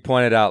glad that you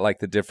pointed out like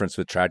the difference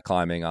with trad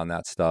climbing on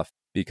that stuff,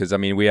 because I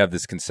mean we have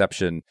this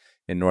conception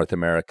in North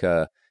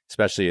America,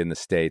 especially in the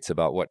States,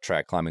 about what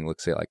trad climbing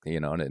looks like,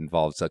 and it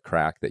involves a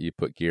crack that you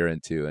put gear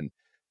into.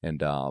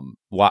 And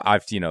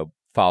I've,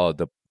 followed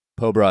the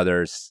Poe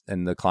brothers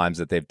and the climbs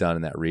that they've done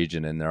in that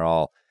region, and they're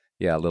all,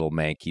 little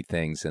manky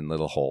things and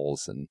little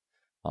holes. And,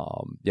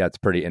 it's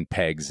pretty, and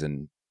pegs.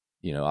 And,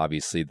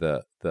 obviously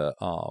the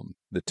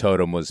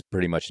totem was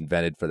pretty much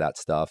invented for that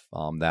stuff,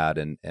 that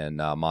and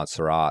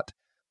Montserrat,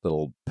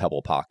 little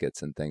pebble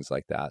pockets and things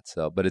like that.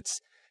 So, but it's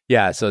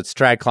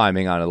trad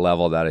climbing on a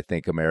level that I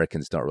think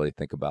Americans don't really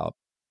think about.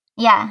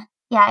 Yeah.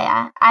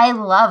 I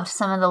loved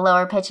some of the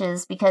lower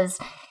pitches because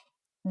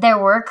there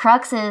were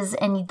cruxes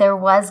and there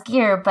was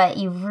gear, but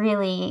you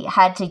really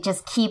had to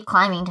just keep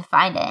climbing to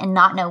find it and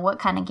not know what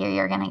kind of gear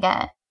you're going to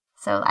get.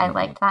 So I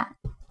liked that.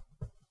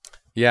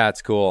 Yeah,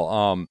 it's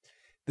cool.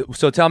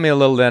 So tell me a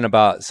little then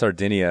about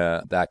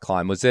Sardinia, that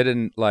climb. Was it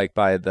in like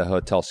by the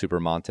Hotel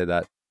Supermonte,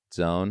 that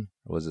zone,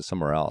 or was it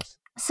somewhere else?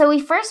 So we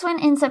first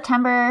went in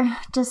September,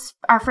 just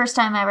our first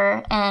time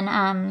ever,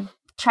 and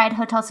tried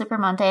Hotel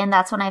Supermonte, and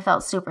that's when I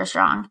felt super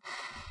strong.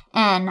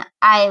 And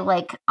I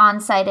like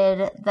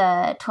on-sighted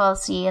the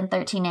 12C and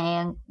 13A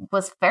and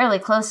was fairly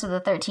close to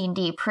the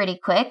 13D pretty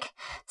quick.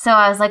 So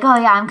I was like, oh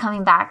yeah, I'm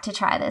coming back to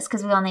try this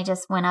because we only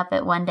just went up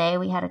it one day.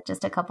 We had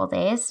just a couple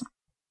days.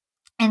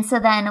 And so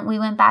then we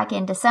went back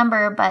in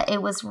December, but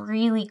it was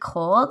really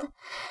cold.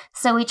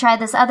 So we tried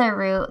this other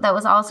route that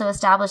was also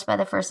established by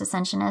the first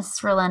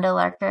ascensionists, Rolando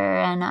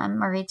Larker and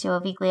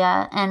Maurizio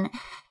Viglia. And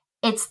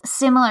it's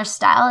similar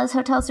style as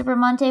Hotel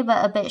Supermonte,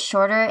 but a bit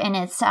shorter, and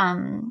it's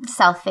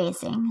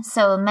south-facing.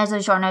 So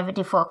Mezzogiorno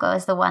di Fuoco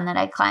is the one that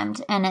I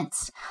climbed, and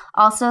it's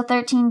also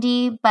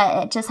 13D,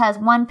 but it just has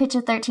one pitch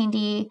of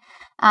 13D,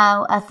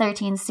 a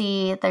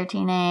 13C,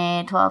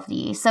 13A,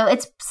 12D. So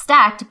it's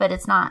stacked, but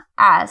it's not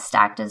as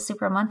stacked as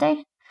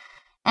Supermonte.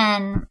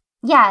 And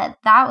yeah,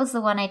 that was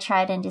the one I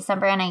tried in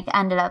December, and I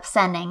ended up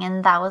sending,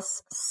 and that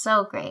was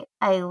so great.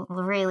 I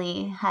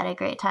really had a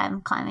great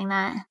time climbing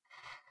that.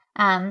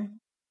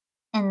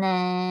 And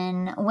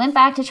then went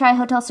back to try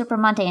Hotel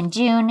Supermonte in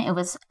June. It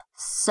was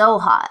so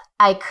hot.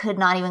 I could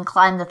not even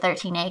climb the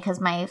 13A because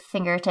my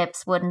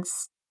fingertips wouldn't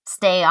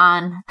stay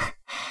on.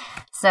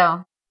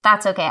 So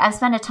that's okay. I've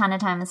spent a ton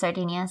of time in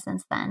Sardinia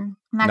since then.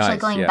 I'm actually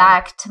going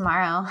back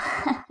tomorrow.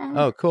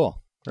 Oh,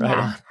 cool.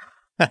 Right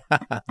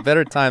on.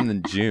 Better time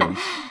than June.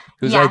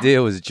 Whose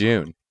idea was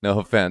June? No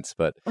offense,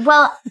 but...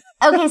 Well,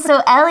 okay,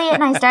 so Elliot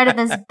and I started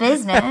this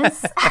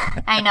business.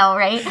 I know,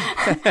 right?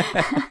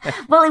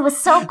 Well, it was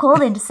so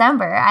cold in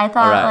December. I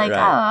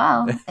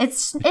thought, oh,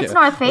 it's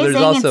north facing.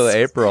 Well, there's also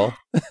April.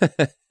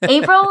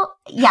 April?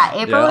 Yeah,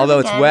 April. Yeah, although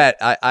it's wet.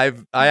 I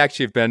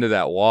actually have been to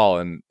that wall,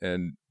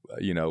 and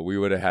we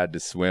would have had to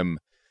swim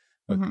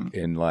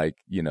in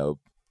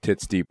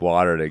tits deep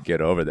water to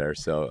get over there.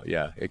 So,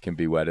 yeah, it can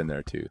be wet in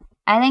there, too.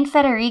 I think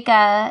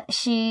Federica,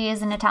 she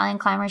is an Italian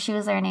climber. She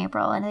was there in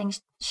April, and I think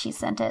she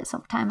sent it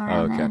sometime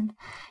around then.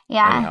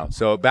 Yeah. Anyhow,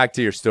 so back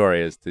to your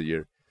story as to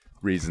your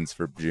reasons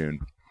for June.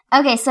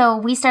 Okay, so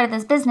we started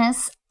this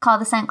business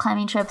called Ascent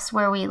Climbing Trips,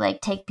 where we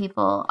take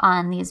people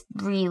on these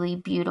really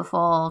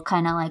beautiful,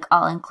 kind of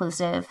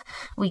all-inclusive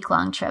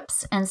week-long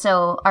trips. And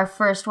so our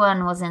first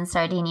one was in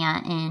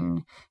Sardinia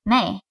in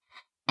May.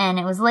 And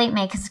it was late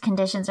May because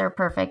conditions are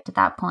perfect at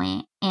that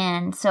point.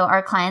 And so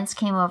our clients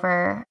came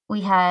over.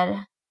 We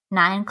had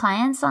 9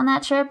 clients on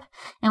that trip,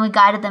 and we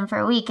guided them for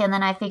a week. And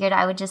then I figured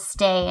I would just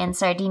stay in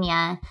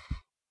Sardinia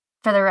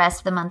for the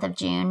rest of the month of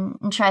June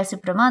and try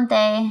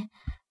Supramonte.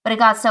 But it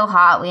got so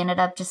hot, we ended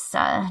up just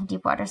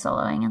deep water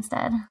soloing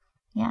instead.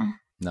 Yeah.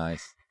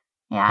 Nice.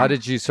 Yeah. How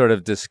did you sort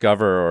of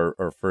discover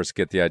or first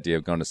get the idea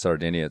of going to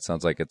Sardinia? It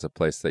sounds like it's a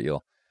place that you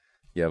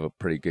have a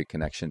pretty good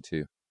connection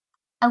to.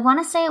 I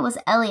want to say it was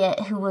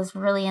Elliot who was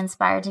really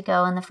inspired to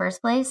go in the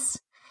first place.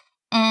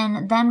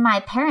 And then my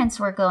parents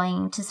were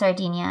going to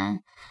Sardinia.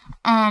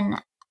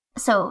 And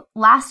so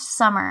last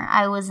summer,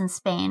 I was in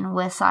Spain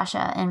with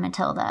Sasha and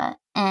Matilda.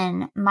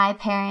 And my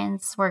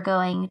parents were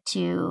going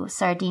to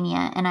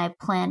Sardinia, and I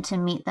planned to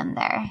meet them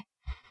there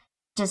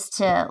just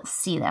to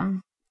see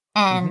them.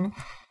 And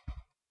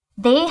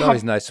it's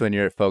always nice when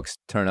your folks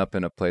turn up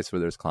in a place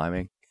where there's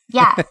climbing.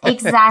 Yeah,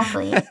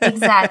 exactly.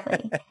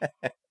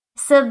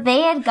 So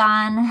they had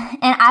gone,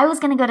 and I was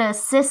going to go to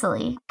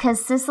Sicily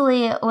because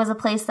Sicily was a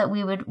place that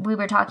we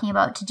were talking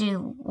about to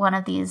do one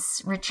of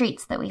these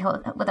retreats that we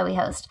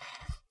host.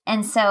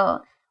 And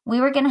so we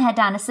were going to head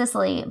down to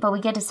Sicily, but we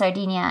get to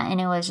Sardinia,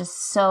 and it was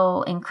just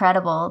so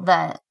incredible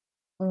that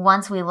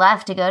once we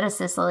left to go to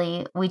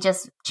Sicily, we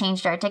just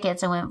changed our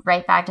tickets and went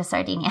right back to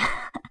Sardinia.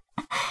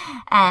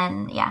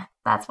 And yeah,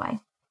 that's why.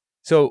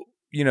 So,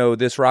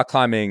 this rock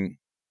climbing,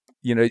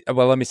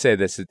 well, let me say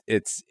this.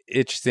 It's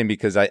interesting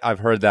because I've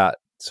heard that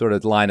sort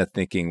of line of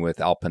thinking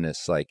with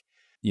alpinists, like,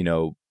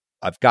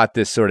 I've got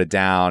this sort of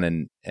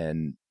down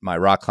and my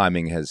rock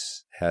climbing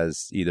has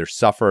either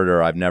suffered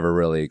or I've never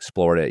really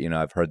explored it.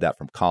 I've heard that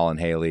from Colin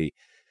Haley,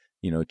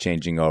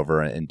 changing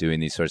over and doing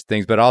these sorts of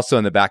things. But also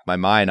in the back of my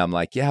mind, I'm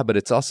like, yeah, but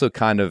it's also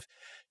kind of,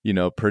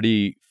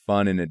 pretty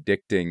fun and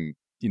addicting,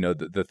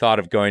 the thought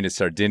of going to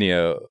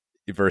Sardinia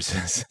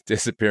versus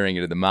disappearing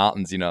into the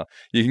mountains. You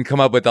can come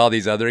up with all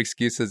these other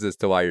excuses as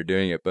to why you're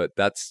doing it, but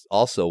that's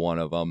also one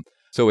of them.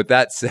 So with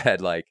that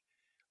said, like,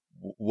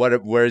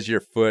 where's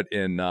your foot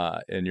in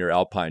your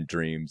alpine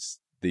dreams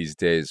these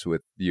days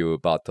with you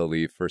about to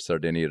leave for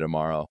Sardinia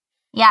tomorrow?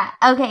 Yeah.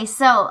 Okay.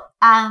 So,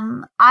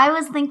 I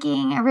was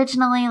thinking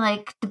originally,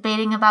 like,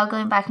 debating about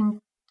going back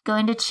and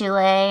going to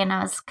Chile, and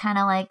I was kind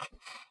of like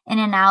in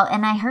and out,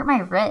 and I hurt my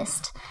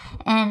wrist,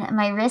 and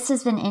my wrist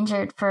has been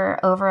injured for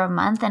over a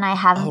month, and I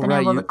haven't been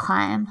able to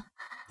climb.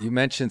 You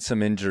mentioned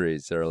some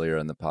injuries earlier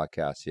in the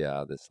podcast.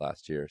 Yeah. This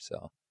last year.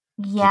 So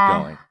yeah.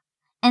 Keep going.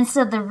 And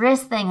so the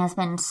wrist thing has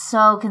been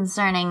so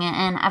concerning.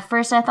 And at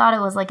first I thought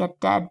it was like a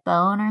dead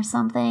bone or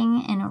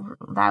something. And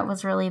that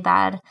was really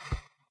bad.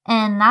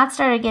 And that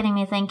started getting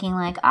me thinking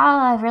like, oh,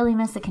 I really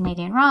miss the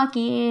Canadian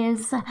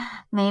Rockies.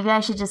 Maybe I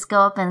should just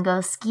go up and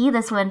go ski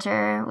this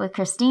winter with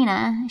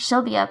Christina.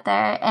 She'll be up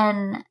there.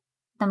 And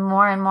the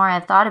more and more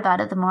I've thought about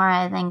it, the more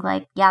I think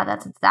like, yeah,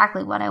 that's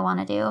exactly what I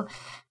want to do.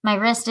 My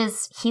wrist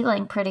is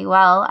healing pretty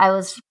well.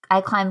 I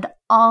climbed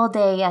all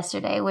day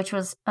yesterday, which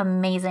was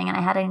amazing, and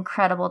I had an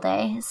incredible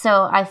day.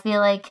 So I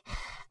feel like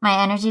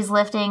my energy's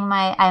lifting.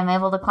 I'm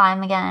able to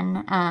climb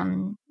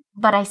again.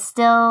 But I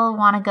still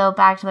want to go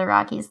back to the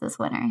Rockies this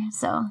winter.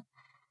 So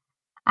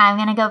I'm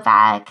going to go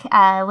back,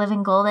 live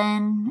in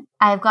Golden.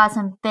 I've got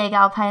some big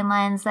alpine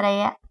lines that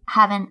I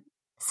haven't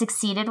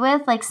succeeded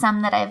with, like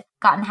some that I've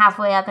gotten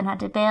halfway up and had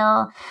to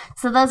bail.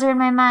 So those are in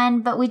my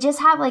mind. But we just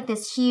have like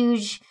this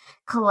huge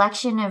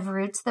collection of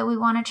routes that we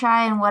want to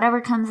try, and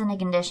whatever comes into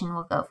condition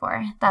we'll go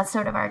for. That's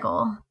sort of our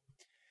goal.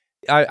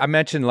 I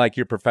mentioned like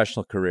your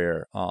professional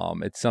career.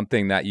 It's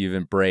something that you've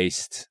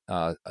embraced.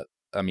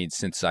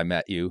 Since I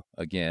met you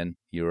again,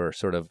 you were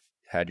sort of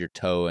had your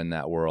toe in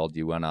that world.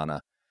 You went on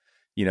a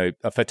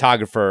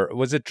photographer.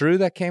 Was it Drew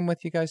that came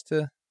with you guys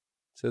to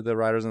the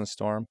Riders in the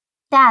Storm?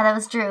 Yeah, that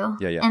was Drew.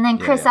 Yeah. And then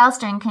Chris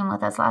Alstern came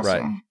with us last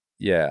year.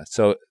 Yeah.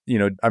 So,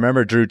 I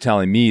remember Drew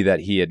telling me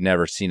that he had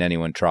never seen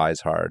anyone try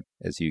as hard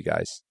as you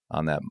guys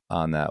on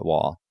that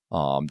wall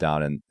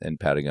down in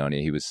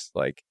Patagonia. He was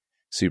like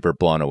super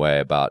blown away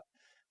about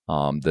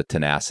the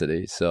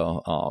tenacity.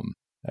 So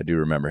I do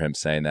remember him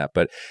saying that.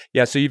 But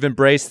yeah, so you've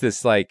embraced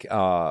this like,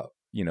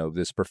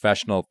 this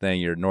professional thing.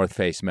 You're a North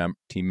Face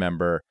team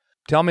member.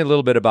 Tell me a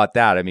little bit about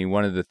that. I mean,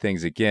 one of the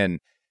things, again,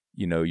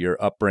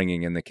 your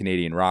upbringing in the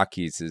Canadian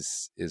Rockies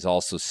is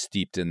also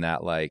steeped in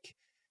that like,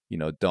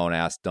 don't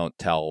ask, don't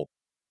tell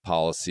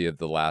policy of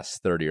the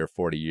last 30 or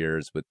 40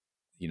 years with,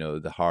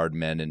 the hard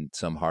men and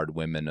some hard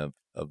women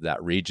of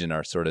that region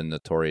are sort of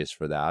notorious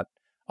for that.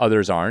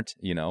 Others aren't,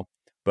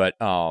 but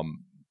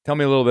tell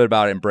me a little bit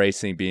about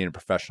embracing being a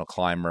professional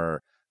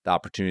climber, the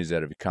opportunities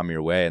that have come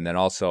your way. And then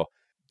also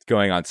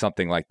going on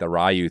something like the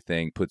Ryu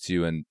thing puts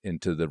you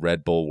into the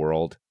Red Bull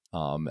world. I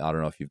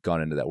don't know if you've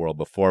gone into that world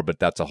before, but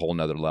that's a whole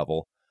nother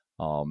level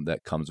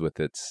that comes with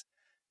its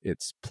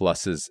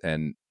pluses.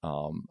 And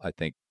I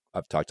think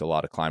I've talked to a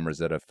lot of climbers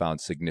that have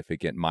found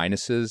significant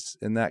minuses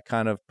in that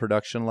kind of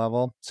production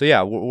level. So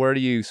yeah, where do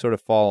you sort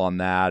of fall on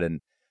that?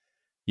 And,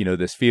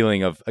 this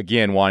feeling of,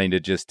 again, wanting to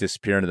just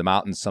disappear into the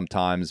mountains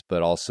sometimes,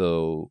 but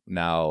also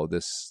now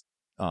this,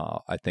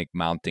 I think,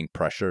 mounting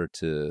pressure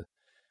to,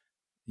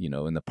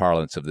 in the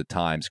parlance of the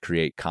times,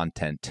 create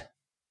content?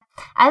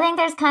 I think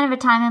there's kind of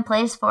a time and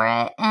place for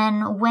it.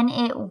 And when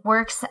it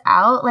works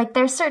out, like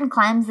there's certain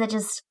climbs that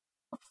just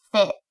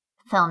fit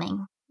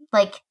filming.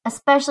 Like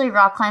especially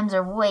rock climbs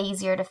are way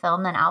easier to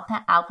film than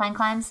alpine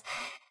climbs.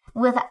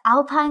 With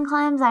alpine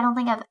climbs, I don't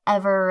think I've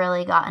ever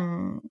really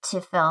gotten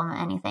to film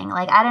anything.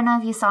 Like, I don't know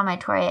if you saw my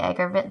Tori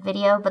Egger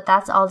video, but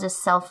that's all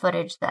just self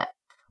footage that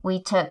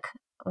we took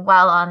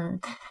while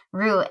on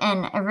route.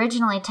 And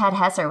originally Ted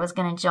Hesser was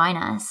going to join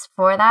us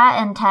for that.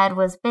 And Ted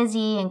was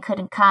busy and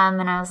couldn't come.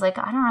 And I was like,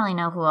 I don't really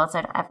know who else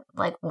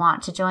I'd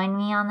want to join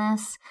me on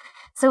this.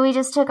 So we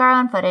just took our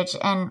own footage,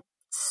 and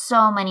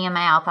so many of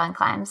my alpine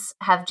climbs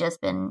have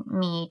just been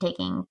me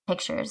taking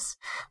pictures.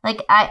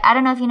 Like, I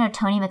don't know if you know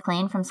Tony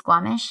McLean from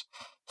Squamish.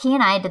 He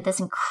and I did this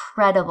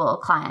incredible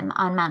climb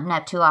on Mount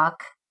Neptuok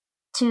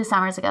 2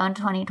 summers ago in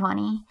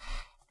 2020.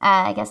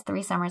 I guess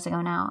 3 summers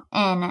ago now.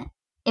 And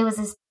it was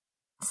this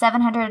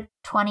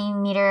 720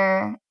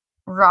 meter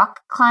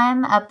rock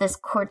climb up this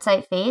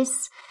quartzite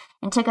face.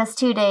 It took us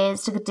 2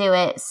 days to do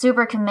it.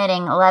 Super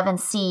committing,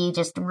 11C,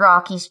 just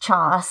Rocky's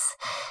Choss.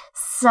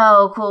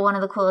 So cool. One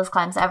of the coolest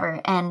climbs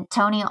ever. And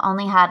Tony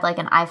only had like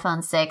an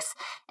iPhone 6,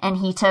 and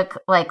he took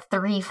like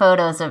 3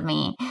 photos of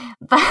me.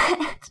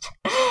 But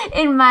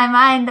in my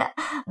mind,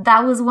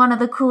 that was one of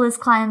the coolest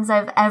climbs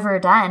I've ever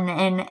done.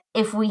 And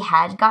if we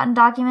had gotten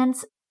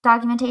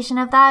documentation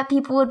of that,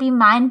 people would be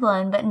mind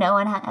blown, but no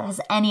one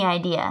has any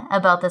idea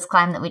about this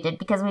climb that we did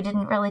because we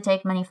didn't really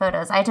take many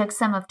photos. I took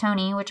some of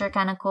Tony, which are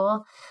kind of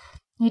cool.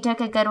 He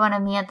took a good one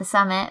of me at the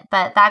summit,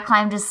 but that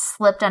climb just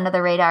slipped under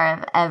the radar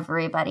of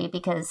everybody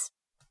because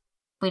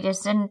we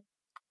just didn't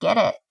get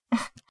it.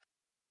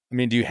 I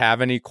mean, do you have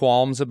any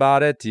qualms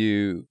about it?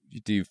 Do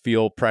you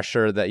feel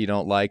pressure that you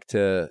don't like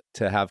to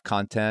have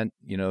content,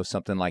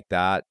 something like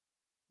that?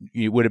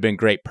 It would have been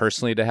great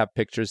personally to have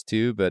pictures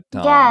too, but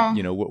yeah.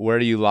 Where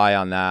do you lie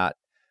on that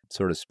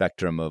sort of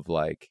spectrum of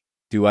like,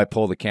 do I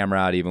pull the camera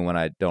out even when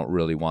I don't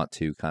really want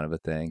to, kind of a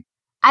thing?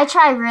 I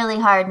try really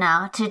hard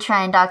now to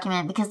try and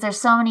document because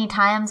there's so many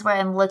times where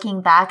I'm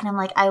looking back and I'm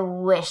like, I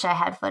wish I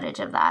had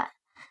footage of that.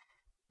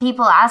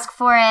 People ask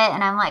for it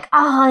and I'm like,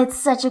 oh, it's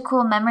such a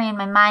cool memory in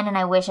my mind and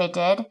I wish I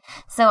did.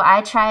 So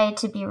I try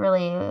to be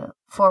really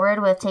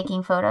forward with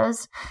taking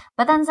photos,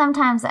 but then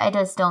sometimes I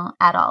just don't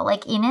at all.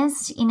 Like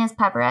Ines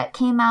Pepperette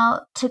came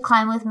out to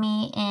climb with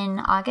me in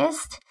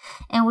August,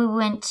 and we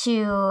went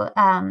to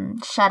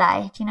Shut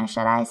Eye. Do you know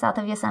Shut Eye, south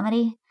of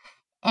Yosemite?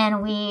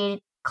 And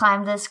we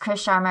climbed this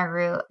Chris Sharma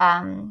route,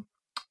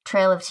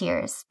 Trail of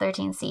Tears,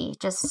 13C.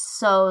 Just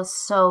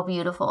so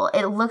beautiful.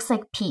 It looks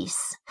like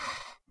peace.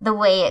 The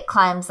way it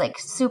climbs, like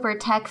super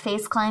tech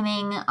face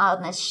climbing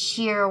on this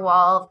sheer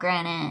wall of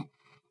granite.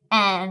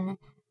 And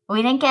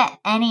we didn't get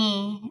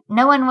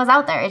no one was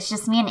out there. It's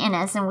just me and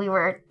Ines, and we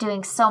were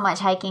doing so much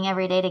hiking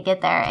every day to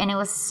get there. And it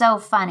was so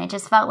fun. It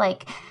just felt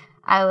like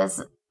I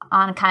was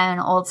on kind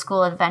of an old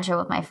school adventure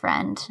with my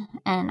friend.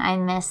 And I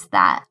miss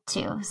that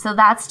too. So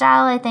that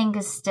style, I think,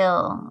 is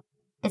still,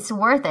 it's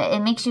worth it.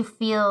 It makes you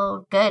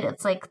feel good.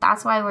 It's like,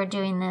 that's why we're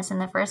doing this in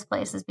the first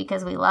place, is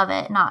because we love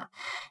it. Not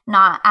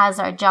as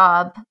our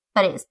job,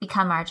 but it's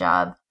become our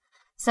job.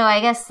 So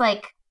I guess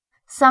like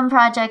some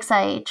projects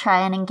I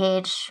try and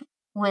engage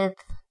with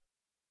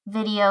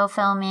video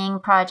filming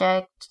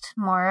project,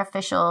 more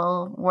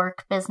official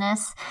work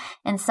business.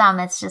 And some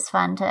it's just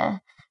fun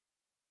to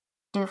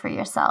do for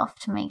yourself,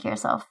 to make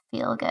yourself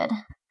feel good.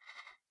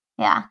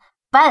 Yeah.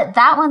 But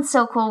that one's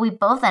so cool. We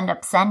both end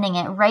up sending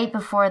it right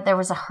before there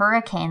was a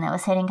hurricane that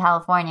was hitting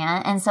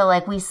California. And so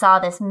like we saw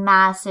this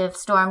massive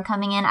storm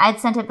coming in. I'd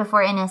sent it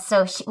before Ines.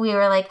 So we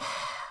were like,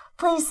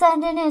 please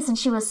send Ines. And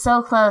she was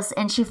so close.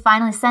 And she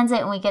finally sends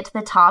it. And we get to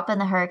the top and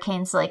the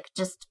hurricane's like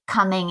just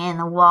coming in,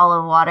 the wall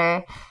of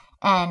water.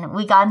 And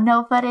we got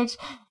no footage.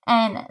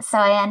 And so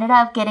I ended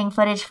up getting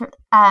footage for,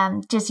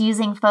 just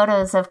using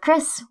photos of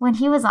Chris when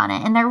he was on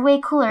it. And they're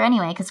way cooler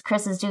anyway, because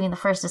Chris is doing the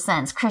first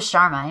ascents. Chris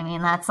Sharma, I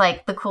mean, that's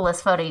like the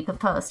coolest photo you could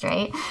post,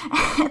 right?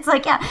 It's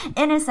like, yeah,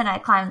 Ines and I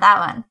climbed that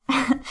one.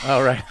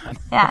 Oh, right.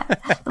 Yeah,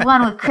 the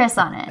one with Chris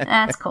on it.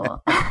 That's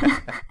cool.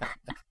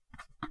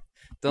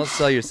 Don't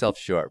sell yourself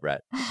short,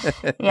 Brette.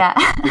 Yeah.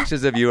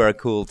 Pictures of you are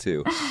cool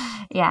too.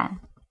 Yeah.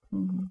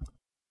 Mm-hmm.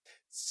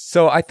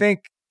 So I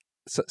think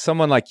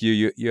someone like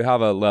you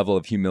have a level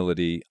of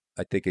humility.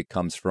 I think it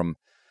comes from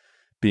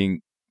being,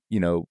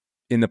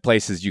 in the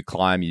places you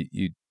climb,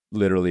 you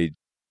literally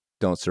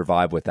don't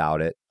survive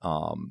without it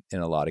in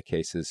a lot of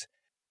cases.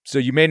 So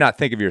you may not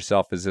think of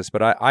yourself as this,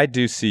 but I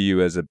do see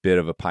you as a bit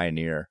of a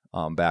pioneer,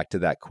 back to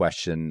that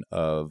question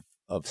of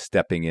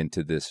stepping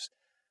into this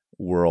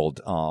world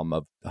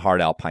of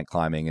hard alpine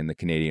climbing in the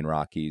Canadian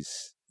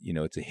Rockies.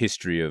 It's a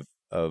history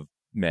of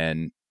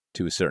men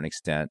to a certain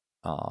extent,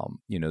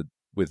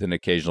 with an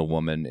occasional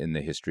woman in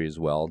the history as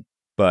well.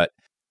 But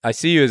I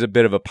see you as a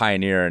bit of a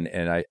pioneer,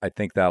 and I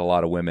think that a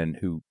lot of women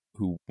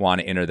who want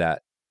to enter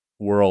that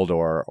world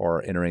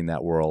or entering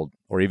that world,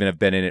 or even have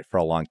been in it for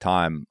a long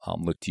time,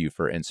 look to you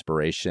for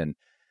inspiration.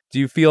 Do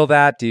you feel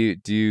that? Do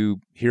you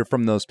hear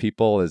from those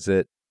people? Is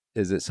it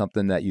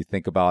something that you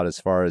think about as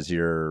far as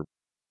your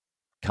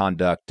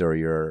conduct or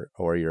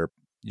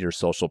your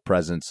social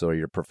presence or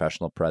your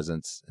professional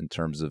presence in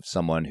terms of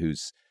someone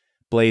who's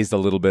blazed a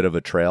little bit of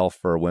a trail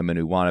for women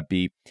who want to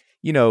be,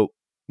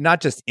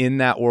 not just in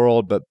that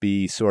world, but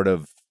be sort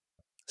of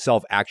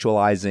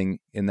self-actualizing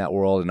in that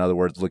world. In other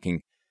words,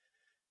 looking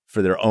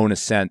for their own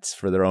ascents,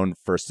 for their own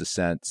first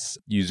ascents,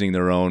 using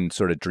their own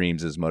sort of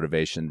dreams as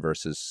motivation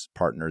versus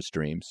partners'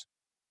 dreams.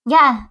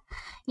 Yeah,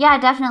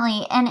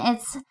 definitely. And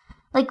it's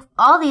like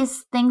all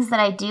these things that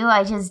I do,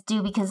 I just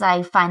do because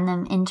I find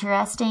them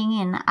interesting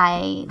and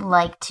I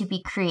like to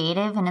be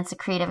creative, and it's a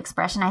creative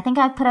expression. I think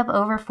I've put up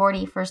over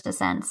 40 first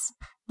ascents,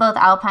 both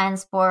alpine,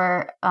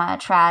 sport,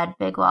 trad,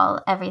 big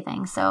wall,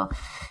 everything. So,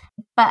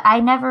 but I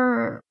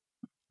never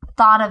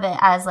thought of it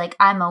as like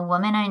I'm a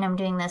woman and I'm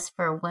doing this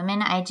for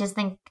women. I just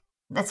think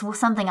that's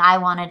something I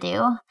want to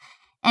do.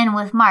 And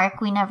with Mark,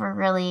 we never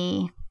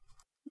really,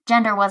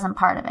 gender wasn't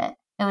part of it.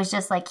 It was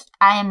just like,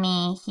 I am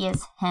me, he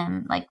is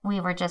him. Like we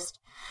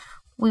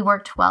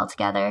worked well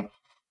together.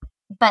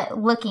 But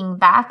looking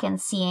back and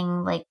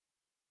seeing like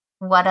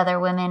what other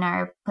women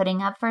are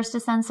putting up first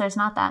ascents, there's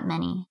not that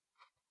many.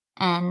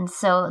 And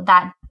so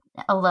that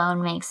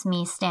alone makes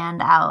me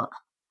stand out.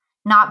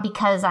 Not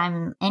because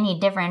I'm any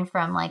different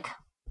from like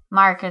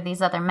Mark or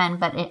these other men,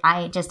 but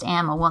I just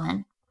am a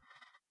woman.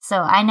 So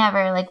I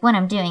never, like when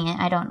I'm doing it,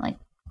 I don't like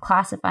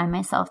classify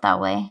myself that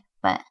way.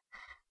 But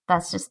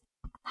that's just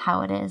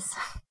how it is.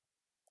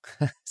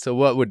 So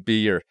what would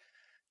be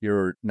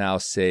your now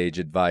sage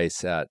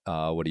advice at,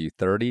 what are you,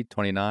 30,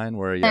 29?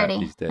 Where are you 30, at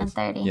these days? I'm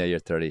 30. Yeah, you're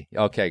 30.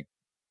 Okay.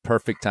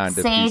 Perfect time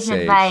to sage be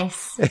sage.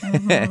 Advice.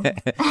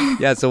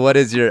 Mm-hmm. Yeah. So what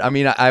is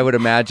I would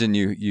imagine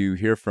you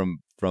hear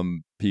from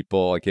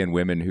people, again,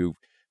 women who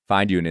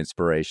find you an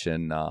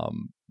inspiration.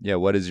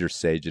 What is your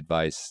sage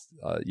advice?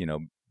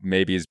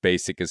 Maybe as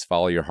basic as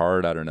follow your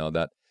heart. I don't know,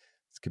 that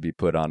could be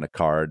put on a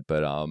card,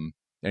 but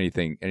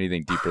anything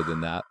deeper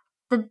than that?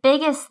 The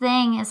biggest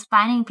thing is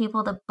finding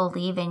people that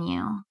believe in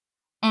you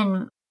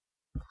and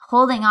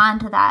holding on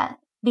to that,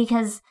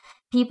 because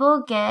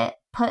people get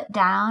put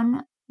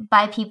down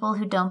by people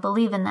who don't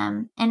believe in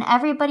them, and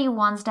everybody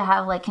wants to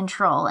have like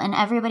control, and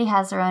everybody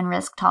has their own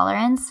risk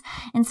tolerance.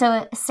 And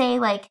so say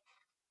like,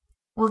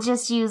 we'll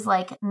just use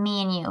like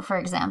me and you, for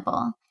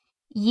example.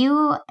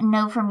 You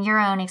know from your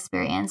own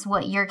experience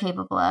what you're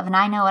capable of, and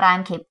I know what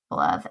I'm capable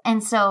of.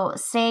 And so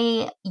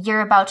say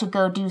you're about to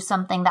go do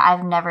something that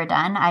I've never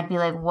done, I'd be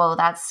like, whoa,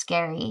 that's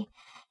scary.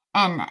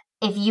 And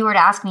if you were to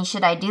ask me,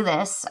 should I do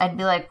this? I'd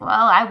be like, well,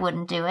 I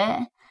wouldn't do it.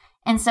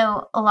 And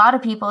so a lot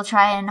of people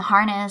try and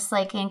harness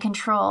like and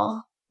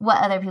control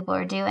what other people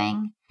are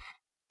doing.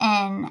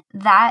 And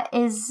that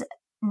is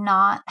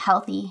not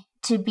healthy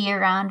to be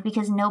around,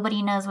 because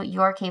nobody knows what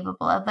you're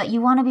capable of. But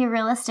you want to be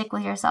realistic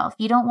with yourself.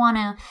 You don't want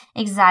to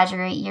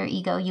exaggerate your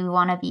ego. You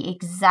want to be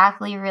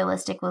exactly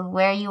realistic with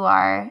where you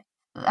are,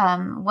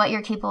 what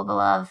you're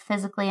capable of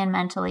physically and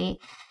mentally,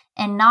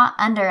 and not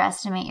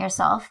underestimate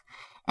yourself.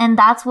 And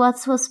that's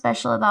what's so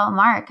special about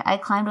Mark. I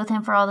climbed with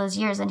him for all those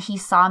years, and he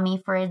saw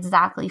me for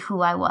exactly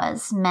who I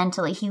was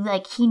mentally. He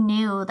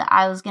knew that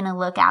I was going to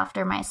look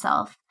after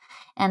myself,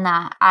 and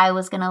that I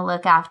was going to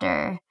look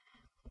after,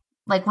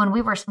 like when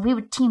we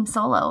would team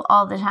solo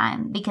all the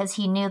time, because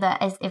he knew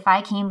that if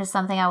I came to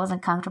something I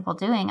wasn't comfortable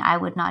doing, I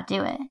would not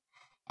do it.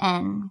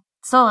 And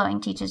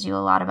soloing teaches you a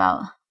lot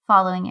about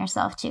following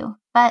yourself too.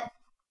 But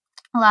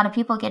a lot of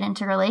people get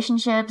into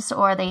relationships,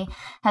 or they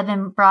have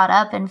been brought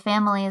up in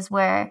families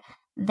where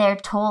they're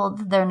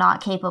told they're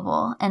not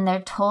capable, and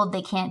they're told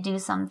they can't do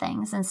some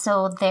things. And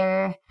so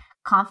their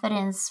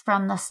confidence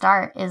from the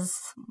start is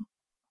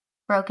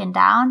broken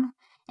down,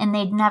 and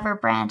they'd never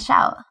branch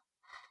out.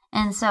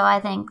 And so I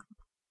think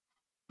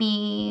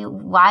be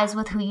wise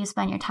with who you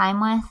spend your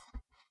time with,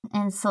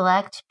 and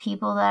select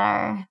people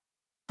that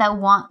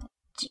want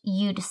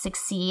you to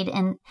succeed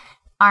and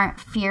aren't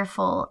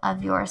fearful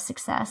of your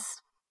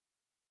success.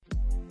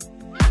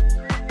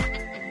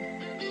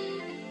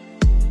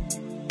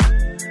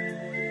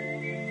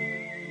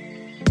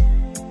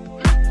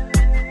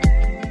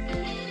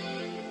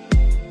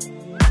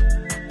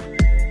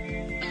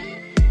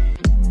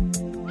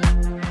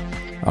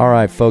 All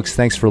right, folks,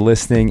 thanks for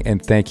listening, and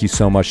thank you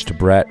so much to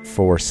Brette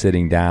for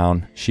sitting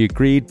down. She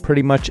agreed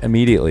pretty much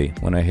immediately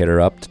when I hit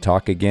her up to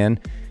talk again,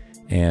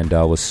 and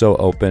was so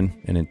open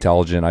and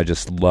intelligent. I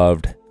just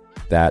loved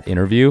that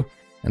interview,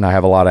 and I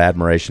have a lot of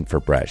admiration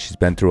for Brette. She's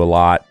been through a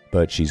lot,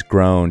 but she's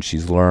grown,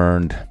 she's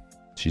learned,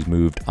 she's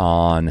moved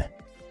on,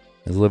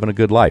 is living a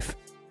good life.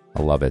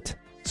 I love it.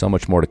 So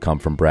much more to come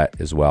from Brette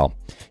as well.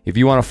 If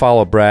you want to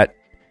follow Brette,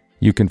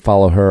 you can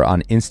follow her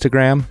on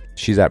Instagram.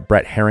 She's at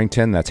Brette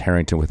Harrington. That's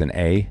Harrington with an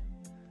A.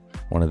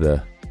 One of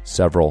the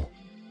several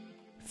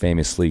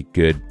famously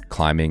good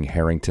climbing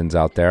Harringtons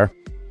out there.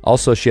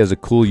 Also, she has a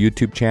cool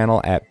YouTube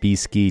channel at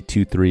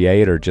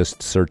bski238, or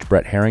just search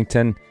Brette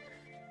Harrington.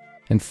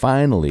 And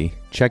finally,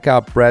 check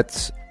out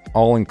Brette's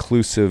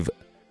all-inclusive,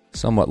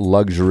 somewhat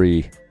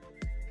luxury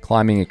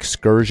climbing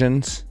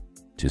excursions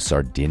to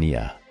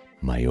Sardinia,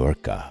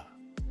 Mallorca.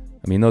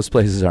 I mean, those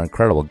places are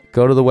incredible.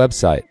 Go to the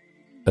website.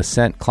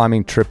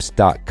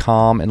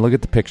 ascentclimbingtrips.com and look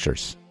at the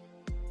pictures.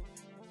 I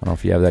don't know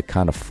if you have that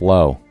kind of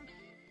flow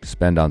to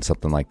spend on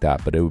something like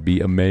that, but it would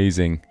be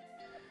amazing.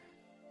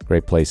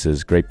 Great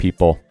places, great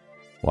people,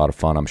 a lot of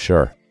fun, I'm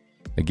sure.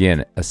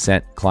 Again,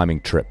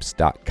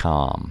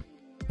 ascentclimbingtrips.com.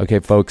 Okay,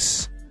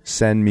 folks,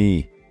 send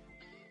me,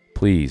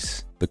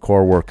 please, the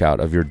core workout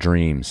of your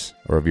dreams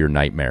or of your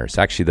nightmares.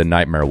 Actually, the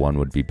nightmare one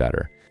would be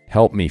better.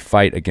 Help me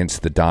fight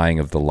against the dying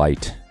of the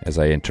light as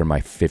I enter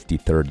my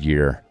 53rd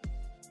year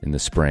in the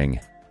spring.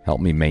 Help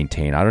me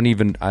maintain. I don't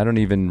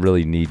even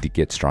really need to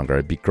get stronger.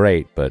 It'd be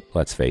great, but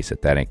let's face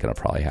it, that ain't going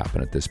to probably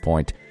happen at this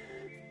point.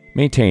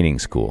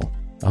 Maintaining's cool.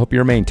 I hope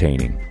you're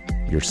maintaining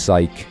your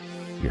psyche,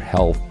 your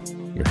health,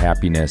 your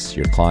happiness,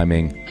 your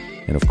climbing,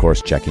 and of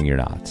course, checking your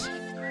knots.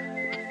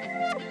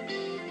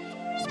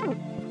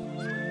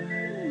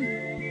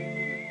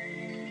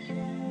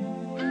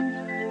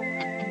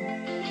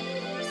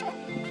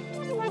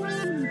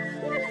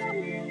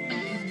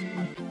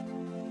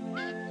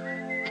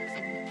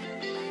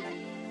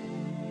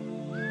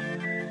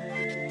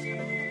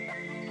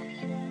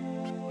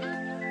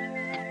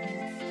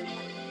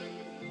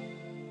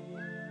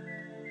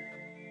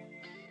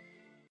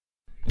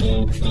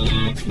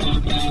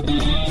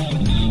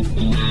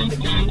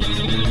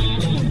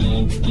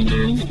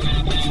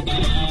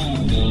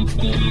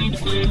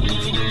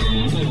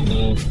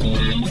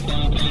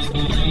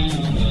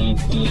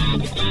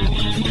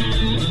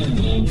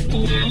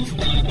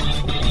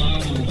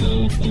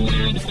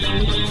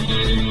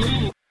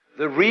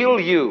 The real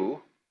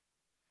you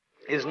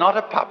is not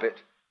a puppet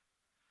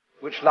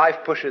which life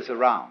pushes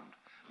around.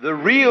 The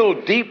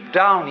real deep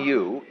down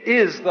you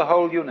is the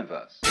whole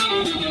universe.